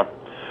late.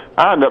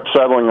 I end up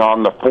settling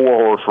on the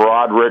 4-horse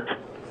Roderick.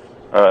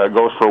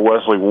 Goes for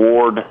Wesley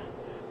Ward,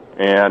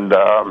 and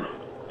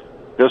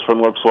this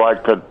one looks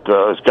like that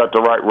it's got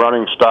the right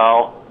running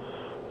style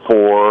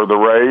for the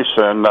race,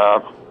 and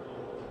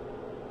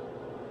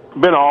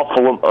it's been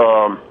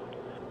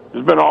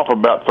off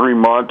about 3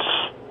 months,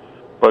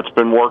 but it's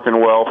been working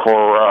well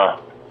for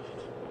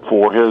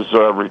his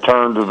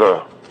return to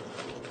the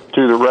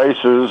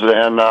races,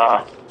 and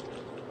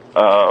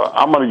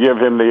I'm going to give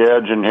him the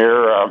edge in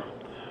here. A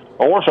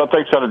horse I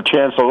think's got a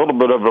chance, a little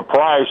bit of a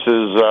price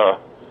is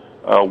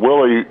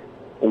Willie.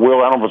 I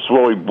don't know if it's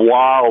Willie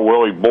Bois or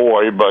Willie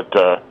Boy, but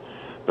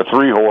the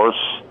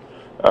 3-horse.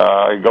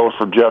 He goes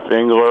for Jeff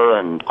Engler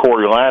and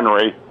Corey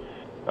Lanery.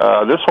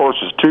 This horse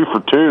is 2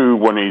 for 2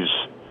 when he's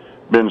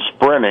been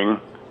sprinting,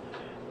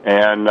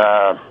 and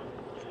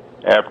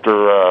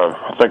after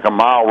I think a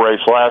mile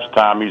race last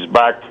time, he's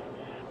back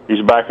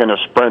in a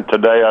sprint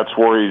today. That's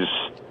where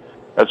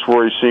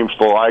he seems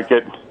to like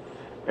it.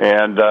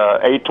 And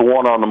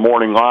 8-1 on the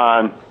morning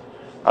line.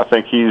 I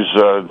think he's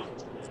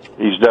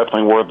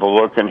definitely worth a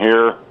look in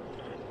here.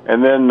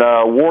 And then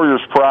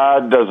Warrior's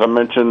Pride, as I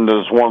mentioned,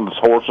 is one of the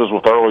horses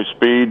with early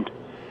speed.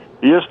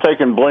 He is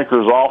taking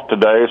blinkers off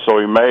today, so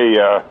he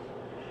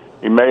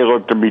may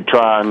look to be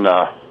trying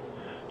a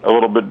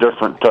little bit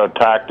different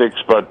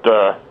tactics, but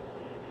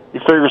he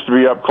figures to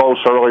be up close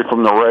early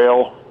from the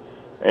rail,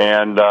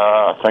 and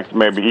I think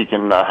maybe he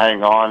can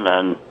hang on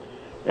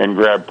and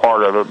grab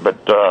part of it.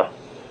 But I'm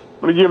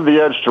going to give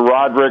the edge to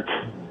Roderick.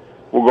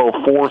 We'll go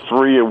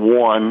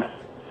 4-3-1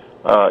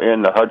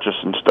 in the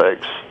Hutchison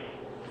Stakes.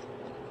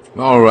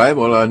 All right.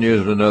 Well, I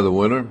used another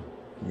winner.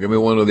 Give me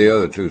one of the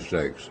other 2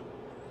 stakes.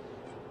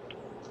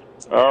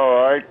 All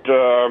right.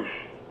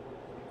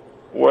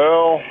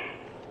 Well,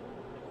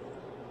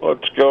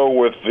 let's go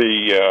with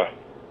the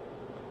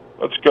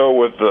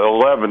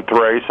 11th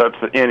race. That's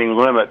the inning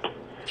limit.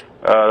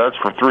 That's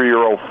for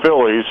 3-year-old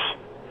fillies,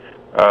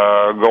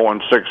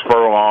 going 6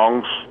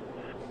 furlongs.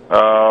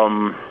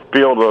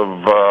 Field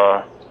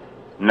of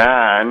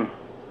 9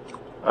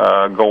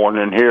 going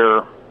in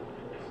here.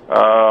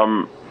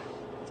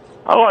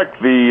 I like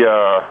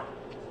the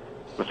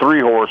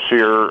 3-horse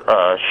here,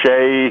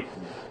 Shea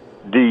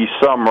D.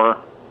 Summer.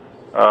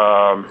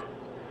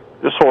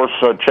 This horse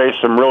chased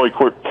some really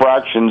quick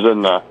fractions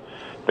in the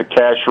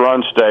Cash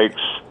Run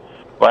Stakes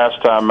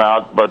last time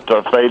out, but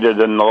faded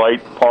in the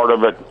late part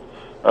of it,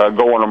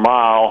 going a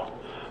mile.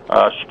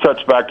 She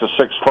cuts back to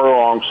 6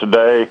 furlongs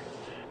today,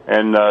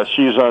 and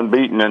she's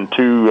unbeaten in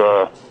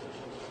 2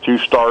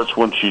 starts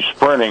when she's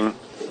sprinting.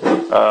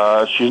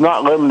 She's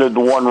not limited to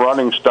one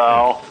running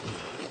style.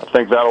 I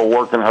think that'll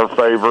work in her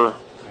favor,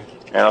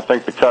 and I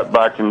think the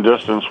cutback in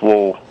distance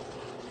will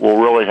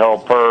really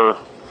help her.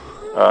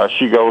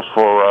 She goes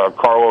for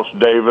Carlos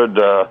David,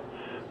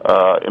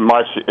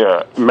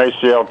 Maciel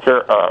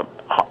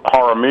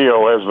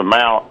Jaramillo as the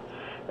mount,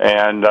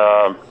 and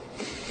I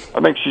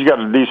think she's got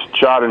a decent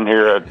shot in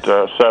here at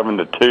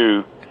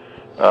 7-2.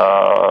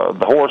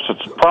 The horse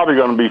that's probably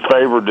going to be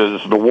favored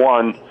is the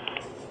 1,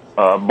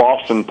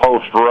 Boston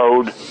Post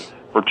Road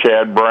for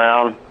Chad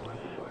Brown.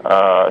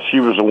 She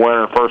was a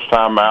winner first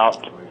time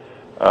out,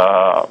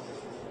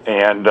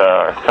 and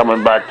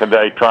coming back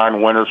today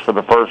trying winners for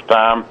the first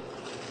time.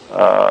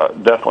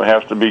 Definitely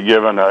has to be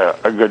given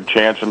a good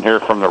chance in here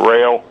from the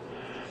rail.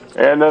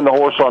 And then the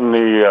horse on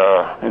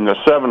the in the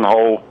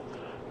 7-hole,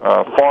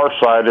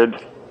 Farsighted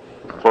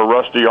for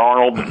Rusty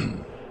Arnold.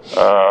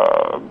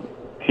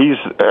 She's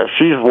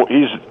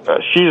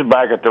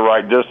back at the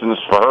right distance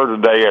for her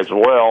today as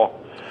well.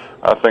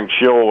 I think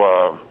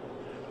she'll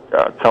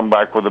come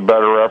back with a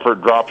better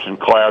effort, drops in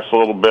class a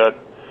little bit.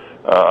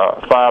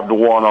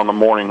 5-1 on the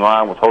morning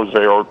line with Jose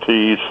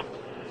Ortiz,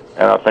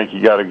 and I think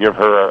you got to give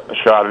her a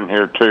shot in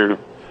here too.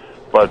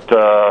 But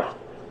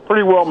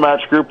pretty well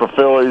matched group of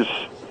fillies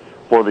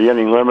for the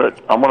inning limit.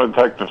 I'm going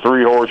to take the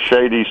 3-horse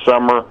Shady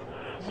Summer,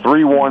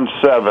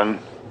 3-1-7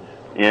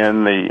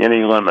 in the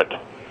inning limit.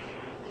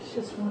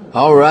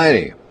 All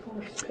righty.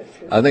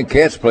 I think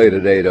Cats play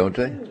today, don't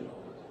they?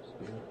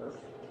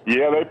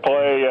 Yeah, they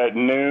play at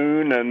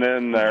noon, and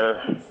then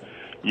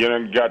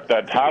got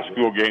that high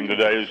school game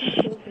today is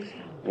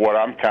what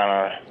I'm kind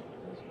of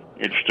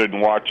interested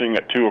in watching.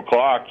 At 2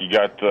 o'clock, you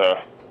got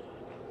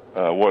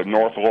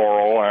North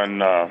Laurel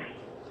and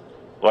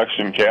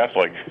Lexington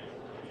Catholic.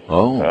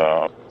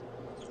 Oh.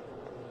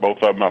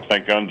 Both of them, I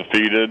think,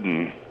 undefeated,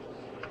 and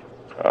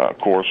of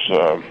course,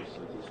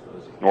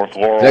 North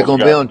Laurel. That going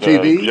to be on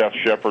TV? Jeff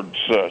Shepard's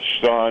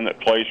son that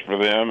plays for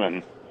them,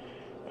 and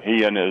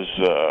he and his,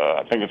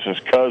 I think it's his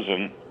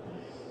cousin,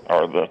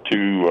 are the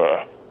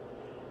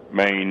 2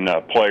 main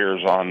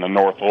players on the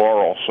North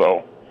Laurel.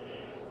 So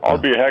it'll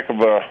be a heck of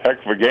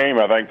a game.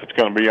 I think it's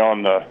going to be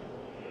on the.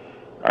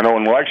 I know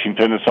in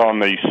Lexington it's on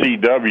the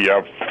CW.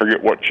 I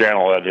forget what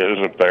channel that is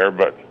up there,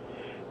 but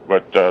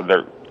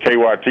their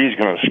KYT is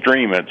going to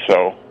stream it.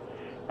 So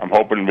I'm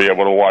hoping to be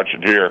able to watch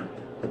it here.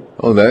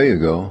 Oh, there you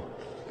go.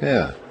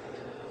 Yeah.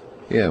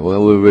 Yeah.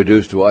 Well, we're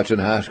reduced to watching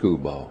high school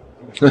ball.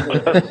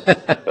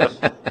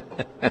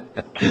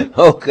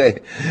 Okay.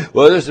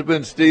 Well, this has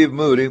been Steve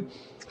Moody,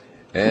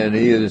 and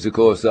he is, of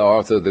course, the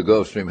author of the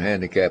Gulfstream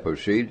Handicapper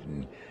Sheet.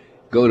 And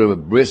go to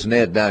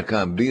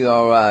brisnet.com,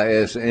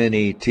 BRISNET.com,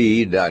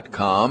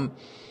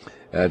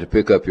 to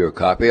pick up your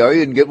copy, or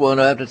you can get one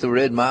out at the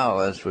Red Mile,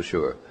 that's for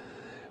sure.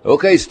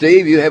 Okay,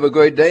 Steve, you have a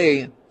great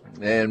day,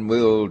 and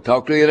we'll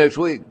talk to you next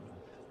week.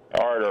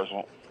 All right,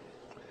 Ursula.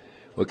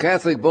 Well,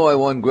 Catholic Boy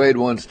won Grade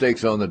 1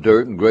 stakes on the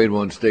dirt and Grade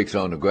 1 stakes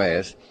on the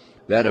grass.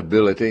 That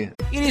ability.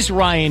 It is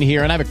Ryan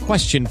here, and I have a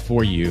question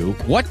for you.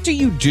 What do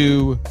you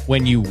do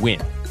when you win?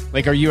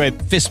 Like, are you a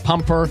fist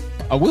pumper?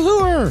 A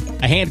woo-hooer,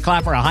 a hand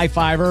clapper, a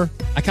high-fiver.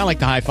 I kind of like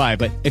the high-five,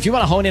 but if you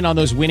want to hone in on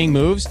those winning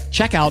moves,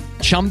 check out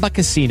Chumba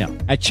Casino.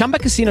 At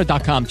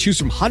ChumbaCasino.com, choose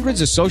from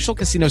hundreds of social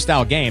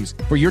casino-style games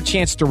for your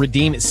chance to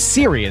redeem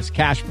serious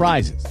cash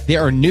prizes.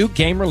 There are new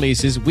game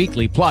releases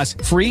weekly, plus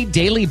free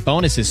daily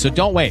bonuses. So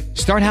don't wait.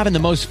 Start having the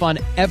most fun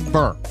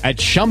ever at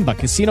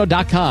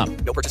ChumbaCasino.com.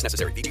 No purchase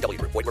necessary.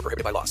 VGW. Void where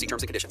prohibited by law. See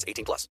terms and conditions.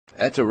 18+.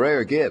 That's a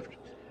rare gift.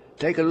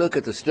 Take a look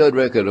at the stud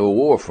record of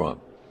Warfront.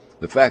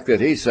 The fact that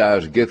he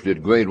sires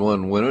gifted Grade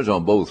 1 winners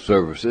on both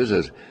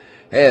surfaces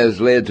has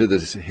led to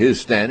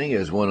his standing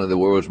as one of the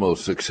world's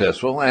most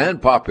successful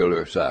and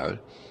popular sires.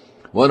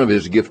 One of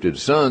his gifted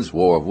sons,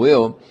 War of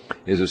Will,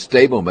 is a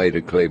stablemate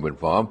at Claiborne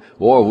Farm.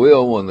 War of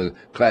Will won the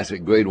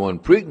classic Grade 1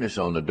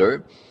 Preakness on the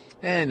dirt,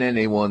 and then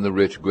he won the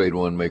rich Grade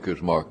 1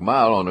 Maker's Mark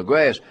Mile on the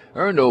grass,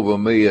 earned over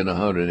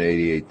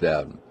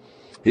 $1,188,000.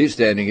 He's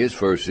standing his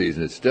first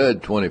season at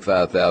stud,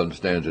 25,000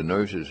 stands of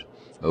nurses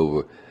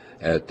over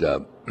at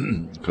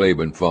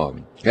Claiborne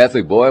Farm.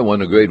 Catholic Boy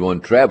won the Grade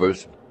 1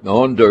 Traverse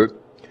on dirt,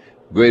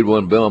 Grade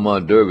 1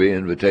 Belmont Derby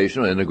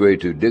Invitational, and the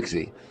Grade 2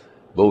 Dixie,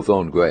 both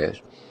on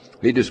grass.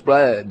 He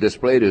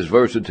displayed his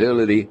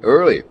versatility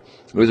early.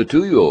 He was a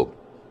 2-year-old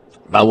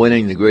by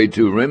winning the Grade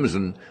 2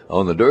 Remsen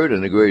on the dirt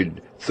and the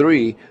Grade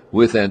 3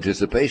 with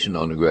anticipation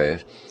on the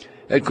grass.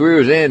 At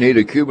career's end, he'd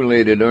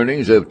accumulated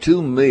earnings of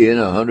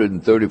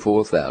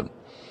 $2,134,000.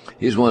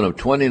 He's one of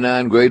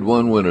 29 Grade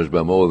 1 winners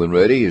by More Than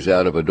Ready. He's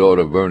out of a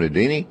daughter of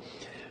Bernardini.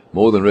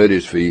 More Than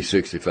Ready's fee,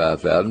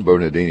 $65,000.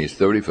 Bernardini's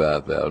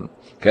 $35,000.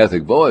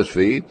 Catholic Boy's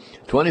fee,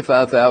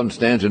 $25,000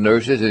 stands in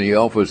nurses, and he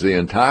offers the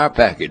entire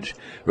package: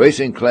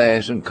 racing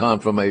class and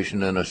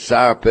confirmation and a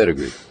sire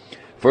pedigree.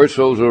 First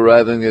foals are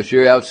arriving this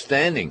year.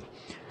 Outstanding.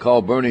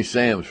 Call Bernie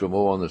Sams for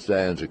more on the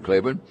stands at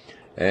Claiborne,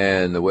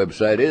 and the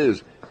website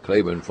is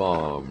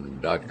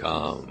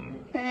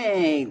ClaiborneFarm.com.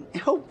 Hey,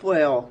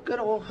 Hopewell, good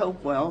old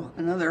Hopewell,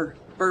 another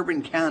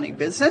Bourbon County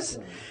business.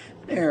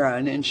 They're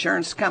an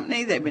insurance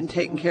company. They've been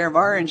taking care of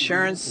our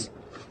insurance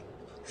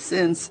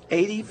since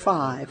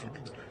 '85.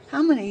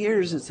 How many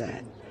years is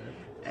that?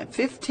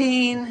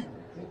 15,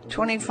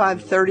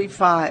 25,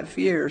 35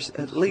 years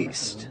at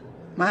least.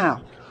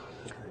 Wow.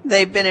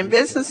 They've been in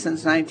business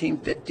since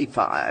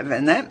 1955,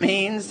 and that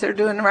means they're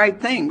doing the right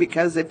thing,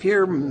 because if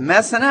you're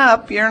messing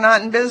up, you're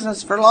not in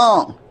business for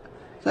long.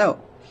 So,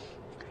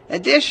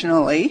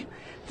 additionally,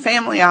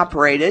 family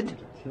operated.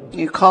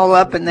 You call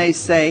up and they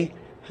say,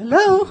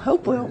 "Hello,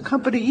 Hopewell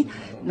Company,"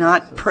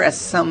 not press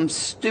some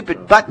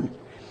stupid button.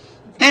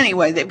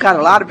 Anyway, they've got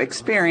a lot of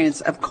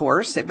experience, of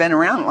course. They've been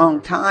around a long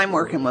time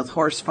working with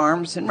horse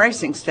farms and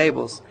racing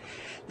stables.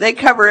 They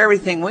cover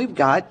everything we've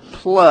got,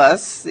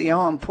 plus the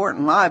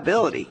all-important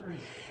liability.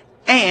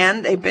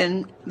 And they've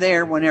been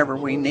there whenever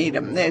we need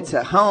them. It's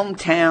a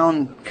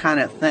hometown kind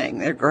of thing.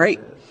 They're great.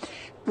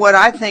 What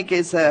I think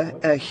is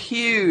a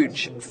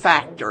huge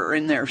factor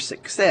in their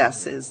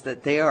success is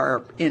that they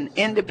are an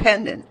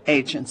independent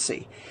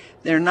agency.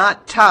 They're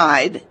not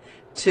tied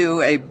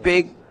to a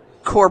big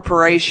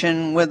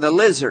corporation with a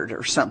lizard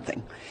or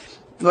something.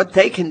 What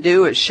they can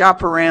do is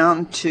shop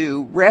around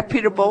to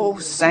reputable,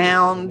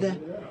 sound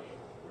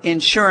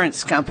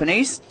insurance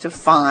companies to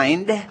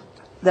find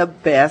the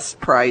best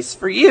price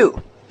for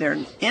you. They're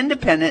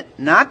independent,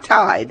 not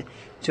tied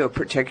to a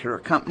particular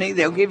company.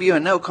 They'll give you a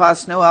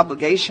no-cost,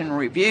 no-obligation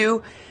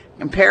review,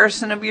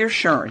 comparison of your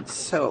insurance.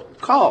 So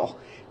call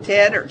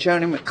Ted or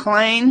Joni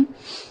McLean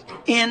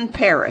in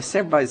Paris.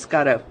 Everybody's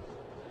got a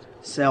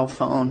cell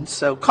phone,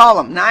 so call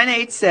them,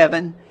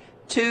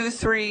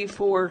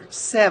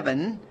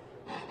 987-2347.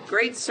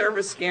 Great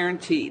service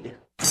guaranteed.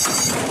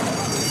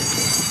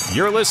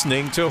 You're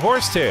listening to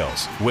Horse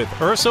Tales with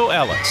Urso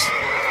Ellis.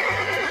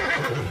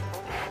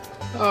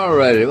 All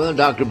righty. Well,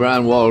 Dr.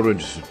 Brian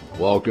Waldridge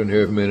walked in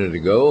here a minute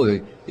ago.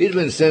 He's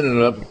been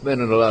spending a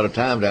lot of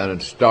time down in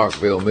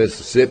Starkville,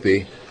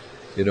 Mississippi,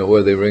 you know,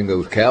 where they ring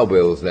those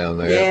cowbells down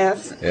there.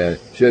 Yes.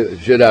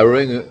 Should I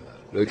ring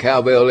the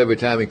cowbell every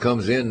time he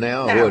comes in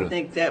now? I don't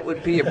think that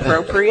would be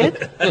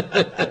appropriate.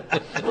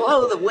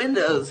 Blow the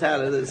windows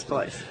out of this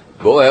place.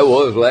 Boy, that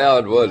was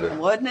loud, wasn't it?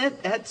 Wasn't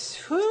it? That's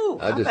whew.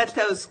 I bet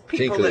those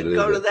people that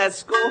go to that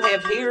school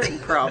have hearing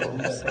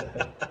problems.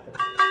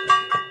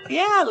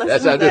 Yeah, listen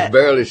to that. I'm just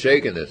barely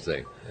shaking this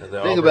thing.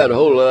 Yeah, think about a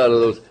whole lot of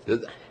those.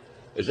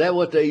 Is that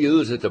what they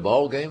use at the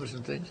ball games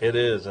and things? It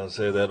is. I'll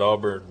say that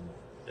Auburn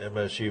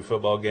MSU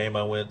football game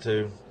I went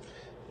to,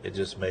 it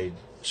just made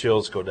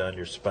chills go down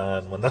your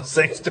spine when those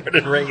things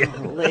started ringing.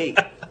 Holy.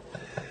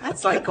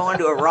 That's like going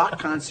to a rock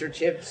concert.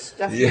 You have to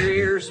stuff your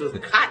ears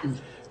with cotton.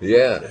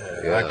 Yeah.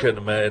 I couldn't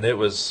imagine. It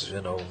was,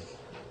 you know,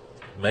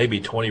 maybe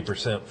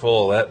 20%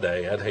 full that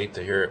day. I'd hate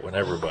to hear it when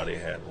everybody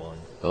had one.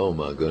 Oh,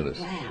 my goodness.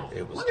 Wow.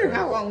 I wonder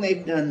how long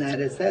they've done that.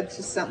 Is that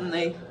just something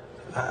they...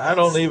 I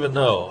don't even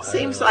know.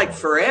 Seems like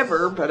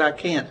forever, but I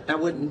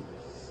wouldn't...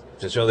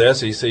 Just, you know, the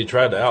SEC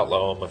tried to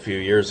outlaw them a few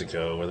years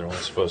ago, where they weren't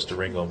supposed to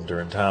ring them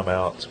during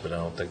timeouts, but I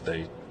don't think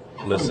they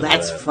listened to that.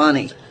 That's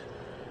funny.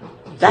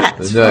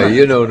 That's No, funny.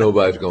 you know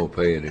nobody's going to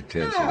pay any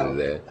attention to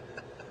that.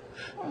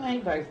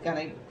 anybody's got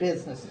any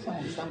business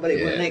telling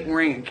somebody when they can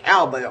ring a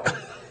cowbell.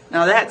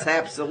 Now that's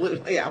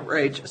absolutely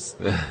outrageous.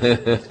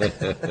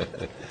 They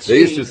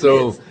used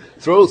to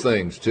throw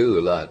things too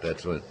a lot.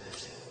 That's when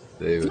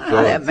they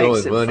were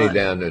throwing money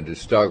down to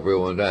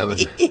Starkville one time.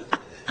 And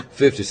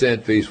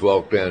 50-cent piece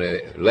walked down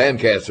there.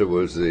 Lancaster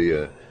was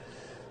the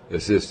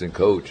assistant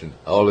coach, and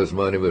all his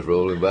money was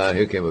rolling by. And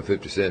here came a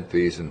 50-cent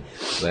piece, and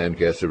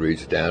Lancaster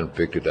reached down and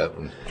picked it up,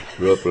 and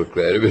Rupp looked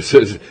at him and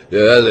says,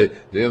 "Yeah,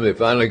 they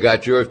finally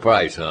got your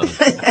price, huh?"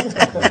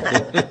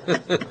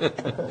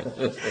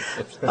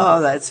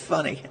 Oh, that's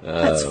funny.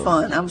 That's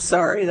fun. I'm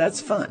sorry.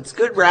 That's fun. It's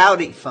good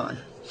rowdy fun.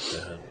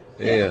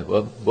 Yeah.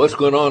 Well, what's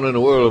going on in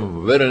the world of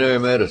veterinary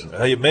medicine?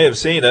 You may have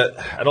seen it.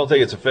 I don't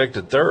think it's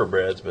affected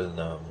thoroughbreds, but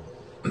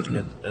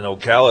in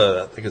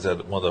Ocala, I think it's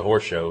at one of the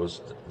horse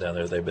shows down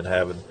there, they've been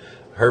having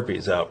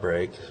herpes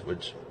outbreak,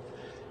 which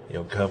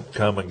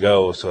come and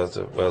go. So it's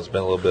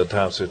been a little bit of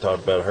time since we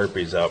talked about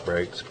herpes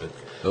outbreaks, but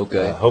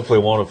hopefully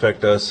it won't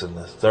affect us in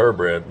the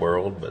thoroughbred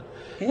world. But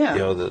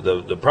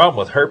the problem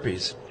with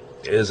herpes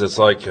is it's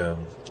like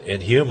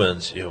in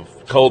humans,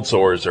 cold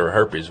sores are a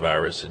herpes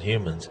virus in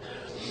humans.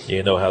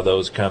 You know how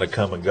those kind of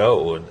come and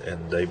go,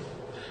 and they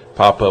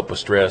pop up with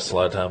stress. A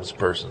lot of times the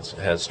person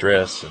has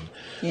stress, and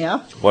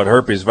what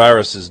herpes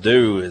viruses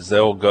do is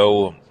they'll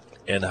go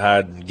and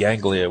hide in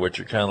ganglia, which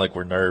are kind of like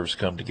where nerves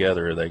come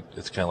together.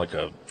 It's kind of like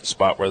a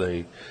spot where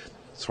they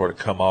sort of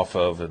come off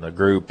of in a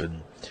group,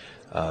 and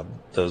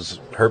those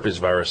herpes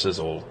viruses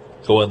will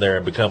go in there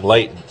and become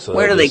latent. So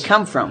where do they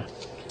come from?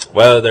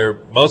 Well, they're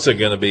mostly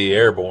going to be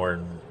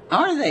airborne.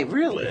 Are they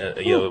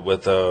really?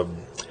 With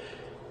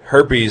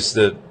herpes,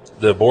 the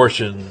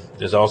abortion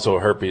is also a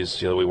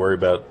herpes. We worry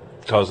about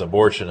causing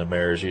abortion in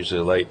mares,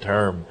 usually late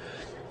term.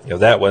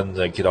 That one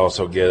they could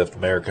also get if the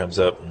mare comes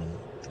up and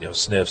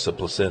sniffs the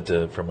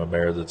placenta from a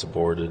mare that's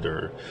aborted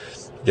or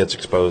gets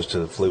exposed to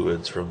the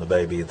fluids from the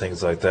baby and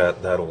things like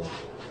that. That'll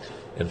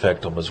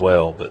infect them as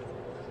well. But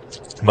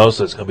most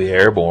of it's going to be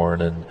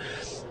airborne, and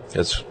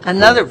it's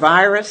another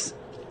virus.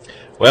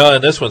 Well,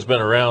 and this one's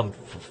been around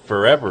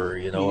forever,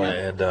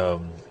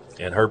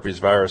 and herpes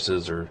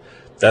viruses are.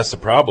 That's the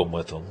problem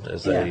with them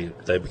is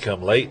they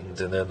become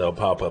latent and then they'll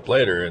pop up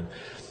later. And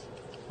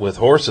with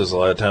horses, a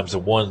lot of times the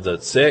one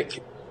that's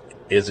sick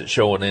isn't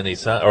showing any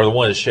sign, or the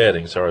one that's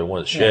shedding. Sorry, the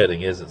one that's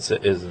shedding isn't.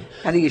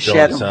 How do you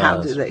shed them?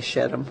 How do they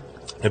shed them?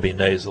 It'd be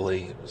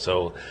nasally.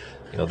 So,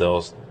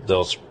 they'll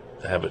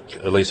have it,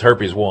 at least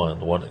herpes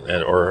 1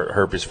 or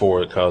herpes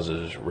 4 that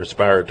causes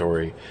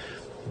respiratory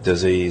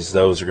disease.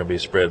 Those are going to be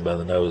spread by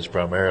the nose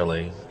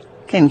primarily.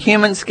 Can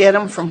humans get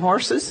them from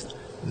horses?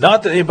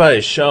 Not that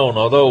anybody's shown,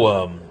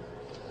 although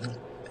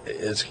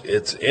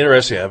it's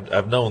interesting.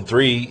 I've known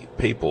 3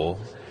 people,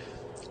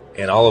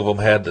 and all of them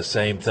had the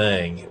same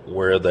thing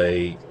where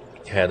they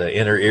had an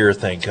inner ear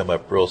thing come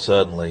up real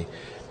suddenly,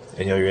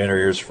 and your inner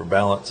ears for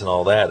balance and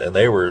all that, and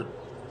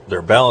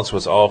their balance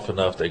was off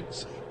enough.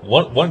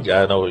 One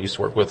guy I know I used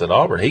to work with at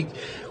Auburn, he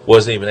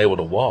wasn't even able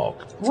to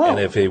walk. Whoa. And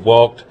if he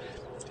walked,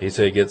 he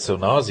said he gets so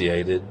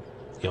nauseated,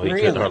 he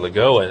couldn't hardly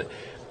go,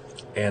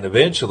 and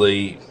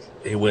eventually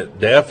he went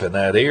deaf in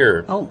that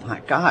ear. Oh my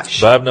gosh!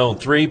 But I've known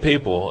 3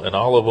 people, and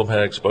all of them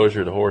had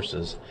exposure to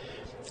horses.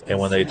 And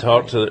when they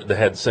they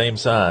had the same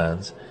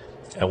signs.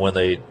 And when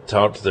they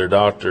talked to their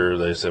doctor,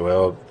 they said,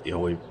 "Well,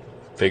 we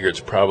figure it's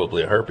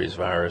probably a herpes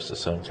virus of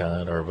some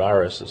kind or a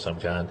virus of some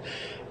kind."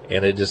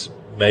 And it just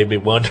made me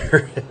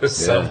wonder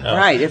somehow.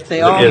 Right? If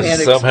they all had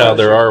somehow exposure.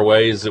 There are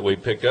ways that we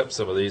pick up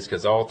some of these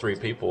because all 3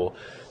 people,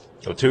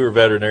 2 are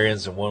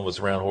veterinarians and 1 was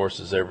around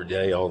horses every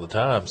day, all the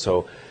time.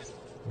 So.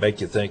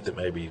 Make you think that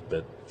maybe,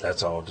 but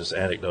that's all just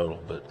anecdotal.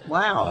 But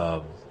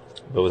wow.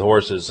 But with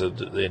horses,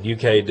 in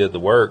UK did the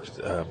work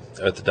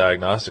at the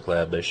diagnostic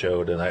lab. They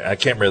showed, and I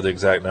can't remember the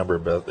exact number,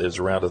 but it was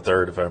around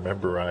 1/3 if I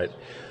remember right.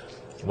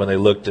 When they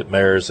looked at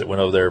mares that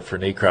went over there for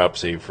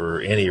necropsy for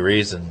any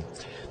reason,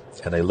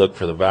 and they looked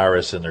for the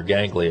virus in their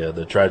ganglia,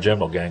 the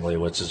trigeminal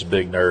ganglia, which is a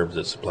big nerve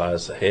that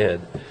supplies the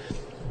head,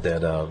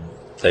 that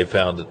they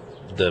found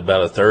that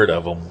about 1/3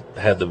 of them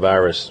had the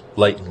virus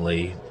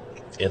latently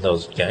in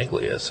those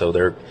ganglia, so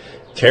they're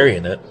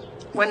carrying it.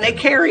 When they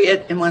carry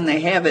it and when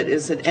they have it,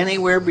 is it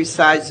anywhere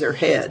besides their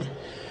head?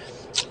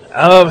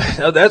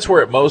 That's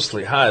where it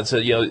mostly hides. So,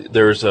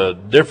 there's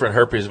different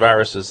herpes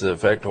viruses that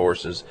affect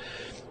horses.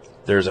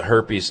 There's a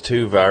herpes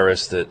 2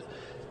 virus that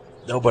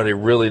nobody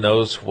really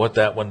knows what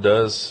that one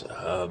does.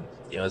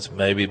 It's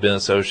maybe been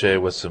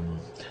associated with some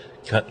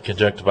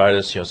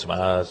conjunctivitis, some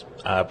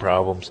eye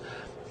problems.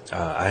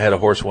 I had a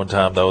horse one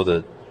time though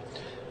that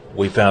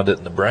we found it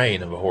in the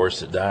brain of a horse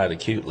that died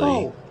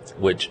acutely,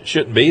 which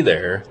shouldn't be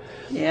there.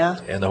 Yeah.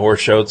 And the horse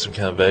showed some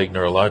kind of vague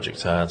neurologic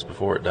signs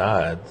before it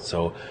died.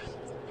 So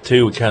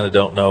 2, we kind of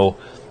don't know.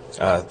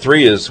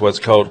 3 is what's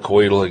called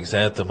coital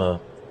exanthema.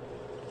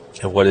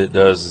 And what it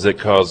does is it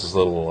causes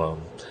little,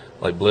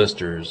 like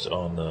blisters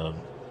on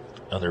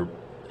their,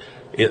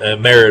 a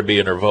mare would be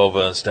in her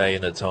vulva and stain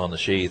that's on the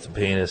sheath and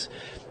penis.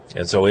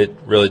 And so it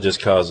really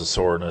just causes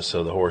soreness,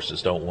 so the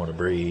horses don't want to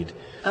breed.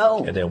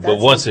 Oh, and then, but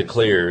once it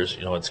clears,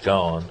 it's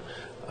gone.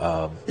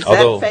 Is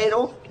that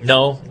fatal?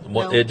 No,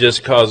 it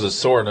just causes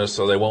soreness,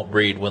 so they won't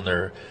breed when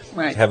they're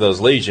have those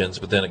lesions.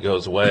 But then it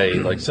goes away.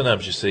 Like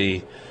sometimes you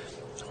see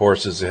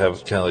horses that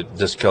have kind of like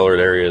discolored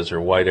areas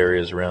or white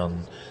areas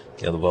around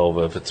the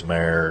vulva if it's a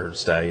mare or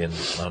stallion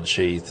on the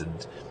sheath,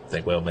 and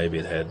think, well, maybe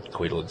it had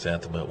coital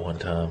exanthema at one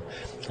time,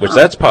 which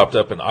that's popped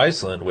up in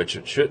Iceland, which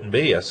it shouldn't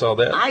be. I saw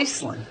that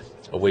Iceland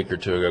a week or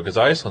two ago because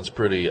Iceland's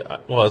pretty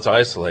well. It's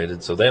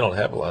isolated, so they don't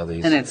have a lot of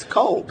these, and it's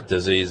cold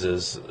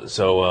diseases.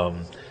 So,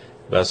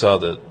 but I saw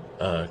that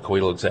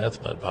coital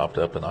exanthema had popped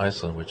up in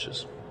Iceland, which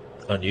is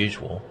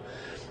unusual.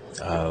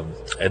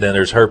 And then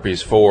there's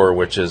herpes 4,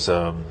 which is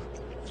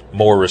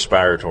more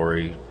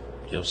respiratory,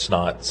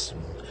 snots,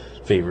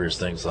 fevers,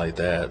 things like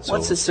that. So,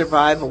 what's the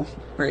survival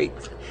rate?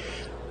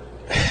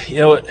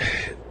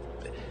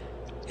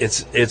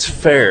 It's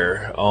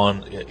fair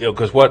on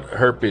because what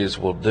herpes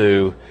will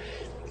do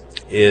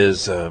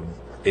is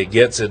it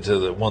gets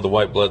into one of the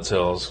white blood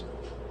cells,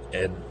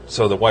 and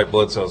so the white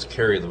blood cells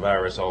carry the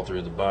virus all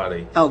through the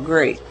body. Oh,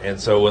 great! And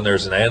so when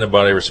there's an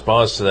antibody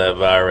response to that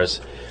virus,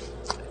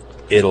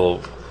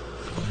 it'll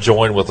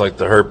join with like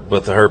the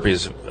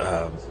herpes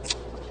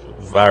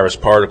virus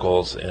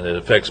particles, and it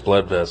affects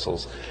blood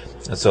vessels.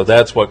 And so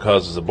that's what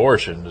causes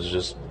abortion, is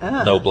just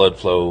no blood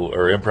flow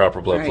or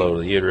improper blood flow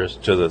to the uterus,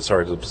 to the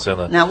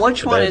placenta. Now,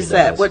 which one is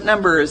that? What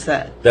number is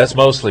that? That's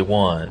mostly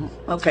 1.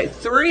 Okay,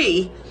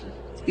 3,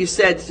 you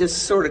said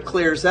just sort of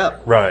clears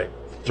up. Right.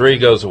 3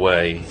 goes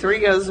away. 3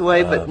 goes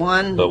away, but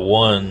 1... But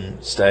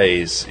 1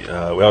 stays. We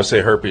always say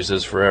herpes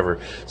is forever,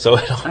 so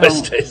it always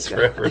stays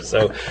forever.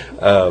 So,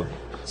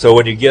 so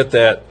when you get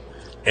that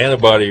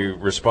antibody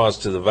response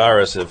to the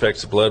virus, it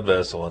affects the blood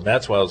vessel, and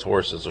that's why those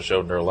horses will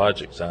show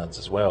neurologic signs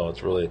as well.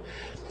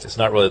 It's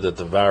not really that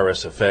the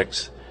virus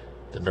affects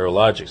the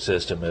neurologic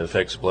system; it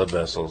affects blood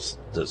vessels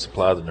that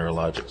supply the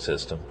neurologic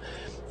system.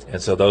 And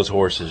so those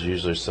horses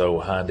usually show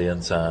hind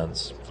end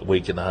signs,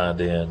 weak in the hind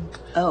end,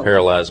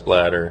 paralyzed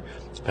bladder,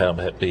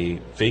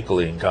 be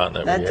fecally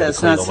incontinent. That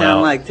does not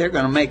sound like they're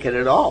going to make it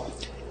at all.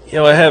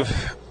 I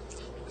have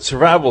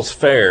survival's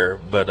fair,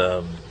 but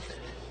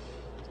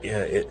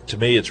to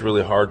me, it's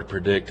really hard to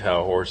predict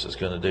how a horse is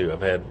going to do.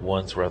 I've had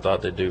ones where I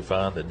thought they'd do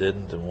fine that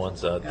didn't, and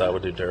ones I thought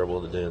would do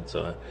terrible that did.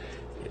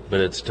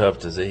 But it's a tough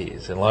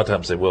disease, and a lot of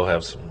times they will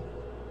have some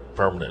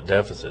permanent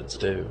deficits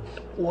too.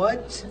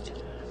 What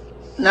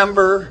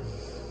number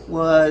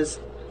was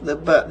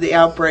the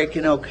outbreak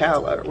in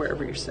Ocala or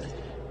wherever you said?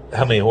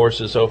 How many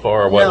horses so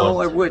far? Or what?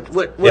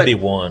 It'd be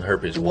 1,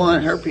 herpes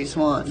 1. Herpes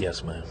 1.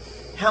 Yes, ma'am.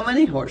 How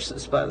many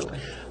horses, by the way?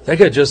 I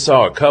think I just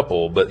saw a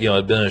couple, but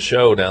it'd been a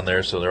show down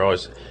there, so they're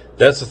always.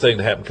 That's the thing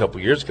that happened a couple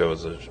of years ago.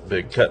 Was a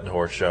big cutting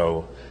horse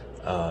show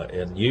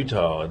in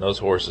Utah, and those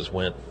horses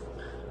went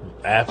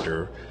back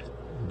to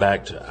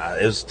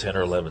it was 10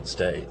 or 11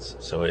 states,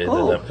 so it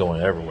ended up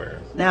going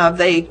everywhere. Now, have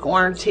they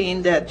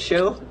quarantined that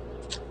show?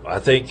 I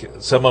think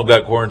some of them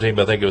got quarantined,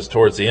 but I think it was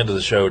towards the end of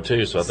the show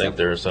too. So I think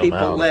there are some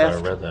out. I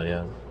read that,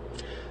 yeah.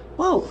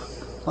 Whoa.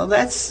 Well,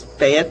 that's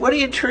bad. What do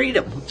you treat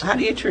them? How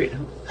do you treat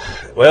them?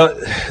 Well,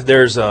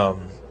 there's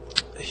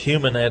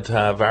human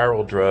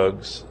antiviral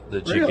drugs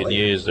that you can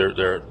use.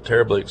 They're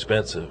terribly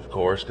expensive, of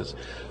course, because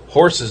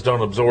horses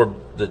don't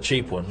absorb the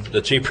cheaper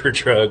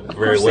drug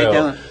very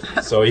well.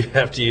 So you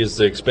have to use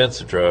the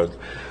expensive drug.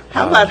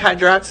 How about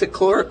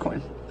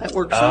hydroxychloroquine? That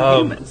works on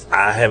humans.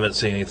 I haven't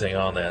seen anything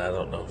on that. I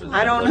don't know if it's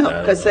I don't know,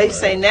 because they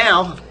say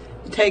now,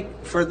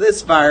 for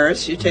this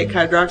virus, you take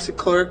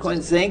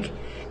hydroxychloroquine, zinc,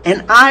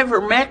 and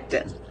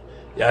ivermectin.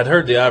 Yeah, I'd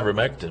heard the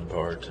ivermectin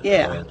part.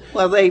 Yeah.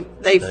 Well, they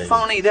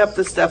phonied up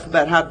the stuff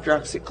about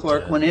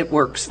hydroxychloroquine. It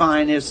works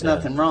fine. There's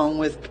nothing wrong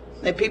with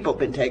it. People have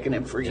been taking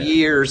it for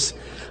years.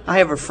 I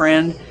have a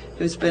friend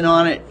who's been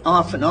on it,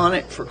 off and on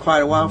it, for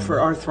quite a while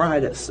for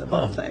arthritis, of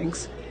all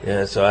things.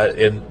 Yeah, so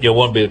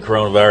one being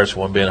coronavirus,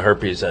 one being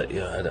herpes. I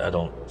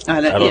don't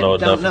know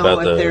enough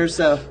about if there's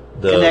a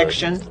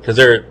connection, because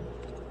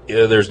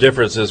there's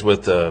differences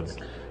with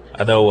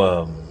I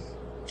know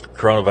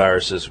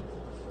coronavirus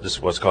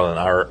is what's called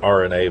an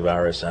RNA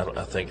virus.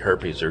 I think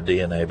herpes or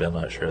DNA, but I'm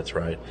not sure that's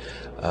right.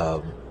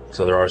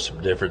 So there are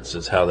some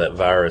differences how that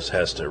virus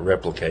has to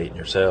replicate in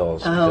your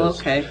cells. Oh,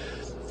 okay.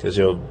 Because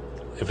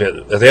if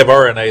they have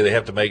RNA, they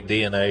have to make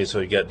DNA,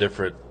 so you got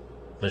different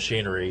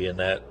machinery in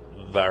that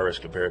virus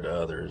compared to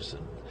others.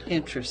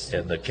 Interesting.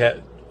 And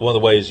one of the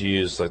ways you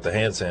use like the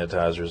hand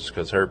sanitizers,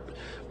 because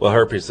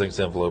herpes thing's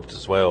enveloped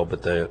as well,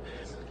 but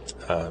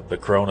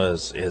corona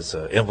is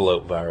an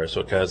envelope virus,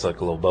 so it kind of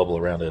like a little bubble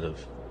around it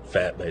of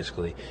fat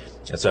basically,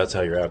 and so that's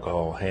how your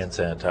alcohol, hand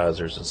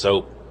sanitizers, and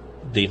soap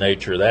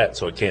denature that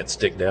so it can't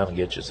stick down and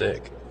get you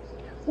sick.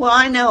 Well,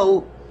 I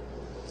know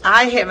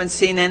I haven't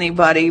seen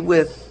anybody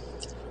with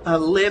a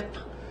lip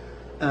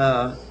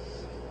virus,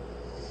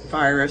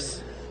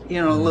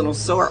 a little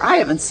sore. I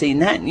haven't seen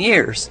that in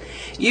years.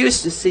 You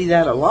used to see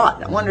that a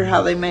lot. I wonder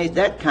how they made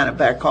that kind of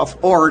back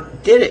off, or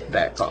did it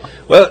back off?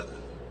 Well,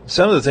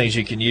 some of the things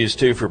you can use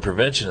too for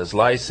prevention is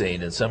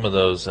lysine, and some of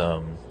those,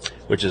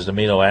 which is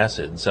amino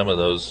acid, and some of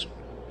those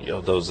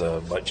those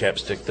like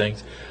chapstick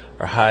things,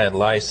 are high in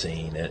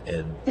lysine,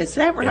 and is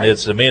that right? And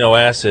it's amino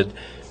acid,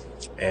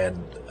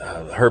 and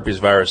herpes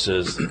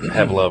viruses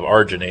have a lot of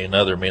arginine,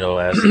 another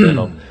amino acid in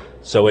them.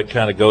 So it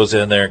kind of goes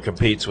in there and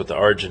competes with the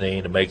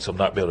arginine and makes them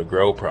not be able to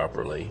grow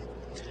properly.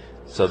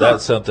 So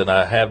that's something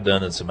I have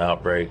done in some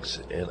outbreaks.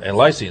 And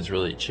lysine's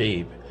really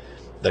cheap.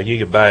 Like you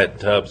can buy it in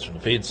tubs from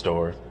the feed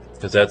store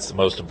because that's the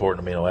most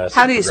important amino acid.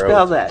 How do you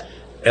spell that?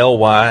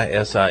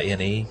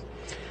 Lysine.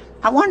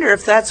 I wonder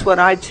if that's what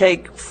I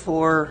take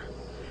for.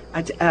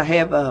 I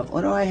have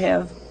what do I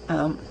have?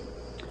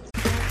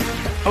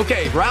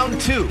 Okay, round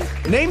 2.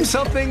 Name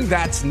something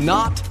that's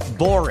not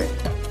boring.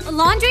 A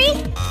laundry?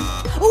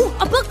 Ooh,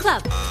 a book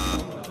club.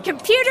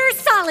 Computer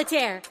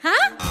solitaire,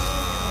 huh?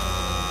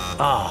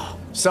 Ah,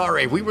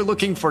 sorry, we were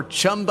looking for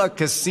Chumba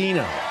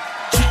Casino.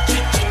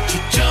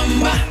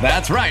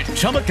 That's right,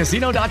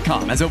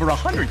 ChumbaCasino.com has over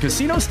 100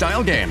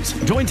 casino-style games.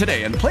 Join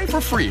today and play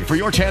for free for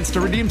your chance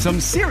to redeem some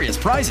serious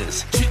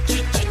prizes.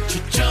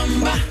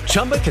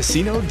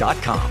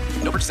 ChumbaCasino.com.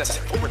 No purchase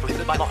necessary. Void where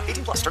prohibited by law.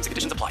 18+ terms and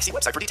conditions apply. See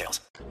website for details.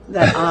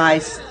 That eye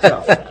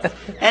stuff.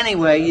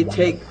 Anyway, you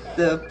take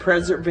the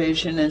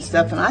Preservision and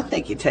stuff, and I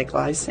think you take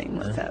lysine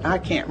with that. I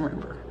can't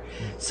remember.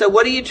 So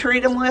what do you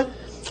treat them with?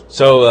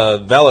 So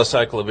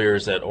valacyclovir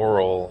is that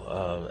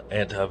oral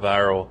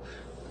antiviral,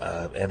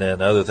 and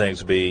then other things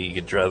would be you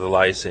could try the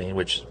lysine,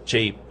 which is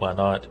cheap, why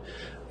not?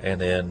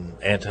 And then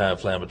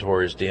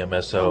anti-inflammatories,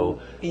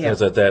 DMSO,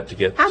 things like that to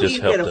get How just do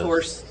you help get a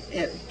horse,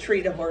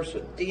 treat a horse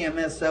with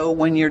DMSO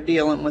when you're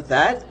dealing with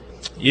that?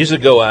 Usually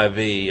go IV.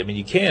 I mean,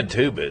 you can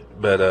tube it,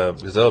 but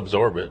because they'll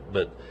absorb it,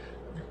 but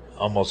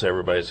almost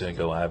everybody's going to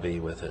go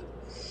IV with it.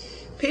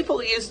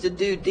 People used to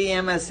do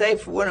DMSA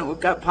for when it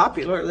got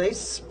popular. They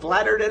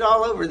splattered it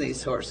all over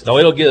these horses. No,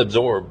 it'll get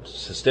absorbed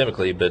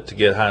systemically, but to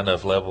get high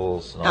enough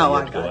levels, you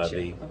have to go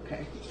IV.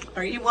 Okay.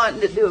 Are you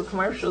wanting to do a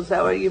commercial? Is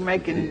that why you're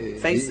making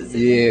faces?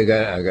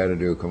 Yeah, I got to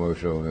do a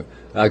commercial.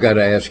 I got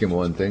to ask him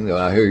one thing, though.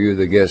 I hear you're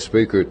the guest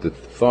speaker at the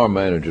Farm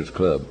Managers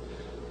Club.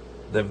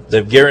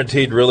 They've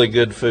guaranteed really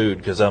good food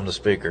because I'm the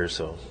speaker.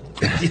 So,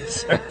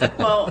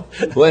 well,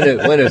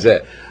 when is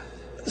that?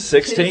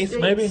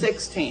 16th, maybe.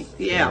 16th,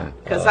 yeah.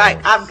 Because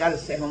I've got to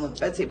stay home with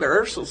Betsy, but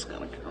Ursul's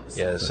going to come.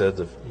 Yeah,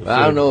 said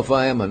I don't know if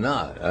I am or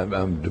not.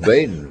 I'm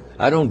debating.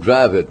 I don't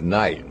drive at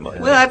night.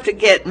 We'll have to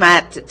get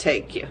Matt to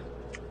take you.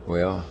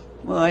 Well,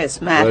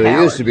 it's Matt Well, Howard.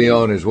 he used to be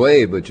on his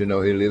way, but he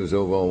lives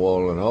over on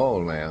Walden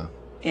Hall now.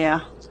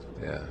 Yeah.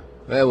 Yeah.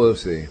 Well, we'll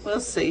see. We'll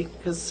see,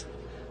 because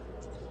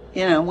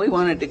we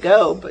wanted to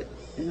go, but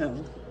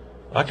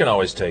I can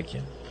always take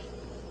you.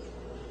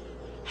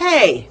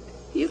 Hey,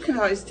 you can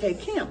always take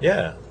him.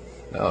 Yeah.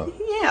 Oh.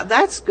 Yeah,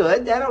 that's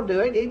good. That'll do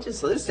it. He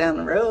just lives down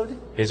the road.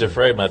 He's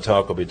afraid my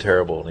talk will be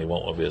terrible and he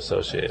won't want to be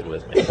associated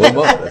with me.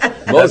 Well,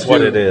 that's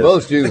what it is.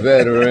 Most of you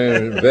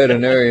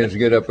veterinarians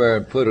get up there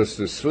and put us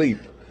to sleep.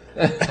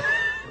 No,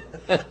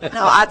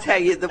 I'll tell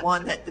you the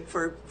one that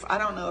I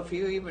don't know if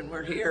you even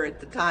were here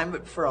at the time,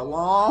 but for a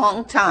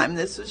long time,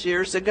 this was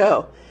years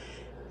ago,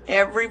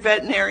 every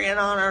veterinarian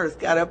on earth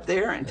got up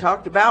there and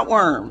talked about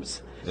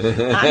worms.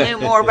 I knew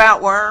more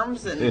about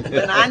worms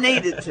than I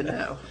needed to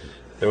know.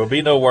 There will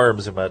be no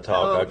worms in my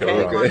talk.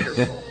 Okay.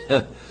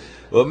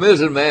 Well,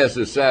 Mrs. Mass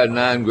has sired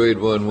 9 Grade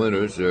 1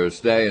 winners. Their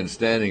stallions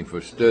standing for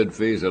stud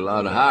fees a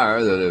lot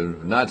higher that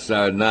have not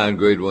sired 9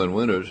 Grade 1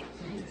 winners.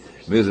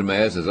 Mrs.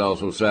 Mass has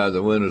also sired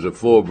the winners of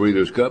 4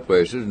 Breeders' Cup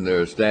races, and there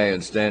are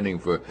stallions standing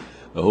for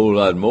a whole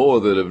lot more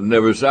that have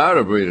never sired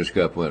a Breeders'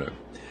 Cup winner.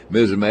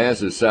 Mrs. Mass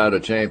has sired a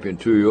champion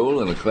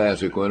 2-year-old and a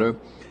classic winner,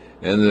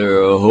 and there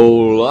are a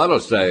whole lot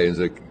of stallions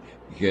that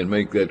can't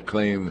make that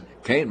claim,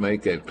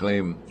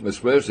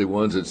 especially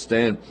ones that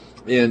stand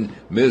in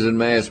Mrs.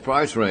 Mass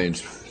price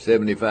range,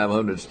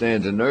 7,500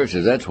 stands and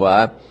nurses. That's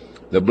why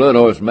the Blood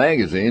Horse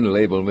magazine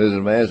labeled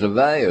Mrs. Mass a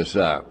value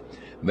sire.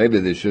 Maybe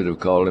they should have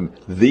called him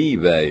the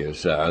value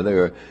sire.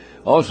 There are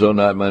also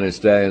not many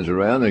stallions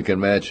around that can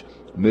match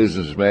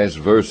Mrs. Mass'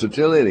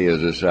 versatility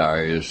as a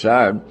sire. He has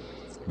sired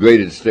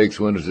graded stakes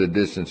winners at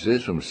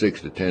distances from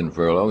 6 to 10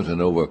 furlongs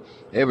and over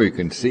every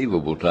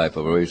conceivable type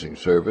of racing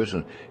surface.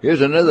 And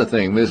here's another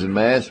thing. Mrs.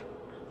 Mass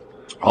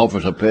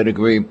offers a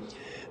pedigree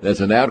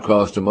that's an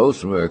outcross to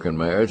most American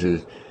mares.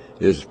 His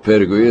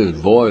pedigree is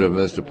void of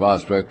Mr.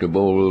 Prospector,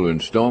 Bull Ruler, and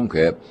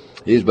Stormcap.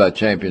 He's by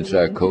champion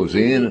sire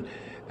Cozine,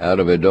 out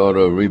of a daughter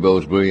of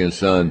Rebo's brilliant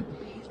son,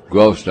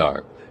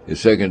 Grovestar. His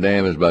second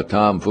dam is by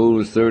Tom Fool.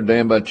 His third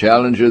dam by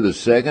Challenger the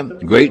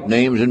Second. Great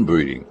names in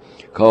breeding.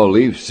 Call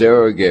Leaf,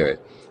 Sarah, or Garrett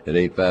at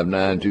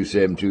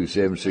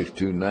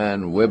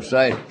 859-272-7629.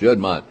 Website,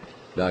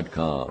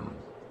 juddmont.com.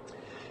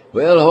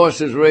 Well,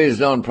 horses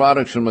raised on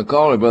products from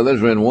McCauley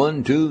Brothers ran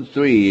 1, 2,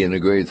 3 in the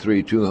Grade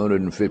 3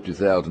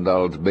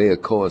 $250,000 Bay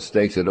of Coa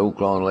Stakes at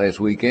Oaklawn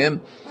last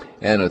weekend,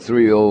 and a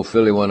 3-year-old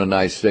filly won a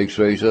nice stakes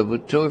race of a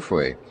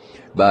Turfway.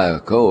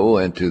 Bayaco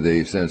went to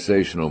the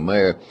sensational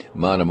mare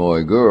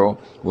Monomoy Girl,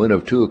 winner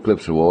of 2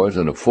 Eclipse Awards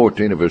and of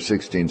 14 of her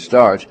 16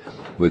 starts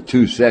with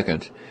 2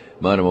 seconds.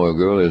 Monomoy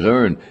Girl has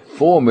earned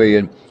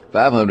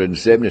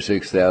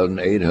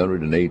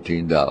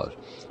 $4,576,818.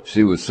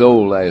 She was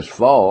sold last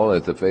fall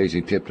at the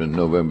Fazy-Tipton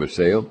November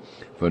sale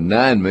for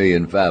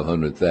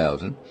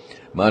 $9,500,000.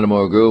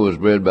 Monomoy Girl was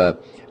bred by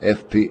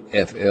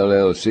FPF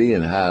LLC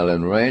in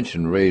Highland Ranch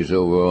and raised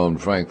over on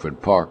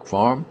Frankfort Park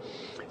Farm.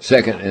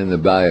 Second in the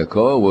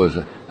Bayakoa was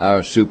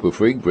Our Super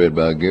Freak, bred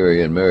by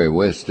Gary and Mary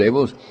West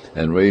Stables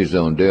and raised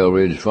on Dale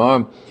Ridge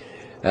Farm.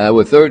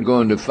 With third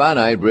going to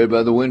Finite, bred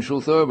by the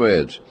Winchell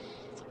Thoroughbreds.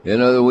 In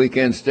other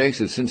weekend stakes,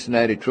 the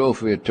Cincinnati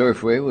Trophy at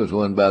Turfway was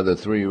won by the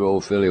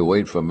 3-year-old filly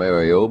Wait for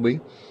Mary Obie,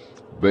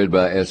 bred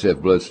by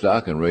SF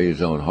Bloodstock and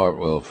raised on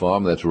Hartwell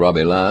Farm. That's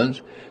Robbie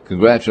Lyons.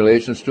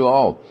 Congratulations to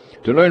all.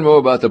 To learn more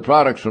about the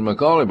products from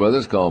McCauley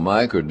Brothers, call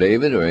Mike or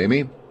David or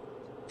Amy,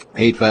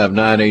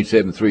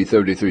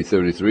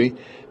 859-873-3333.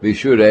 Be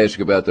sure to ask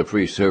about the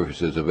free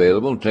services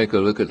available. Take a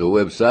look at the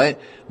website,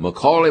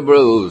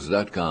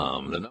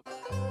 McCauleyBros.com.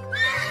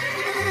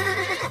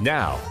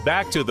 Now,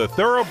 back to the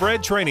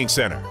Thoroughbred Training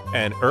Center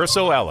and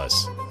Urso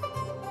Ellis.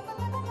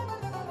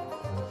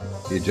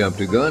 You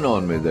jumped a gun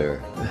on me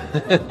there.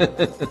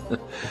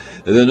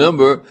 The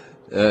number,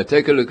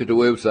 take a look at the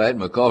website,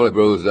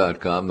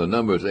 McCauleyBros.com. The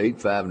number is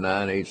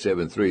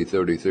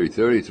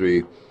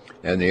 859-873-3333,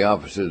 and the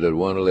office is at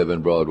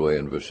 111 Broadway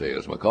in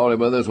Versailles. McCauley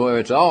Brothers, where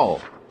it's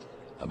all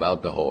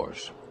about the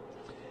horse.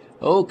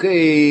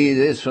 Okay,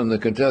 this from the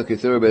Kentucky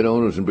Thoroughbred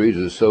Owners and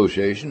Breeders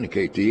Association, the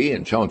KTE,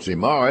 and Chauncey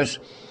Morris.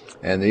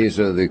 And these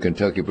are the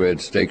Kentucky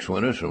Bred Stakes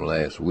winners from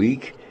last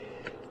week.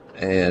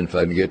 And if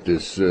I can get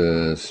this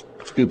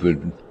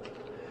stupid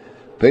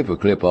paper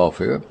clip off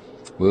here,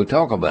 we'll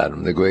talk about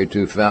them. The Grade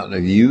 2 Fountain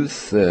of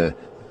Youth, the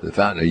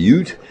Fountain of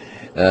Ute,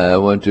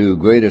 went to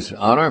Greatest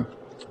Honor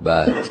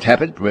by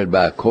Tappet, bred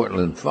by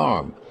Cortland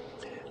Farm.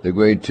 The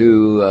Grade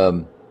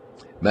 2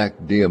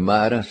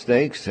 MacDiarmida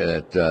Stakes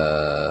at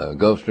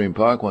Gulfstream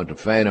Park went to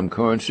Phantom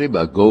Currency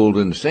by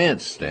Golden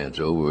Sense, stands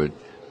over at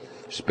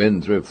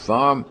Spendthrift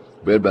Farm,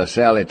 bred by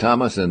Sally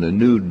Thomas and the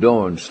New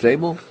Dawn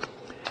Stable.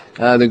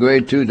 The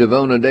Grade 2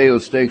 Devona Dale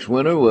Stakes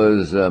winner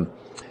was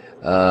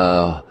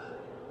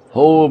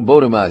Whole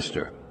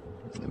Bodemeister,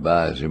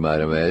 by, as you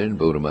might imagine,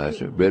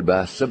 Bodemeister, bred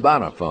by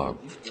Sabana Farm.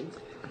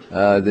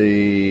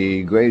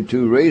 The Grade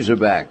 2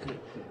 Razorback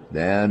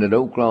down at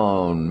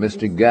Oaklawn,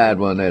 Mystic Guide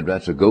won that.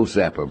 That's a Ghost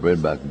Zapper,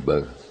 bred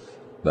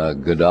by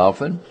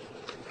Godolphin.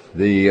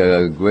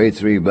 The Grade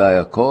 3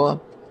 Bayakoa,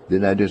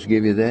 didn't I just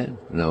give you that?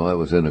 No, that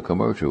was in a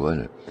commercial,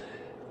 wasn't it?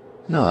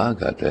 No, I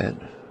got that.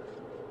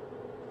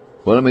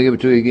 Well, let me give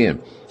it to you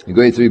again. The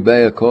Grade 3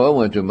 Bayakoa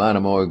went to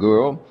Monomoy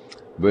Girl,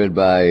 bred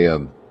by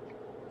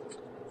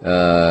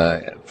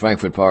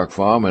Frankfort Park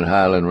Farm and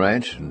Highland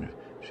Ranch, and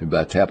she's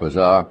by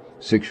Tapazar,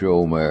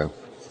 6-year-old mare.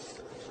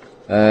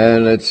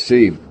 And let's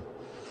see.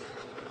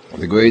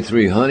 The Grade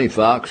 3 Honey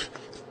Fox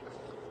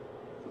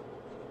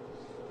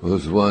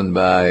was won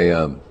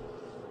by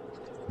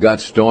Got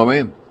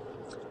Stormy,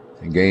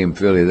 a game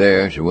filly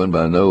there. She won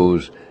by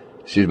nose.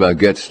 She's by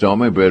Get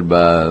Stormy, bred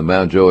by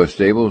Mountjoy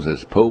Stables.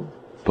 That's Pope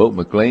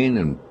McLean,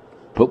 and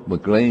Pope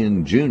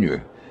McLean Jr.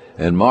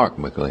 and Mark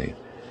McLean.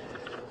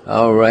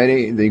 All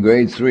righty, the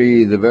Grade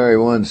 3, the Very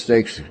One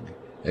Stakes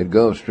at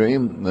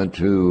Gulfstream went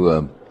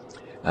to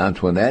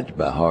Antoinette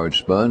by Hard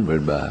Spun,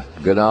 bred by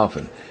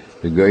Godolphin.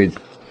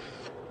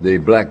 The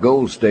Black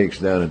Gold Stakes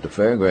down at the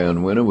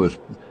fairground winner was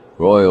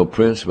Royal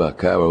Prince by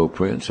Cairo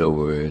Prince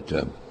over at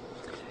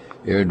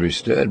Airdrie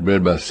Stud,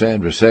 bred by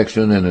Sandra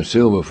Sexton and the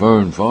Silver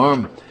Fern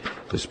Farm.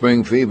 The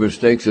Spring Fever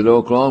Stakes at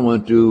Oaklawn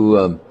went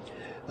to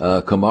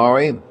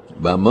Kamari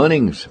by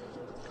Munnings.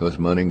 Of course,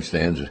 Munnings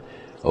stands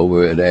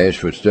over at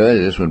Ashford Stud.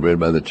 This one bred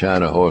by the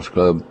China Horse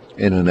Club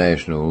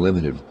International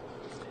Limited.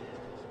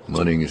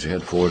 Munnings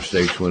had 4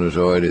 stakes winners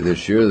already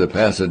this year. The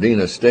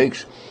Pasadena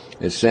Stakes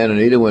at Santa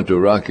Anita went to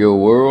Rock Your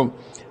World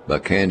by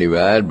Candy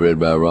Ride, bred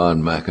by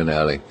Ron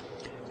McAnally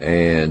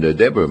and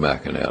Deborah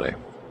McAnally.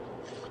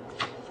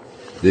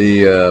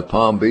 The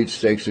Palm Beach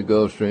Stakes at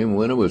Gulfstream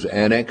winner was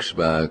Annex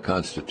by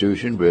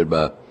Constitution, bred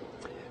by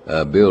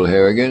Bill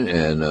Harrigan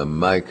and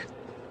Mike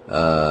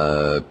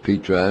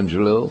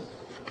Pietrangelo.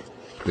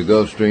 The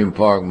Gulfstream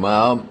Park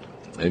Mile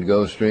at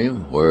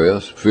Gulfstream, where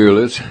else?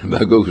 Fearless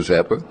by Ghost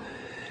Zapper,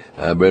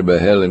 bred by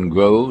Helen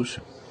Groves.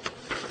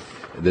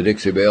 The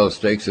Dixie Belle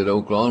Stakes at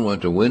Oaklawn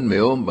went to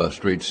Windmill by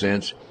Street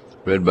Sense,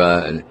 bred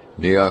by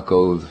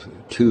Niarco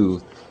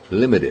 2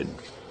 Limited.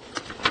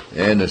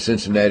 And the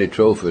Cincinnati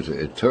Trophy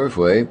at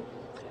Turfway,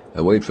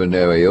 Wait for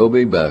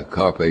Narayobi by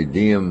Carpe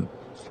Diem,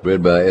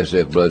 bred by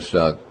SF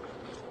Bloodstock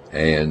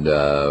and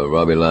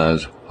Robbie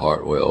Lyons,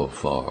 Hartwell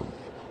Farm.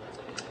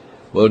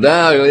 Well,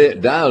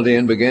 Dialed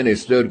In began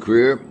his stud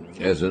career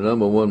as the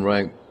 #1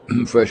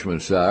 ranked freshman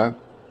sire,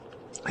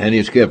 and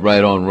he's kept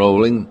right on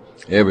rolling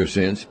ever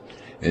since.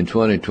 In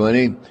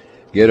 2020,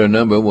 Get Her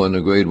Number won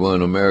the Grade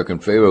 1 American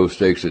Pharaoh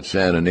Stakes at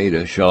Santa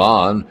Anita.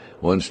 Shalon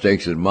won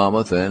stakes at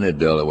Monmouth and at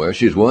Delaware.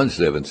 She's won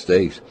 7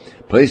 stakes,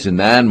 placed in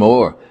 9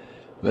 more.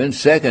 Then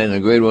second in the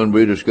Grade 1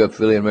 Breeders' Cup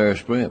Filly and Mare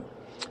Sprint.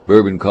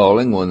 Bourbon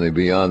Calling won the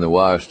Beyond the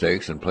Wire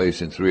Stakes and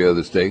placed in 3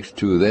 other stakes.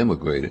 2 of them were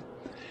graded.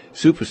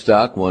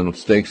 Superstock won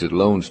stakes at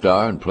Lone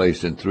Star and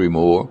placed in 3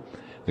 more.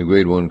 The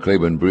Grade 1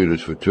 Claiborne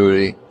Breeders'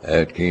 Futurity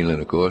at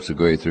Keeneland, of course. The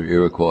Grade 3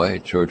 Iroquois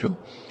at Churchill.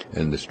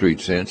 And the Street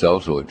Sense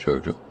also at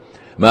Churchill.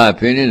 My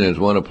Opinion is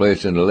won a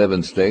place in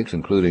 11 stakes,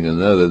 including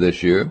another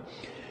this year.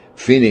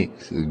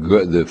 Phoenix,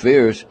 the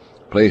Fierce,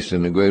 placed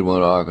in the Grade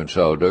 1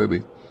 Arkansas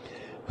Derby.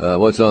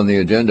 What's on the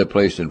Agenda,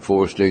 placed in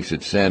 4 stakes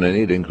at Santa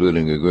Anita,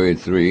 including a Grade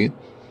 3.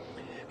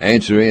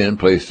 Answer In,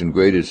 placed in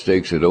graded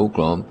stakes at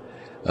Oaklawn.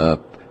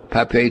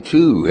 Pape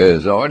 2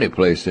 has already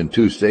placed in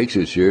 2 stakes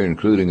this year,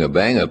 including a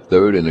bang-up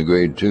third in the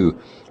Grade 2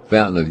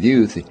 Fountain of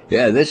Youth.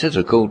 Yeah, this is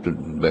a colt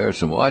that bears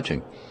some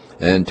watching.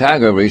 And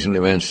Tiger recently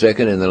ran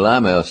second in the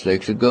Limehouse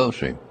Stakes at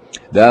Gulfstream.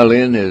 Dial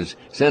In has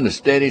sent a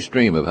steady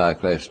stream of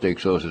high-class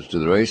stakes horses to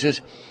the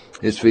races.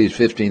 His fee is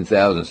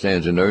 $15,000,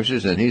 stands in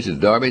nurses, and he's at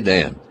Darby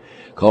Dan.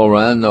 Call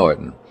Ryan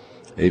Norton,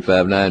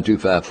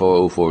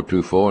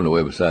 859-254-0424, and the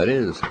website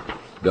is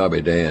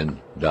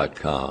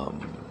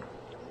darbydan.com.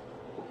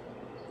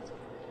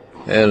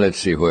 And let's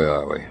see, where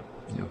are we?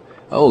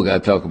 Oh,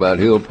 got to talk about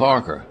Hill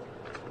Parker.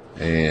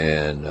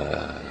 And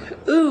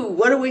ooh,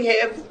 what do we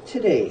have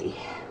today?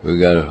 We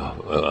got a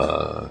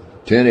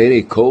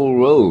 1080 Cole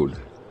Road.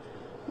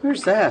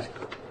 Where's that?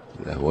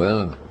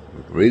 Well,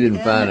 read it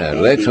and find out.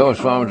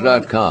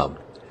 LexHorseFarms.com.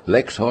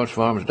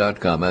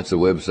 LexHorseFarms.com. That's the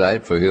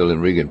website for Hill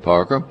and Regan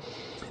Parker.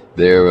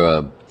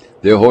 They're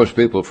horse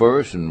people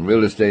first and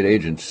real estate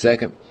agents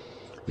second.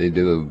 They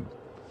do a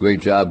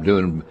great job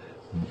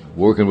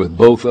working with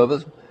both of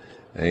us.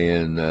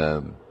 And,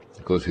 of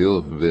course,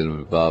 Hill's been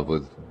involved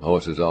with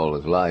horses all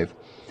his life.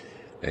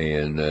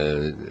 And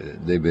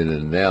they've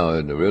been now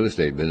in the real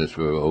estate business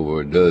for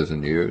over a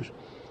dozen years.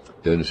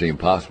 Doesn't seem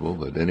possible,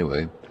 but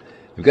anyway.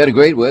 We've got a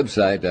great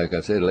website, like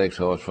I said,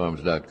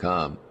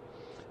 LexHorseFarms.com.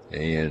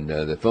 And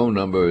the phone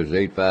number is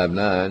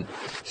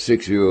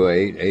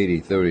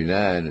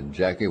 859-608-8039. And,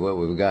 Jackie, what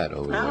we've got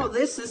over there? Oh,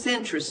 this is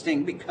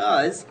interesting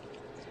because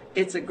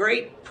it's a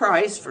great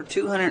price for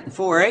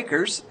 204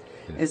 acres.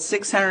 It's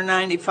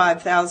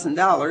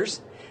 $695,000.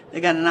 They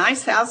got a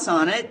nice house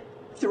on it,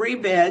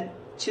 3-bed,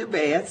 2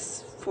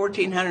 baths,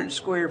 1,400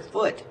 square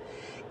foot.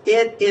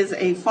 It is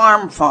a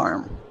farm,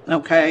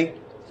 okay?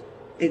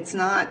 It's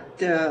not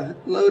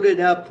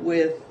loaded up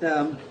with,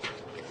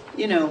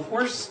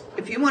 horse.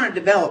 If you want to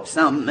develop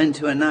something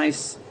into a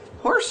nice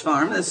horse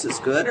farm, this is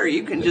good, or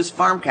you can just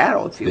farm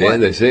cattle if you want. Yeah,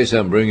 they say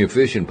something, bring your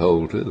fishing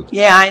pole, too.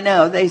 Yeah, I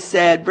know. They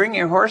said bring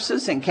your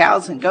horses and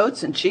cows and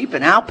goats and sheep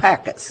and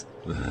alpacas.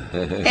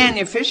 And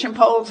your fishing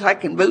poles,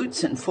 hiking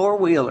boots, and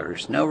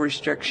 4-wheelers. No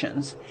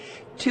restrictions.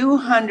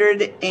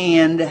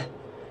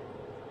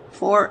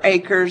 204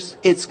 acres.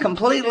 It's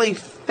completely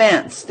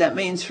fenced. That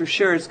means for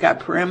sure it's got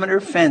perimeter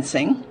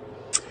fencing.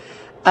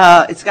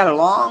 It's got a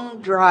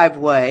long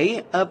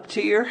driveway up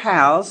to your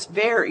house.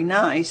 Very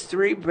nice.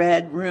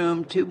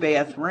 3-bedroom,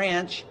 2-bath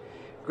ranch.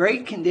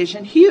 Great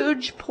condition.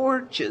 Huge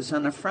porches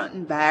on the front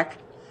and back.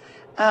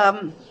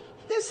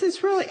 This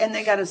is really, and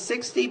they got a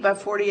 60 by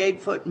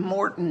 48 foot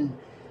Morton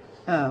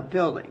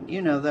building.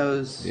 You know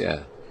those.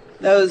 Yeah.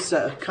 Those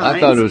kinds. I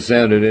thought it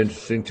sounded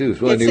interesting too. It's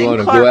one you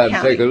want to go out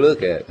and take a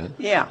look at. Huh?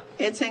 Yeah,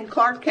 it's in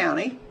Clark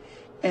County,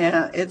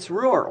 and it's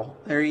rural.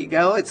 There you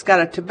go. It's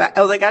got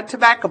they got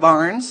tobacco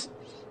barns,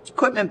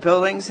 equipment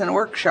buildings, and a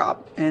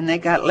workshop, and they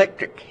got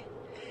electric.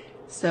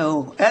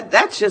 So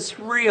that's just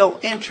real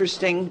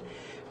interesting.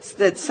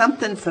 That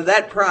something for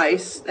that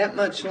price, that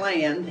much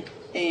land,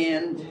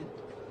 and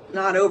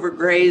not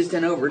overgrazed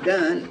and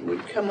overdone,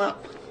 would come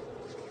up.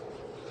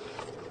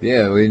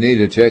 Yeah, we need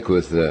to check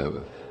with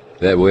that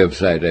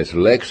website. That's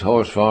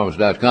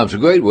LexHorseFarms.com. It's a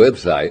great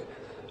website.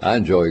 I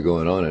enjoy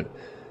going on it.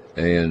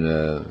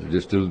 And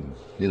just to,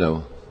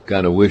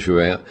 kind of wish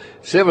around.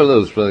 Several of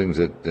those things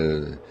that,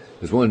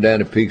 there's one down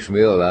at Peaks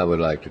Mill I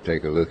would like to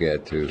take a look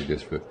at, too,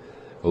 just for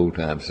old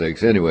time's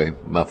sakes. Anyway,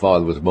 my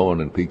father was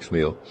born in Peaks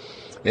Mill.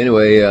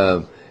 Anyway,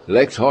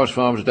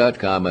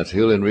 LexHorseFarms.com. That's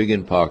Hill and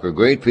Regan Parker.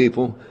 Great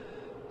people.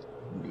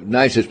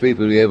 Nicest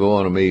people you ever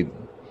want to meet.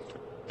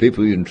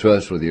 People you can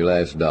trust with your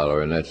last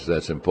dollar, and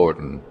that's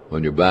important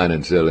when you're buying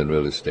and selling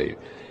real estate.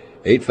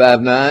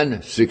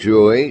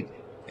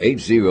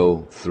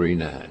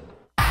 859-608-8039.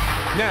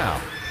 Now,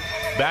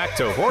 back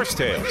to Horse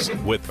Tales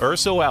with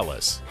Urso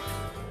Ellis.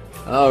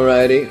 All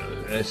righty.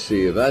 Let's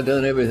see. Have I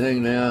done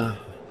everything now?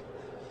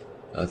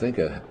 I think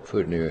I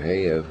put near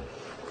hay.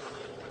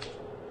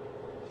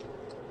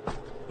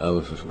 I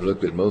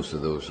looked at most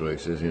of those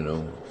races,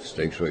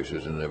 stakes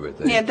races and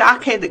everything. Yeah,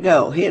 Doc had to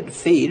go. He had to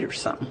feed or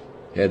something.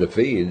 Had to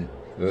feed?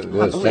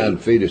 Well, it's time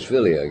to feed his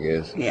filly, I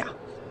guess. Yeah.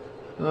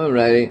 All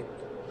righty.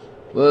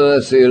 Well,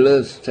 let's see.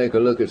 Let's take a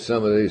look at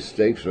some of these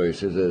stakes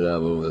races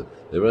that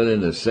they run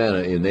into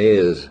Santa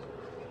Ynez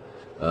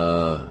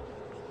out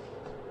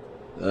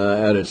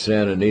at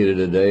Santa Anita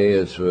today.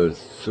 It's for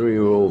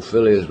 3-year-old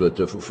fillies, but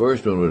the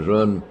first one was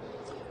run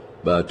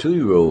by a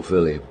 2-year-old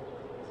filly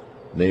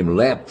named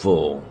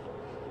Lapful,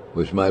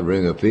 which might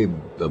ring a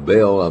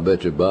bell. I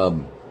bet you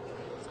Bob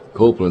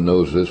Copeland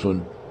knows this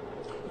one,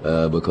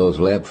 because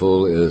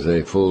Lapful is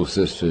a full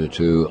sister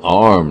to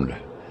Armed.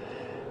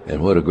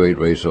 And what a great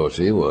racehorse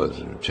he was,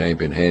 a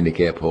champion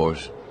handicap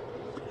horse.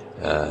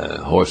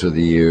 Horse of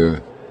the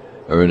Year,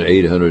 earned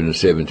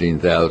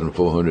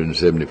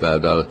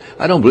 $817,475.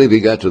 I don't believe he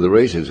got to the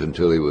races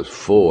until he was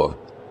 4.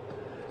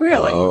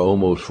 Really? Or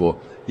almost 4.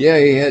 Yeah,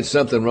 he had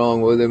something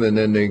wrong with him, and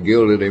then they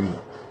gilded him,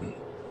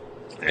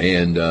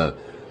 and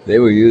they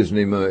were using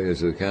him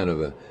as a kind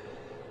of a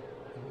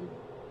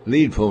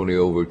lead pony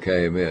over at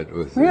Calumet.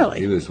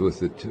 He was with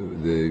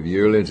the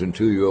yearlings and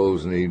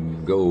 2-year-olds, and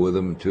he'd go with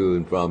them to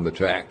and from the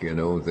track, and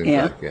things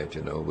like that,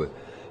 But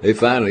they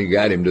finally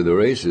got him to the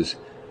races,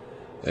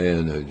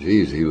 and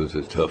he was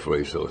a tough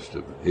racehorse.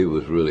 He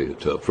was really a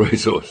tough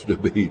racehorse to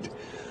beat.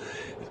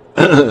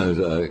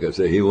 Like I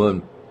say, he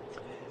won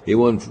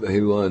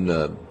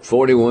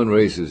 41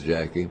 races,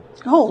 Jackie.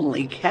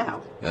 Holy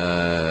cow!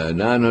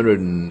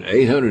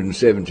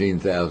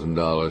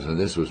 $817,000, and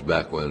this was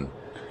back when,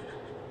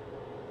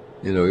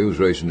 he was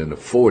racing in the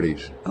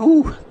 40s.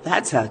 Oh,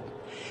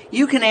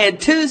 you can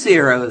add 2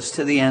 zeros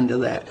to the end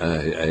of that.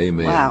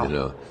 Amen.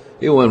 Wow.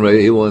 He won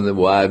the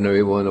Widener,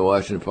 he won the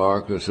Washington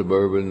Park, the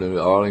Suburban, the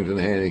Arlington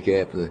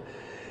Handicap, the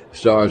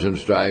Stars and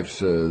Stripes,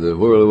 the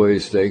Whirlaway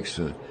Stakes,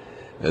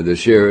 the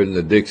Sheridan,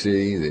 the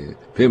Dixie, the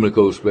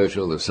Pimlico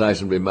Special, the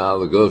Sisonby Mile,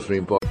 the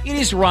Gulfstream Park. It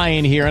is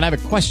Ryan here, and I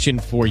have a question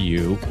for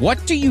you.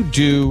 What do you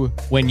do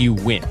when you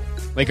win?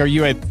 Like, are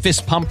you a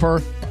fist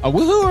pumper, a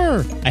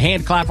woohooer, a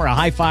hand clapper, a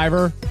high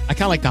fiver? I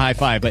kind of like the high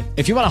five, but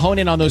if you want to hone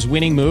in on those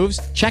winning moves,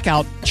 check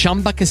out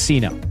Chumba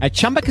Casino. At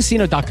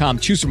ChumbaCasino.com,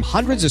 choose from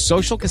hundreds of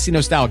social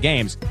casino-style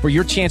games for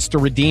your chance to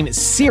redeem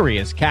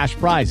serious cash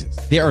prizes.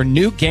 There are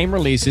new game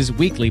releases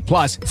weekly,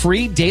 plus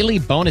free daily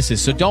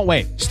bonuses, so don't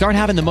wait. Start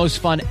having the most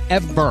fun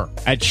ever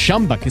at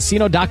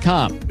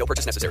ChumbaCasino.com. No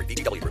purchase necessary.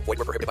 VGW. Void where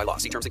prohibited by law.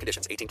 See terms and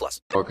conditions.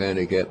 18+. Park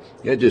Handicap.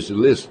 Yeah, just a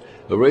list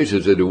of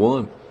races that he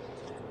won.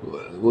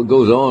 What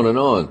goes on and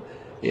on.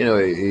 He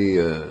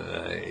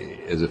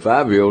as a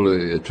 5-year-old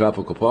at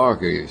Tropical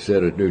Park, he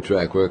set a new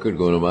track record,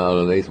 going a mile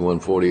and 1/8,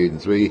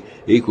 1:48 3,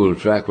 equal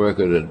track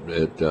record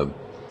at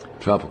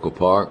Tropical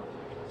Park.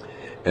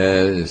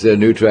 And set a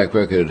new track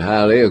record at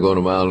Hialeah, going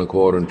a mile and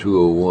 1/4 and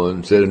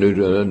 2:01. Set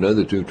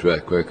another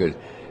 2-track record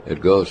at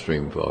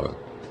Gulfstream Park.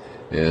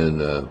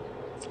 And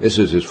this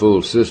is his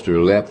full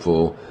sister,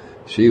 Lapful.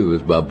 She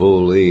was by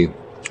Bull Lee,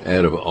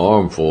 out of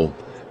Armful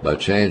by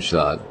Chance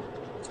Shot.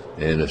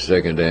 And the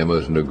second dam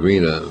was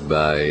Negrina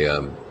by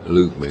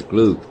Luke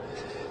McLuke.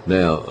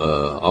 Now,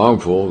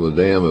 Armful, the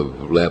dam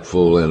of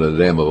Lapful, and the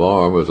dam of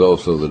Arm, was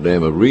also the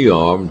dam of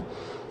Rearmed,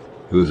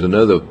 who's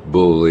another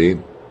Bull Lee,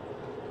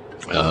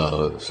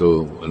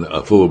 so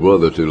a full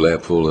brother to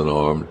Lapful and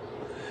Armed.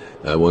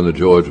 Won the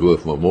George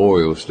Wolfe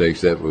Memorial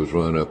Stakes. That was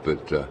run up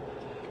at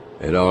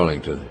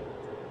Arlington.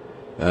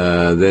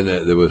 Then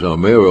there was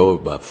Armero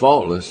by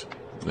Faultless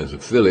as a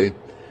filly.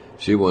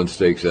 She won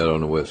stakes out on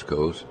the West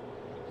Coast.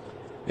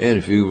 And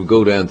if you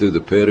go down through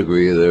the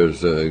pedigree,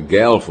 there's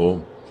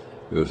Galful,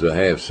 who was a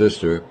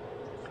half-sister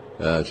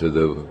to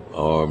the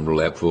Armed,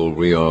 Lapful,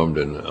 Rearmed,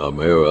 and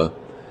Armera.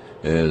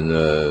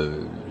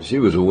 And she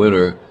was a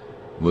winner,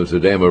 was a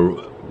dam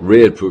of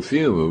Red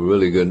Perfume, a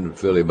really good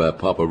filly by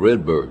Papa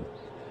Redbird,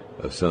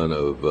 a son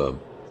of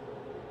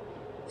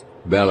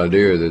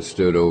Balladeer that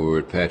stood over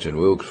at Patch and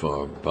Wilkes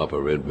Farm, Papa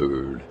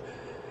Redbird.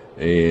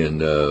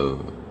 And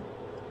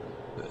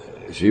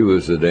she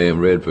was the dam,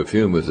 Red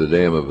Perfume was the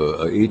dam of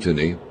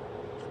Etony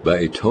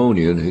by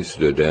Etonian. He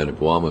stood down at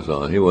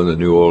Guamazon. He won the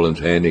New Orleans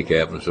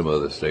Handicap and some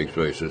other stakes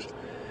races.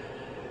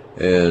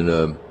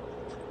 And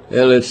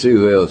let's see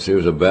who else.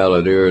 Here's a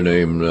balladeer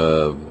named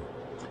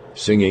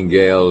Singing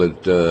Gal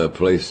that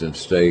placed in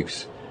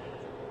stakes.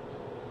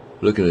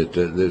 Looking at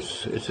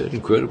this, it's an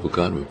incredible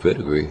kind of a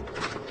pedigree.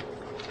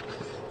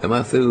 Am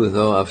I through with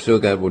all? I've still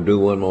got to do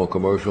one more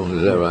commercial.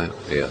 Is that right?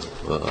 Yeah.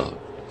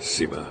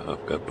 See,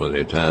 I've got plenty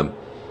of time.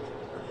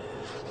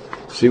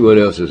 See what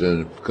else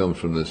comes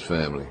from this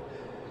family.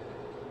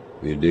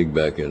 If you dig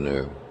back in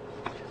there.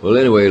 Well,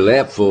 anyway,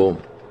 Lapful,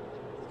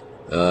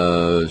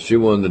 she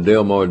won the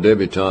Del Mar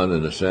Debutante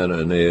in the Santa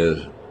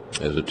Ynez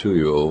as a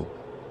 2-year-old.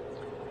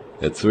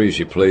 At 3,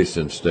 she placed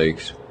in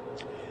stakes.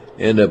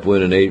 Ended up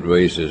winning 8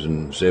 races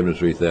and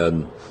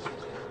 $73,000.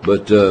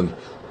 But her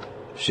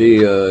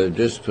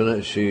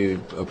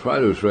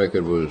Prideaux's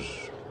record was,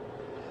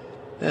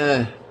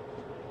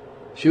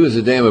 she was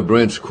the dam of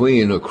Brent's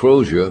Queen, or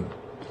Crozier.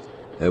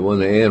 They won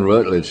the Ann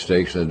Rutledge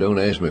Stakes. Now, don't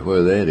ask me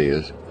where that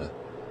is.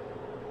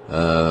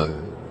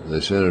 They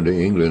sent her to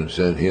England,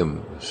 sent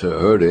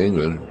her to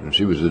England, and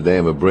she was the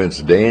dam of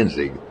Brent's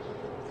Danzig,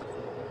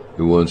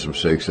 who won some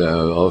stakes.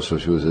 Also,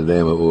 she was the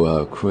dam of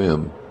Ohio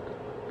Krim.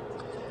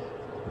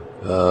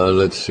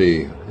 Let's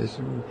see. It's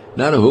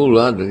not a whole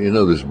lot.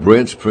 There's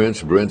Brent's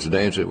Prince, Brent's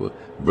Dancer,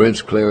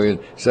 Brent's Clarion.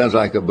 Sounds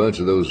like a bunch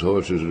of those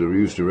horses that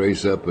used to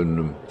race up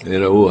in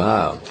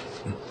Ohio.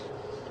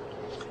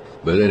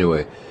 But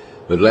anyway.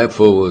 But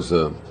Lapful was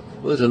a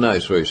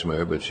nice race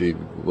mare, but she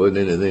wasn't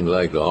anything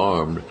like the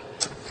Armed,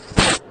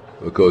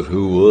 because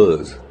who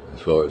was,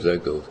 as far as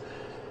that goes.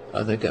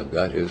 I think I've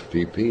got his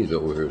PPs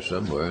over here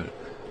somewhere.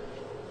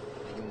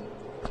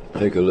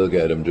 Take a look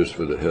at him just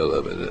for the hell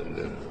of it.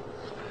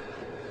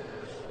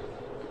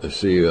 let's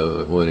see,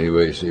 when he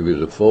raced. He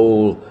was a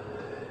foal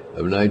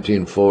of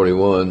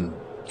 1941.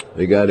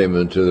 They got him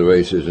into the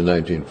races in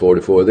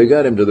 1944. They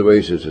got him to the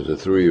races as a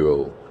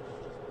 3-year-old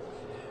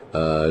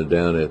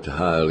down at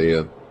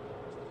Hialeah.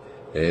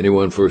 And he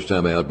won first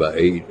time out by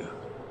 8.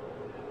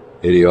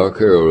 Eddie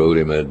Arcaro rode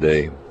him that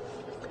day.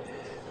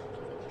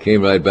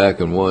 Came right back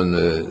and won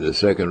his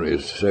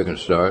second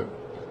start.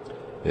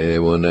 And he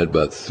won that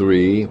by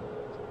 3.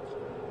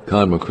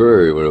 Con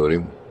McCreary rode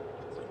him.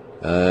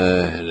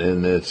 And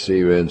then, let's see,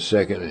 he ran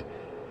second.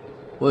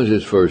 What was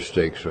his first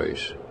stakes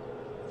race?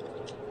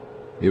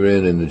 He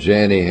ran in the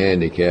Janney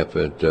Handicap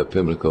at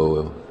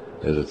Pimlico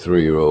as a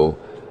 3-year-old.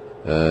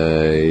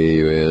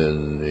 He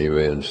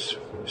ran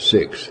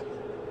 6th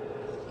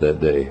that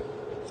day.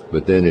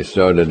 But then he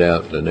started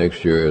out the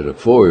next year as a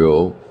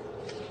 4-year-old,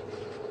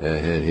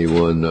 and he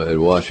won at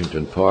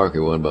Washington Park. He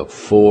won by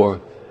 4.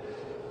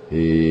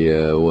 He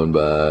won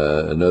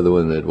by another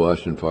one at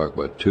Washington Park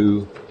by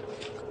 2.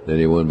 Then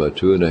he won by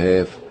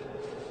 2.5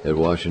 at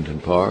Washington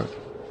Park.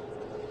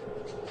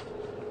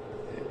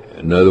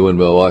 Another one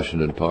by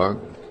Washington Park.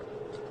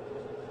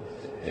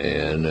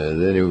 And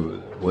then he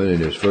went in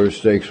his first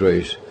stakes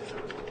race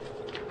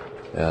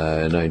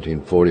in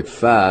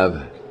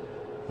 1945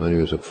 when he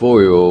was a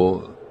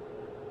 4-year-old,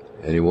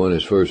 and he won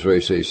his first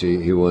race.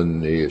 He won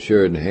the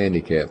Sheridan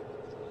Handicap,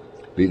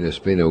 beating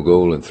Espino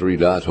Gold in 3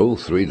 dots. Oh,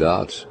 3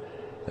 dots.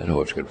 That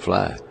horse could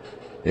fly.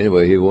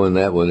 Anyway, he won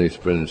that one. He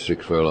sprinted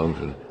 6 furlongs.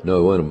 He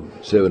won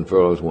 7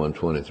 furlongs, won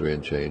 23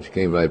 and change.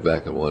 Came right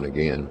back and won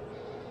again.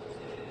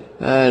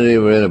 And he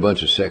ran a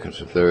bunch of seconds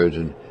and thirds.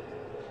 And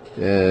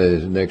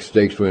his next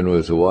stakes win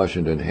was the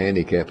Washington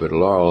Handicap at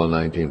Laurel in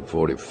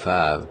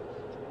 1945.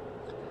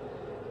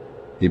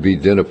 He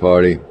beat Dinner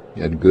Party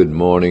at Good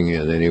Morning,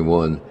 and then he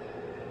won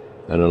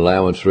an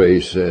allowance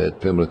race at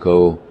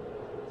Pimlico.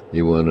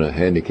 He won a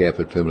handicap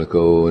at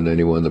Pimlico, and then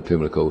he won the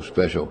Pimlico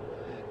Special,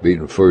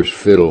 beating First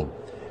Fiddle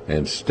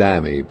and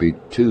Stymie. He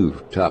beat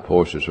 2 top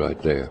horses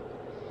right there.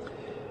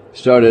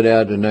 Started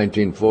out in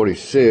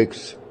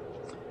 1946,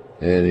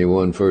 and he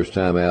won first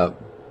time out.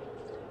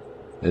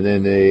 And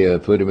then they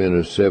put him in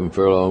a 7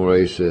 furlong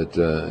race at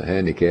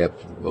handicap,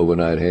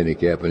 overnight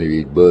handicap, and he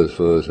beat Buzz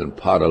Fuzz and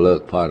Pot of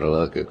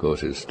Luck, of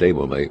course, his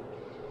stablemate.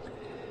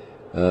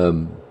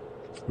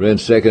 Ran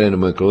second in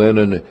the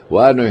McLennan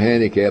Widener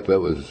handicap.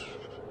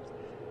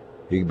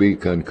 He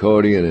beat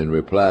Concordian and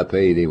Reply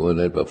Paid. He won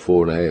that by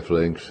 4.5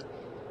 lengths.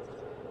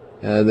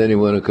 And then he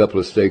won a couple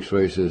of stakes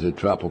races at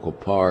Tropical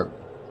Park.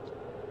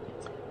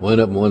 Went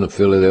up and won the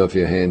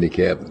Philadelphia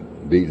handicap,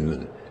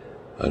 beating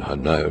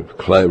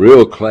a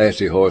real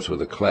classy horse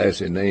with a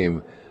classy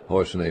name,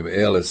 horse named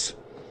Ellis.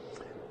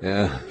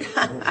 Yeah.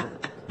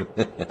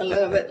 I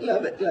love it,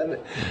 love it, love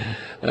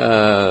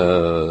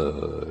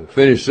it.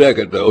 Finished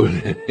second, though.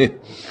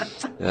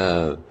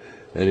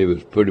 And he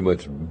was pretty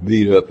much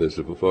beat up as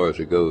far as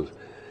it goes.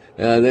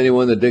 Then he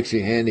won the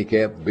Dixie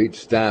Handicap, beat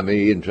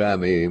Stymie and Try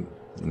Me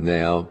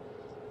Now.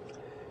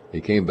 He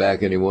came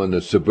back and he won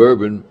the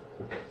Suburban.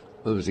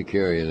 What was he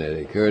carrying that?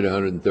 He carried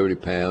 130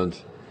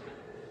 pounds.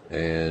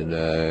 And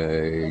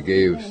he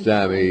gave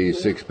Stymie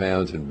 6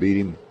 pounds and beat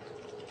him.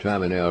 Try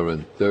Me Now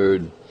ran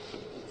third.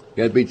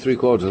 Got beat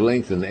 3/4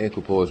 length in the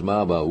Equipoise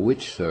Mile by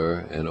Witch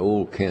Sir and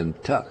Old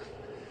Kentuck.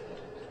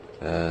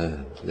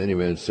 Then he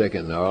ran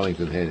second in the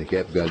Arlington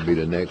Handicap, got beat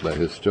a neck by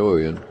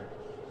Historian.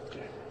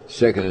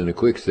 Second in the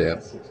Quick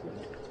Step.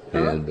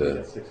 And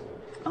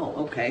oh,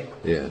 okay.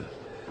 Yeah.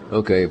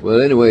 Okay.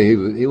 Well, anyway,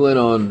 he went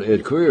on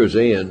at career's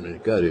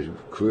end. God, his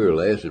career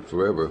lasted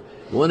forever.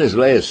 Won his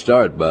last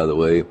start, by the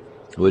way,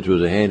 which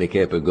was a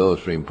handicap at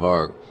Gulfstream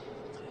Park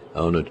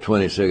on the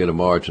 22nd of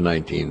March,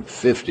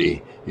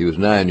 1950. He was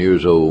 9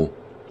 years old,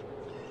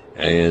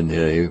 and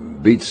he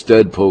beat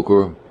Stud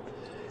Poker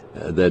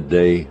that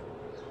day,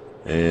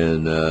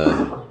 and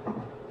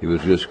he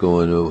was just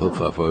going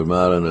for a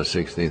mile and a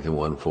 16th and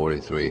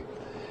 143.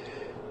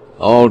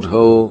 All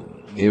told,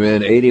 he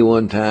ran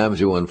 81 times.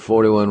 He won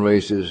 41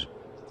 races.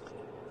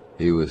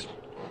 He was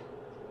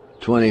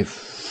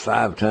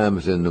 25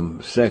 times in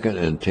the second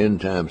and 10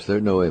 times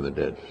third. No, wait a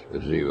minute,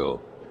 that's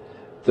 0.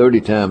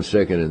 30 times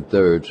second and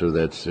third, so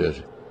that's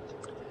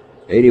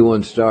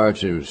 81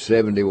 starts, and he was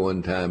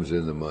 71 times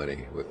in the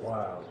money.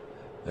 Wow.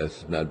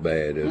 That's not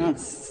bad, is it?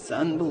 That's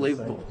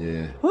unbelievable.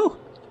 Yeah. Whew.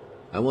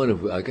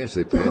 I guess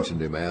they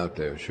pensioned him out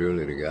there.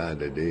 Surely the guy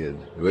they did.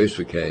 The race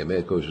for Calumet,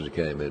 of course, it was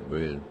Calumet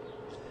Bryn.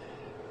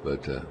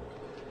 But,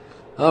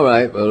 all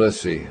right, well, let's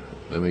see.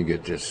 Let me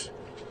get this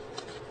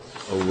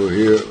over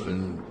here.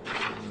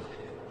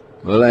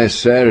 Well, last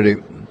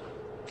Saturday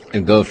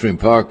in Gulfstream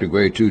Park, the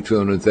Grade 2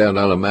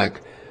 $200,000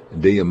 Mac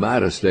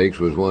Diamata Stakes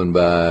was won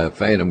by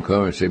Phantom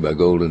Currency by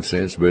Golden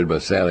Sense, bred by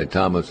Sally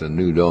Thomas and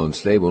New Dawn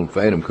Stable.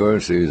 Phantom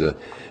Currency is a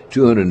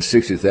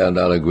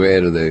 $260,000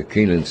 grad of the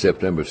Keeneland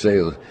September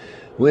sales.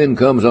 Win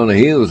comes on the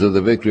heels of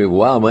the victory of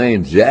Wild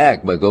Man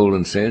Jack by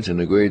Golden Sense in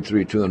the Grade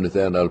 3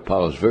 $200,000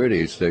 Palos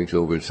Verdes Stakes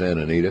over at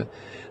Santa Anita.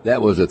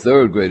 That was the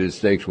third graded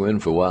stakes win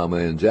for Wild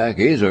Man Jack.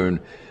 He's earned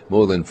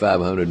more than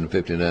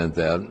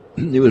 $559,000.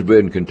 He was bred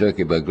in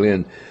Kentucky by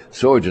Glenn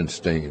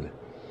Sorgenstein.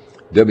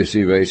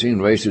 WC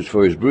Racing races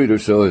for his breeder,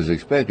 so as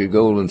expected,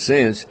 Golden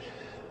Sense.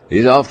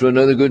 He's off to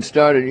another good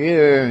start of the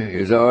year.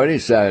 He's already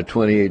sired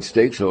 28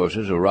 stakes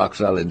horses, a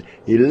rock-solid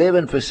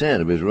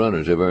 11% of his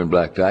runners have earned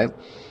black type,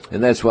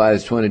 and that's why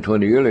his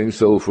 2020 yearling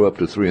sold for up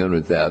to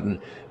 $300,000.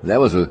 That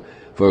was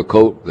for a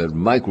colt that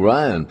Mike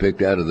Ryan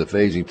picked out of the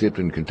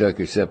Fasing-Tipton,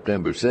 Kentucky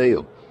September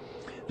sale.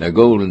 Now,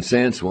 Golden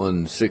Sense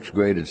won 6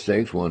 graded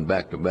stakes, won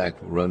back-to-back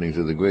runnings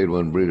of the Grade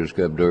 1 Breeders'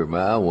 Cup Dirt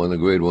Mile, won the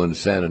Grade 1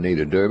 Santa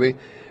Anita Derby,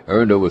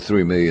 earned over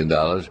 $3 million.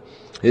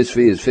 His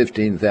fee is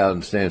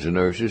 15,000 Stanza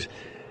nurses,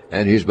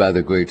 and he's by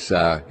the great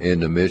sire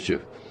Into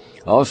Mischief.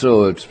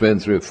 Also at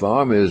Spendthrift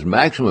Farm is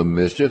Maximum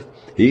Mischief.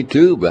 He,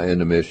 too, by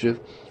Into Mischief,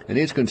 and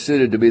he's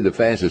considered to be the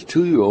fastest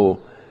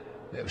 2-year-old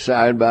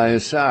sired by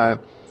his sire.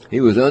 He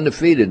was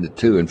undefeated at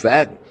 2. In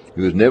fact,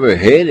 he was never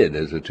headed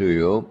as a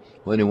 2-year-old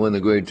when he won the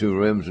Grade 2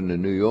 Remsen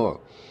in New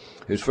York.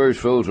 His first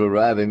foals are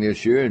arriving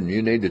this year, and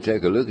you need to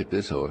take a look at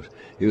this horse.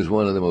 He was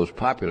one of the most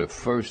popular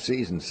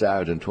first-season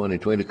sires in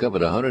 2020,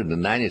 covered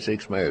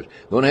 196 mares.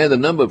 Going to have the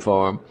number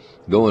for him,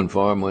 going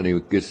for him when he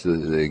gets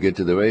to get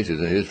to the races,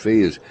 and his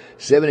fee is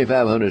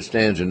 7,500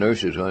 Stanza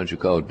nurses. Why don't you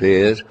call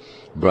Des,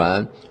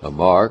 Brian, or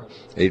Mark,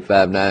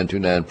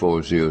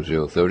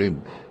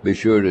 859-294-0030. Be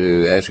sure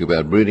to ask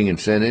about breeding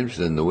incentives,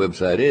 and the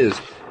website is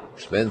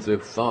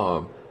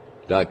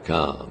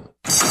SpendthriftFarm.com.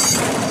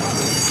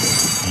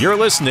 You're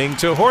listening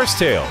to Horse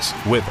Tales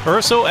with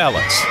Ursel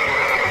Ellis.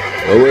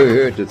 Well, we're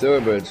here at the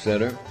Thoroughbred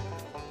Center,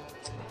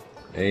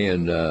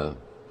 and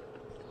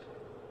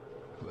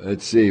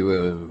let's see,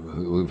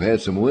 we've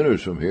had some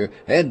winners from here.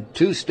 Had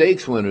 2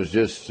 stakes winners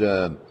just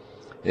at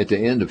the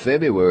end of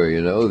February,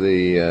 you know,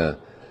 the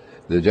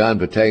John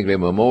Battaglia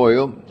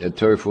Memorial at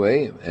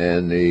Turfway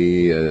and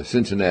the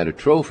Cincinnati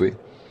Trophy,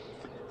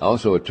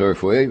 also at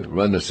Turfway,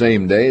 run the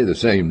same day, the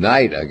same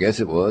night, I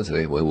guess it was,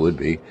 it would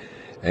be,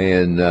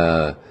 and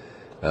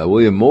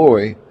William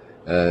Morey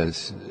trained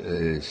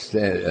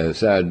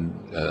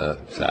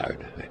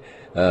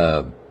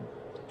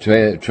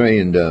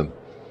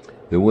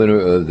the winner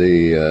of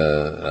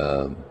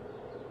the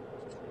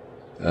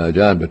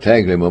John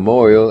Battaglia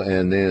Memorial,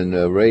 and then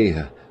Ray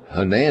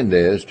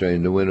Hernandez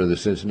trained the winner of the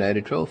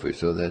Cincinnati Trophy.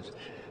 So that's a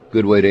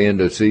good way to end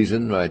the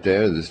season right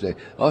there.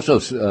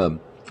 Also,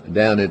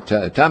 down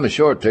at Thomas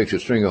Short takes a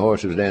string of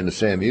horses down to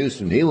Sam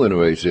Houston. He won a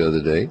race the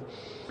other day.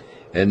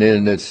 And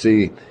then let's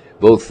see,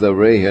 both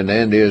Ray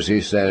Hernandez,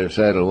 he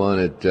saddled one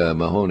at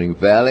Mahoning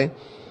Valley,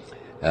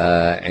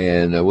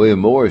 and William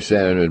Morris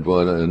saddled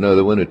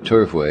another one at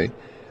Turfway.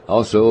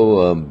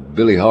 Also,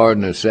 Billy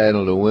Harden has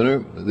saddled a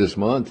winner this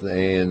month,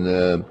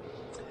 and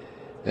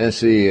let's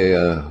see,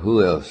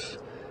 who else?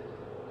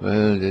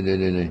 Well,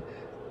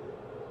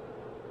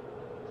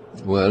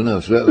 no,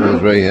 so that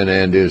was Ray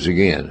Hernandez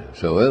again.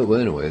 So, well,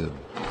 anyway,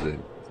 they're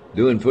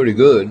doing pretty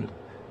good.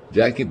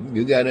 Jackie,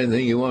 you got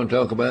anything you want to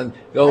talk about?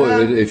 Oh,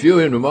 if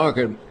you're in the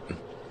market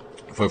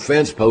for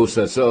fence posts,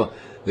 I saw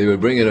they were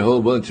bringing a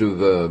whole bunch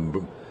of,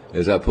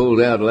 as I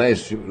pulled out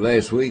last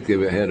week, they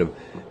had a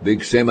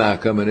big semi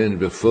coming in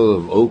full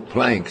of oak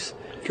planks.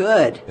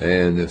 Good.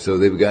 And so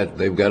they've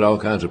got all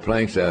kinds of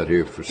planks out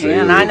here for sale.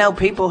 And I know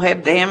people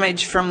have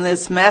damage from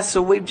this mess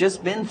that we've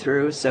just been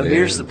through, so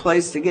here's the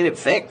place to get it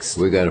fixed.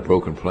 We got a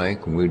broken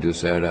plank, and we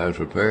just had ours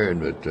repaired,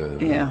 but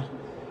we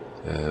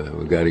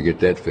got to get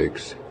that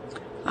fixed.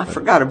 I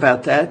forgot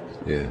about that.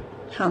 Yeah.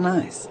 How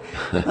nice.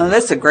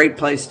 That's a great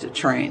place to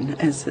train.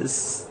 This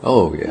is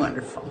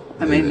wonderful.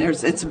 I mean,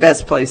 it's the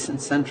best place in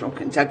central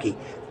Kentucky,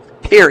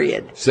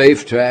 period.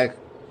 Safe track.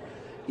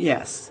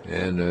 Yes.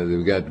 And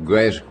they've got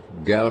grass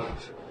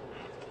gallops,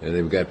 and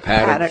they've got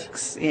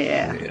paddocks.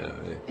 Yeah.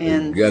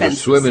 And got fences.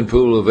 A swimming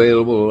pool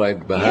available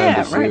right behind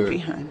us here. Yeah, right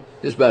behind.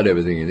 Just about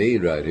everything you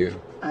need right here.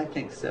 I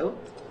think so.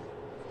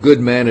 Good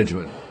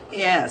management.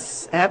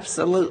 Yes,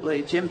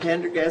 absolutely. Jim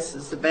Pendergast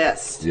is the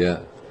best.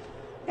 Yeah.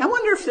 I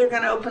wonder if they're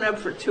going to open up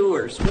for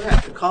tours. We'll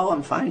have to call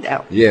and find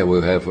out. Yeah,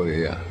 we'll have.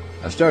 I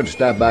started to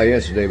stop by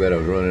yesterday, but I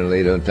was running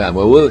late on time.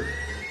 Well, we're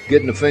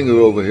getting the finger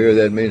over here.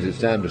 That means it's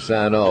time to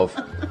sign off.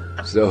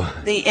 So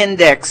the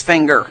index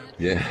finger.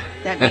 Yeah.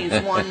 That means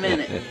 1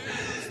 minute.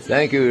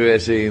 Thank you,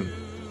 Essie.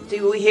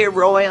 Do we hear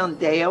Roy on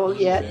Dale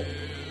yet?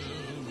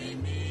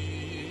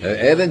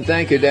 Evan,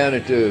 thank you down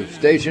at the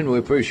station. We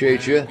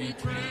appreciate you.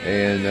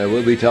 And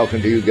we'll be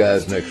talking to you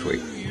guys next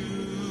week.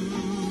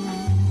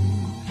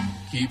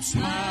 Keep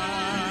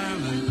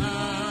smiling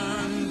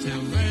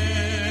until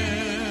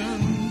then.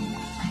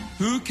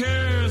 Who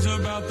cares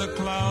about the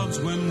clouds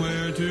when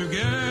we're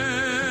together?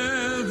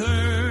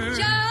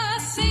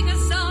 Just sing a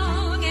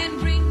song and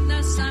bring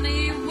the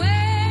sunny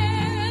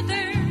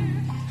weather.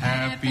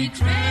 Happy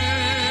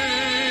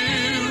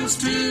trails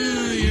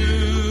to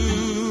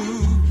you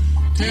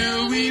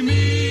till we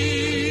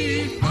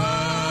meet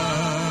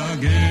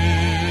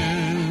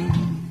again.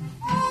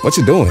 What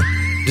you doing?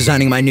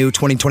 Designing my new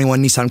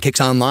 2021 Nissan Kicks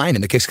Online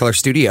in the Kicks Color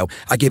Studio.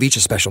 I give each a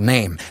special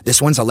name.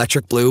 This one's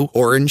electric blue,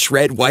 orange,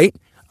 red, white.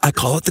 I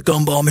call it the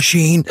Gumball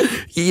Machine.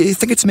 You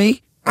think it's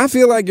me? I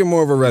feel like you're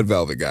more of a red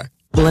velvet guy.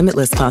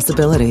 Limitless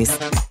possibilities.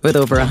 With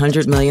over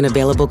 100 million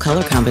available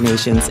color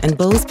combinations and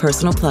Bose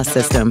Personal Plus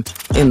system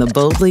in the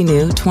boldly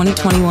new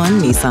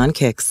 2021 Nissan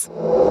Kicks.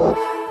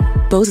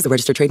 Bose is a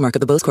registered trademark of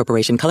the Bose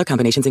Corporation. Color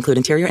combinations include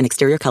interior and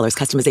exterior colors.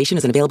 Customization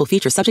is an available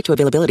feature subject to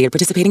availability at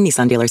participating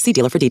Nissan dealers. See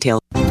dealer for detail.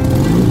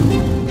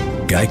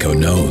 Geico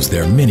knows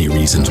there are many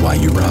reasons why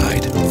you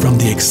ride. From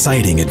the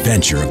exciting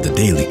adventure of the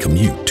daily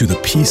commute to the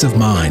peace of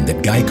mind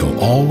that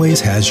Geico always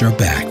has your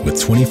back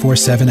with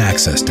 24/7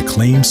 access to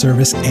claim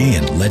service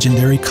and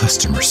legendary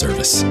customer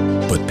service.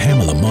 But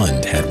Pamela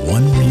Mund had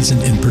one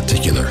reason in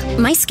particular.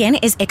 My skin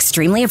is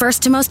extremely averse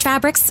to most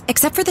fabrics,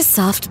 except for the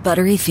soft,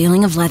 buttery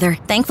feeling of leather.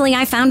 Thankfully,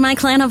 I found my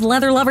clan of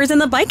leather lovers in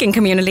the biking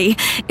community.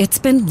 It's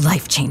been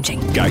life-changing.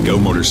 Geico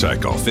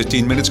Motorcycle.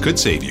 15 minutes could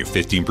save you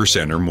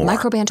 15% or more.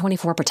 Microban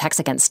 24 protects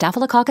against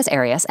Staphylococcus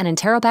aureus and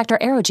Enterobacter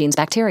aerogenes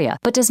bacteria,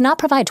 but does not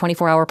provide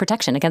 24-hour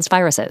protection against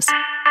viruses.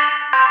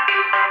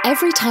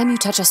 Every time you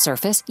touch a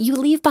surface, you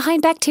leave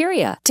behind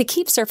bacteria. To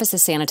keep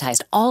surfaces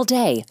sanitized all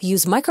day,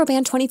 use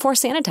Microban 24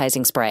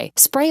 sanitizing spray.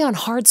 Spray on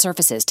hard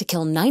surfaces to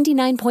kill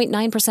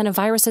 99.9% of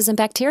viruses and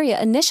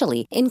bacteria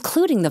initially,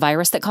 including the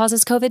virus that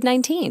causes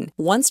COVID-19.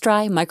 Once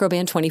dry,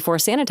 Microban 24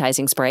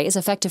 sanitizing spray is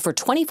effective for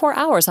 24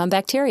 hours on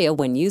bacteria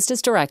when used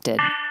as directed.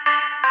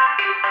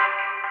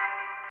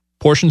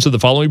 Portions of the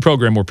following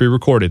program were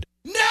pre-recorded.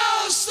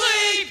 No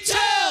sleep till.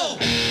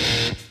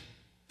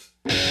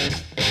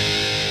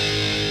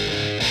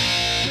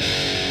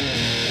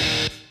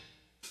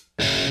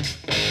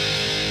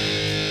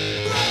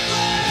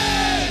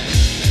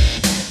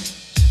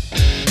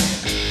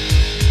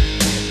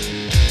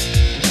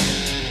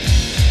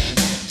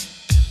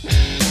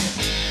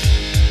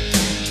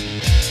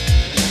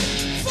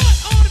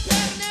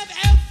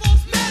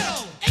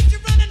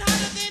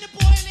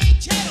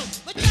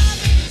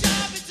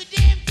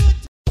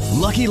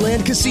 Lucky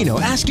Land Casino,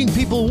 asking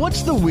people,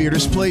 what's the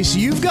weirdest place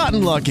you've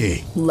gotten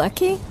lucky?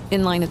 Lucky?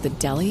 In line at the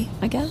deli,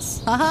 I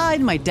guess? Aha,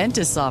 in my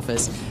dentist's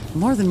office.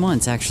 More than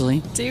once,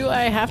 actually. Do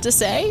I have to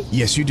say?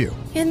 Yes, you do.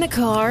 In the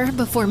car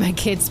before my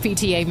kids'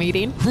 PTA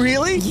meeting.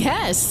 Really?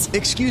 Yes.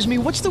 Excuse me,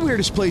 what's the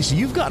weirdest place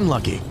you've gotten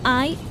lucky?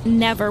 I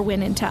never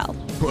win and tell.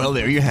 Well,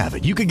 there you have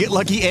it. You can get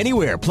lucky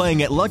anywhere,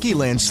 playing at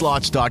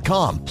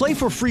LuckyLandSlots.com. Play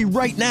for free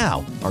right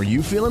now. Are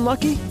you feeling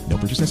lucky? No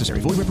purchase necessary.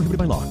 Void where prohibited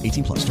by law.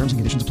 18+. Terms and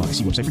conditions apply.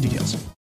 See website for details.